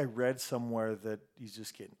 I think I read somewhere that he's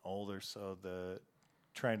just getting older, so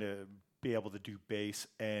trying to be able to do bass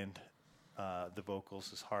and the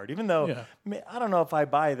vocals is hard. Even though, I don't know if I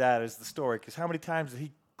buy that as the story, because how many times did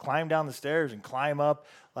he climb down the stairs and climb up,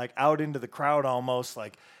 out into the crowd almost,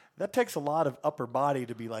 that takes a lot of upper body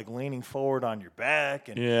to be leaning forward on your back.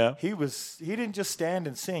 And he didn't just stand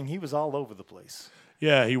and sing, he was all over the place.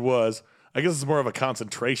 Yeah, he was. I guess it's more of a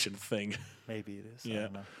concentration thing. Maybe it is. Yeah. I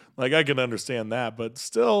don't know. I can understand that, but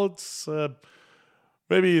still, it's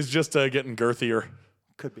maybe he's just getting girthier.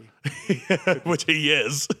 Could be. Which he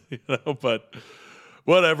is, but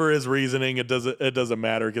whatever his reasoning, it doesn't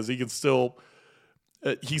matter because he still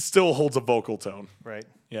holds a vocal tone. Right.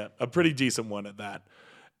 Yeah, a pretty decent one at that.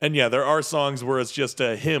 And yeah, there are songs where it's just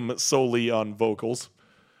him solely on vocals,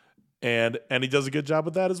 and he does a good job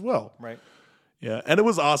with that as well. Right. Yeah, and it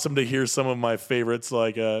was awesome to hear some of my favorites,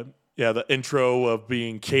 the intro of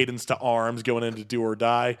being Cadence to Arms, going into Do or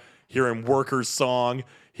Die, hearing Worker's song,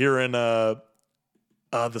 hearing the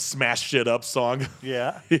Smash Shit Up song.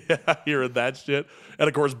 Yeah. Yeah, hearing that shit. And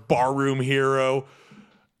of course, Barroom Hero.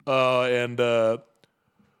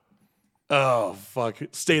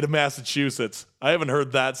 State of Massachusetts. I haven't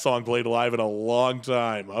heard that song played live in a long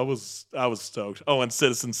time. I was stoked. Oh, and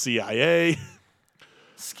Citizen CIA.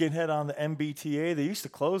 Skinhead on the MBTA. They used to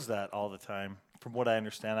close that all the time, from what I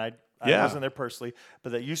understand. I wasn't there personally,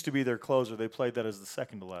 but that used to be their closer. They played that as the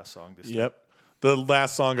second to last song this time. The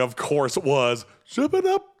last song, of course, was Shipping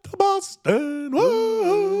Up to Boston.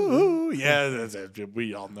 Whoa. Yeah,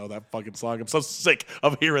 we all know that fucking song. I'm so sick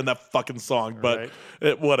of hearing that fucking song, but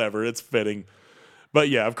whatever, it's fitting. But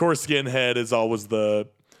yeah, of course, Skinhead is always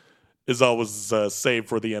saved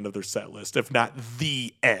for the end of their set list, if not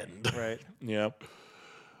the end. Right. Yeah.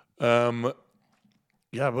 But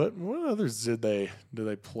what others did they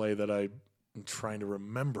play that I'm trying to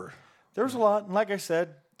remember? There was a lot, and like I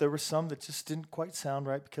said, there were some that just didn't quite sound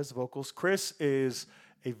right because of vocals. Chris is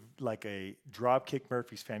a Dropkick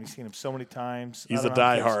Murphys fan. He's seen him so many times. He's a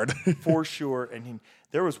diehard. For sure. And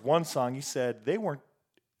there was one song he said they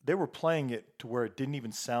were playing it to where it didn't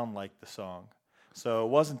even sound like the song. So it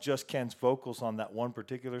wasn't just Ken's vocals on that one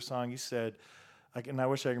particular song. He said, and I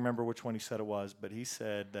wish I could remember which one he said it was, but he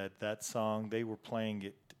said that song, they were playing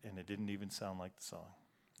it and it didn't even sound like the song.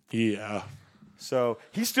 Yeah. So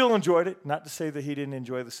he still enjoyed it. Not to say that he didn't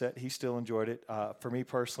enjoy the set. He still enjoyed it. For me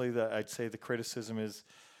personally, I'd say the criticism is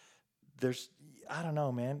I don't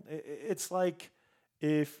know, man. It's like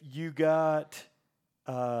if you got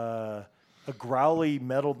a growly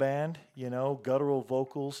metal band, guttural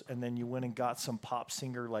vocals, and then you went and got some pop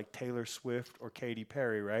singer like Taylor Swift or Katy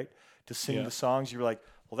Perry, right, to sing the songs. You're like,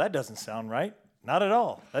 well, that doesn't sound right. Not at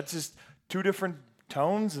all. That's just two different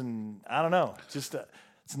tones, and I don't know.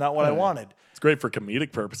 It's not what I wanted. It's great for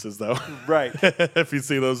comedic purposes, though. Right. If you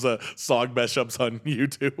see those song mashups on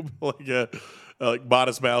YouTube, like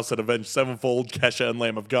Modest Mouse and Avenged Sevenfold, Kesha and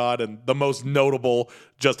Lamb of God, and the most notable,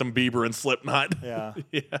 Justin Bieber and Slipknot. Yeah.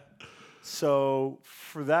 Yeah. So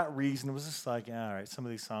for that reason, it was just like, all right, some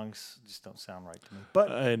of these songs just don't sound right to me.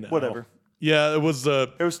 But whatever. Yeah, it was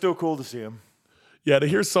still cool to see him. Yeah, to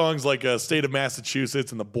hear songs like State of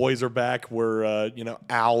Massachusetts and The Boys Are Back, where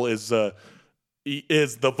Al is the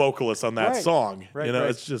vocalist on that song. Right,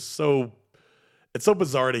 it's just it's so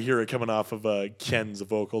bizarre to hear it coming off of Ken's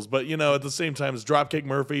vocals. But at the same time, as Dropkick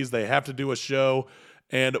Murphys, they have to do a show.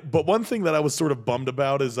 But one thing that I was sort of bummed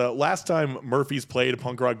about is last time Murphys played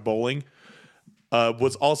Punk Rock Bowling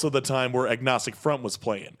was also the time where Agnostic Front was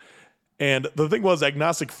playing. And the thing was,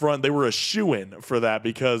 Agnostic Front, they were a shoo-in for that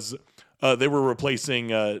because they were replacing,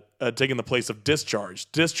 taking the place of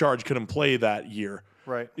Discharge. Discharge couldn't play that year,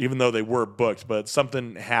 right? Even though they were booked, but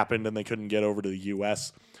something happened and they couldn't get over to the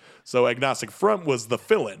U.S. So Agnostic Front was the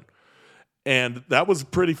fill-in. And that was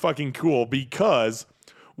pretty fucking cool because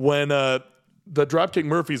when the Dropkick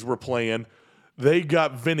Murphys were playing, they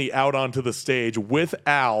got Vinny out onto the stage with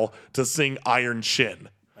Al to sing Iron Chin.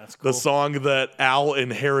 That's cool. The song that Al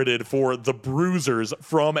inherited for the Bruisers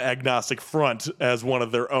from Agnostic Front as one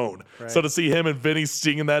of their own. Right. So to see him and Vinny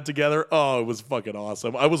singing that together, it was fucking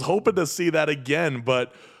awesome. I was hoping to see that again,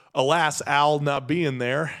 but alas, Al not being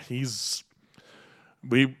there,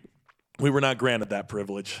 we were not granted that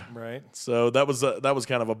privilege. Right. So that was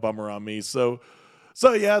kind of a bummer on me. So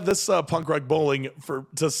yeah, this Punk Rock Bowling,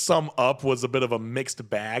 to sum up, was a bit of a mixed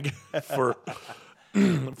bag for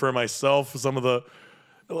myself. Some of the,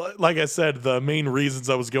 like I said, the main reasons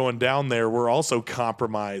I was going down there were also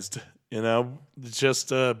compromised. It's just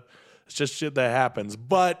shit that happens.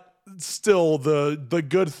 But still, the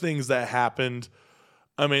good things that happened.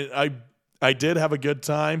 I mean, I did have a good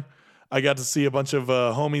time. I got to see a bunch of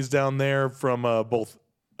homies down there from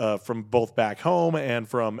both back home and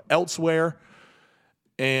from elsewhere.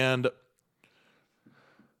 And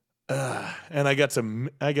I got to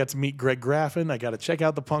meet Greg Graffin. I got to check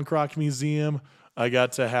out the Punk Rock Museum. I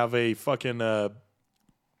got to have a fucking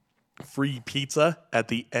free pizza at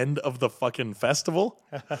the end of the fucking festival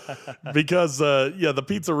because the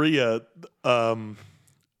pizzeria.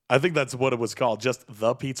 I think that's what it was called, just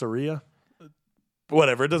the pizzeria.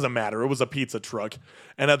 Whatever, it doesn't matter. It was a pizza truck,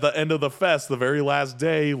 and at the end of the fest, the very last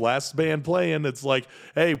day, last band playing, it's like,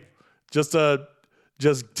 hey, just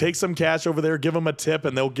take some cash over there, give them a tip,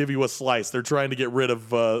 and they'll give you a slice. They're trying to get rid of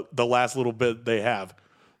the last little bit they have.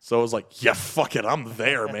 So I was like, yeah, fuck it, I'm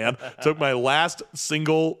there, man. Took my last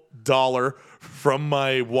single dollar from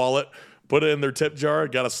my wallet, put it in their tip jar,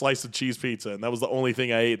 got a slice of cheese pizza, and that was the only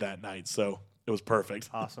thing I ate that night. So it was perfect.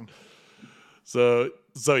 Awesome. So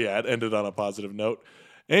yeah, it ended on a positive note.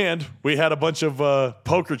 And we had a bunch of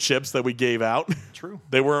poker chips that we gave out. True.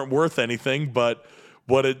 They weren't worth anything, but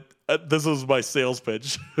this was my sales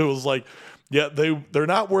pitch. It was like, yeah, they're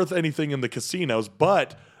not worth anything in the casinos,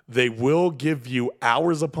 but they will give you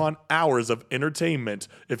hours upon hours of entertainment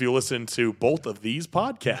if you listen to both of these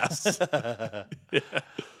podcasts. Yeah.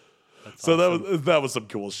 So awesome. that was some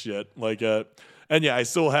cool shit. Like, and yeah, I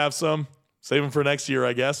still have some. Save them for next year,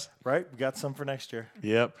 I guess. Right, we got some for next year.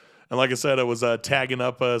 Yep. And like I said, I was tagging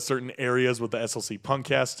up certain areas with the SLC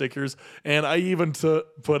Punkcast stickers, and I even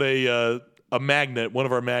put a magnet, one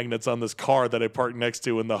of our magnets, on this car that I parked next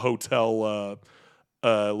to in the hotel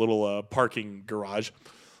little parking garage.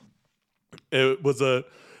 It was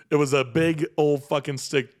a big old fucking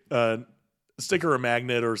sticker or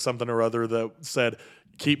magnet or something or other that said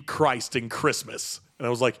 "Keep Christ in Christmas," and I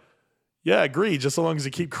was like, yeah, I agree. Just so long as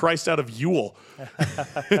you keep Christ out of Yule.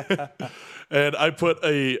 And I put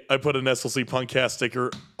an SLC Punkcast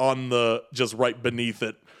sticker on just right beneath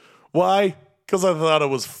it. Why? because I thought it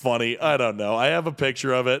was funny. I don't know. I have a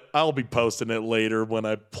picture of it. I'll be posting it later when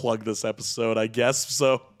I plug this episode, I guess.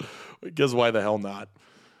 So, because why the hell not?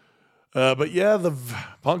 But yeah, the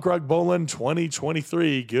Punk Rock Bowling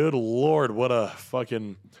 2023. Good Lord, what a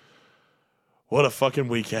fucking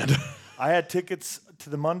weekend. I had tickets to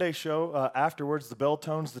the Monday show. Afterwards, the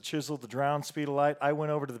Belltones, the Chisel, the Drown, Speed of Light. I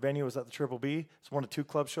went over to the venue. It was at the Triple B. It's one of 2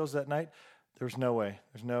 club shows that night. There's no way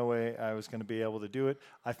I was going to be able to do it.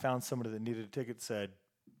 I found somebody that needed a ticket, said,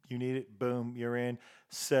 you need it, boom, you're in.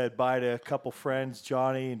 Said bye to a couple friends,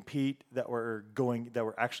 Johnny and Pete, that were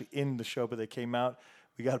actually in the show, but they came out.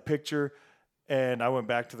 We got a picture, and I went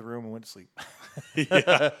back to the room and went to sleep.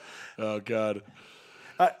 Yeah. Oh, God.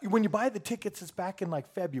 When you buy the tickets, it's back in like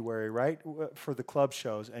February, right? For the club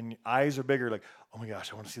shows, and eyes are bigger. Like, oh my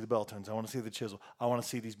gosh, I want to see the Belltones. I want to see the Chisel. I want to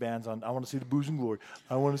see these bands on. I want to see the Booze and Glory.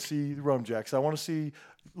 I want to see the Rum Jacks. I want to see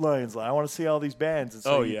Lions Line. I want to see all these bands. And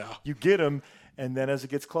so you get them, and then as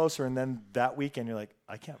it gets closer, and then that weekend, you're like,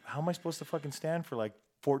 I can't. How am I supposed to fucking stand for like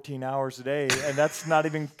 14 hours a day? And that's not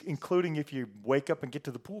even including if you wake up and get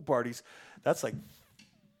to the pool parties. That's like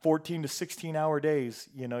 14 to 16 hour days.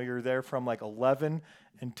 You know, you're there from like 11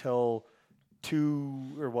 until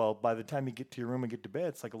 2, or well, by the time you get to your room and get to bed,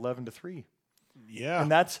 it's like 11 to 3. Yeah.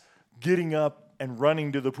 And that's getting up and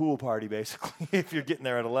running to the pool party, basically, if you're getting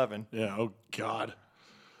there at 11. Yeah, oh, God.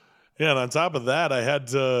 Yeah, and on top of that, I had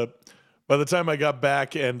to, by the time I got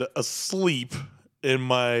back and asleep in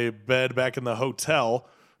my bed back in the hotel,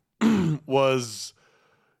 was,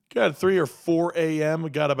 got 3 or 4 a.m.,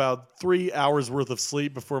 got about 3 hours worth of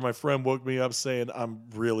sleep before my friend woke me up saying, I'm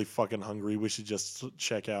really fucking hungry. We should just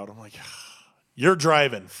check out. I'm like, you're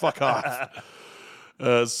driving. Fuck off.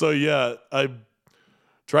 So, yeah, I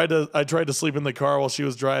tried to sleep in the car while she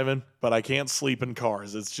was driving, but I can't sleep in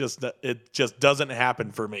cars. It just doesn't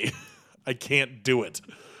happen for me. I can't do it.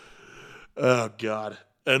 Oh, God.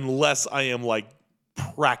 Unless I am, like,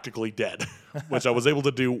 practically dead, which I was able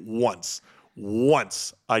to do once,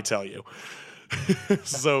 I tell you.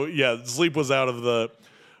 So, yeah, sleep was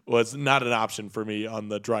not an option for me on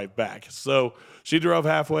the drive back. So she drove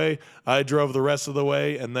halfway. I drove the rest of the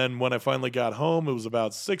way. And then when I finally got home, it was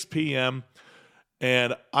about 6 p.m.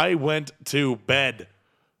 and I went to bed.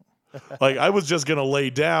 Like, I was just going to lay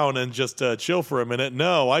down and just chill for a minute.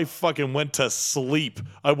 No, I fucking went to sleep.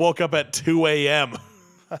 I woke up at 2 a.m.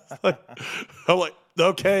 I'm like,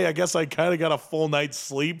 okay, I guess I kind of got a full night's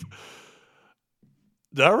sleep.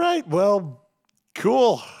 All right, well,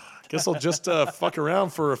 cool. Guess I'll just fuck around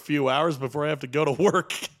for a few hours before I have to go to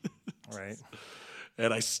work. Right.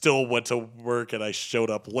 And I still went to work and I showed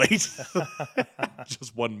up late.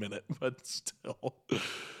 Just 1 minute, but still.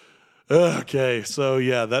 Okay, so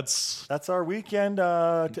yeah, that's our weekend.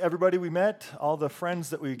 To everybody we met, all the friends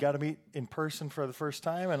that we got to meet in person for the first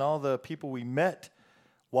time, and all the people we met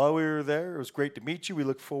while we were there. It was great to meet you. We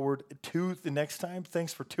look forward to the next time.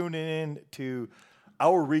 Thanks for tuning in to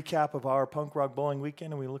our recap of our Punk Rock Bowling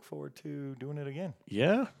weekend, and we look forward to doing it again.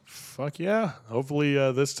 Yeah, fuck yeah. Hopefully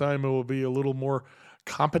this time it will be a little more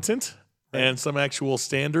competent, right, and some actual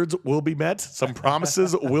standards will be met. Some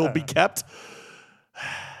promises will be kept.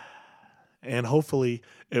 And hopefully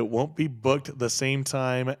it won't be booked the same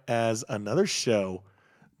time as another show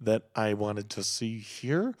that I wanted to see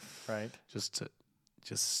here. Right. Just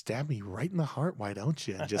stab me right in the heart, why don't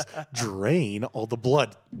you? And just drain all the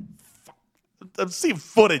blood. I've seen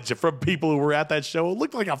footage from people who were at that show. It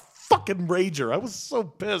looked like a fucking rager. I was so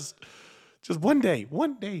pissed. Just one day,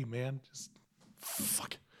 man. Just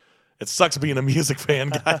fuck. It sucks being a music fan,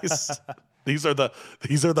 guys. These are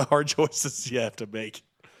the hard choices you have to make.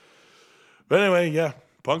 But anyway, yeah,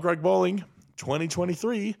 Punk Rock Bowling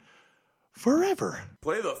 2023 forever.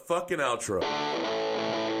 Play the fucking outro.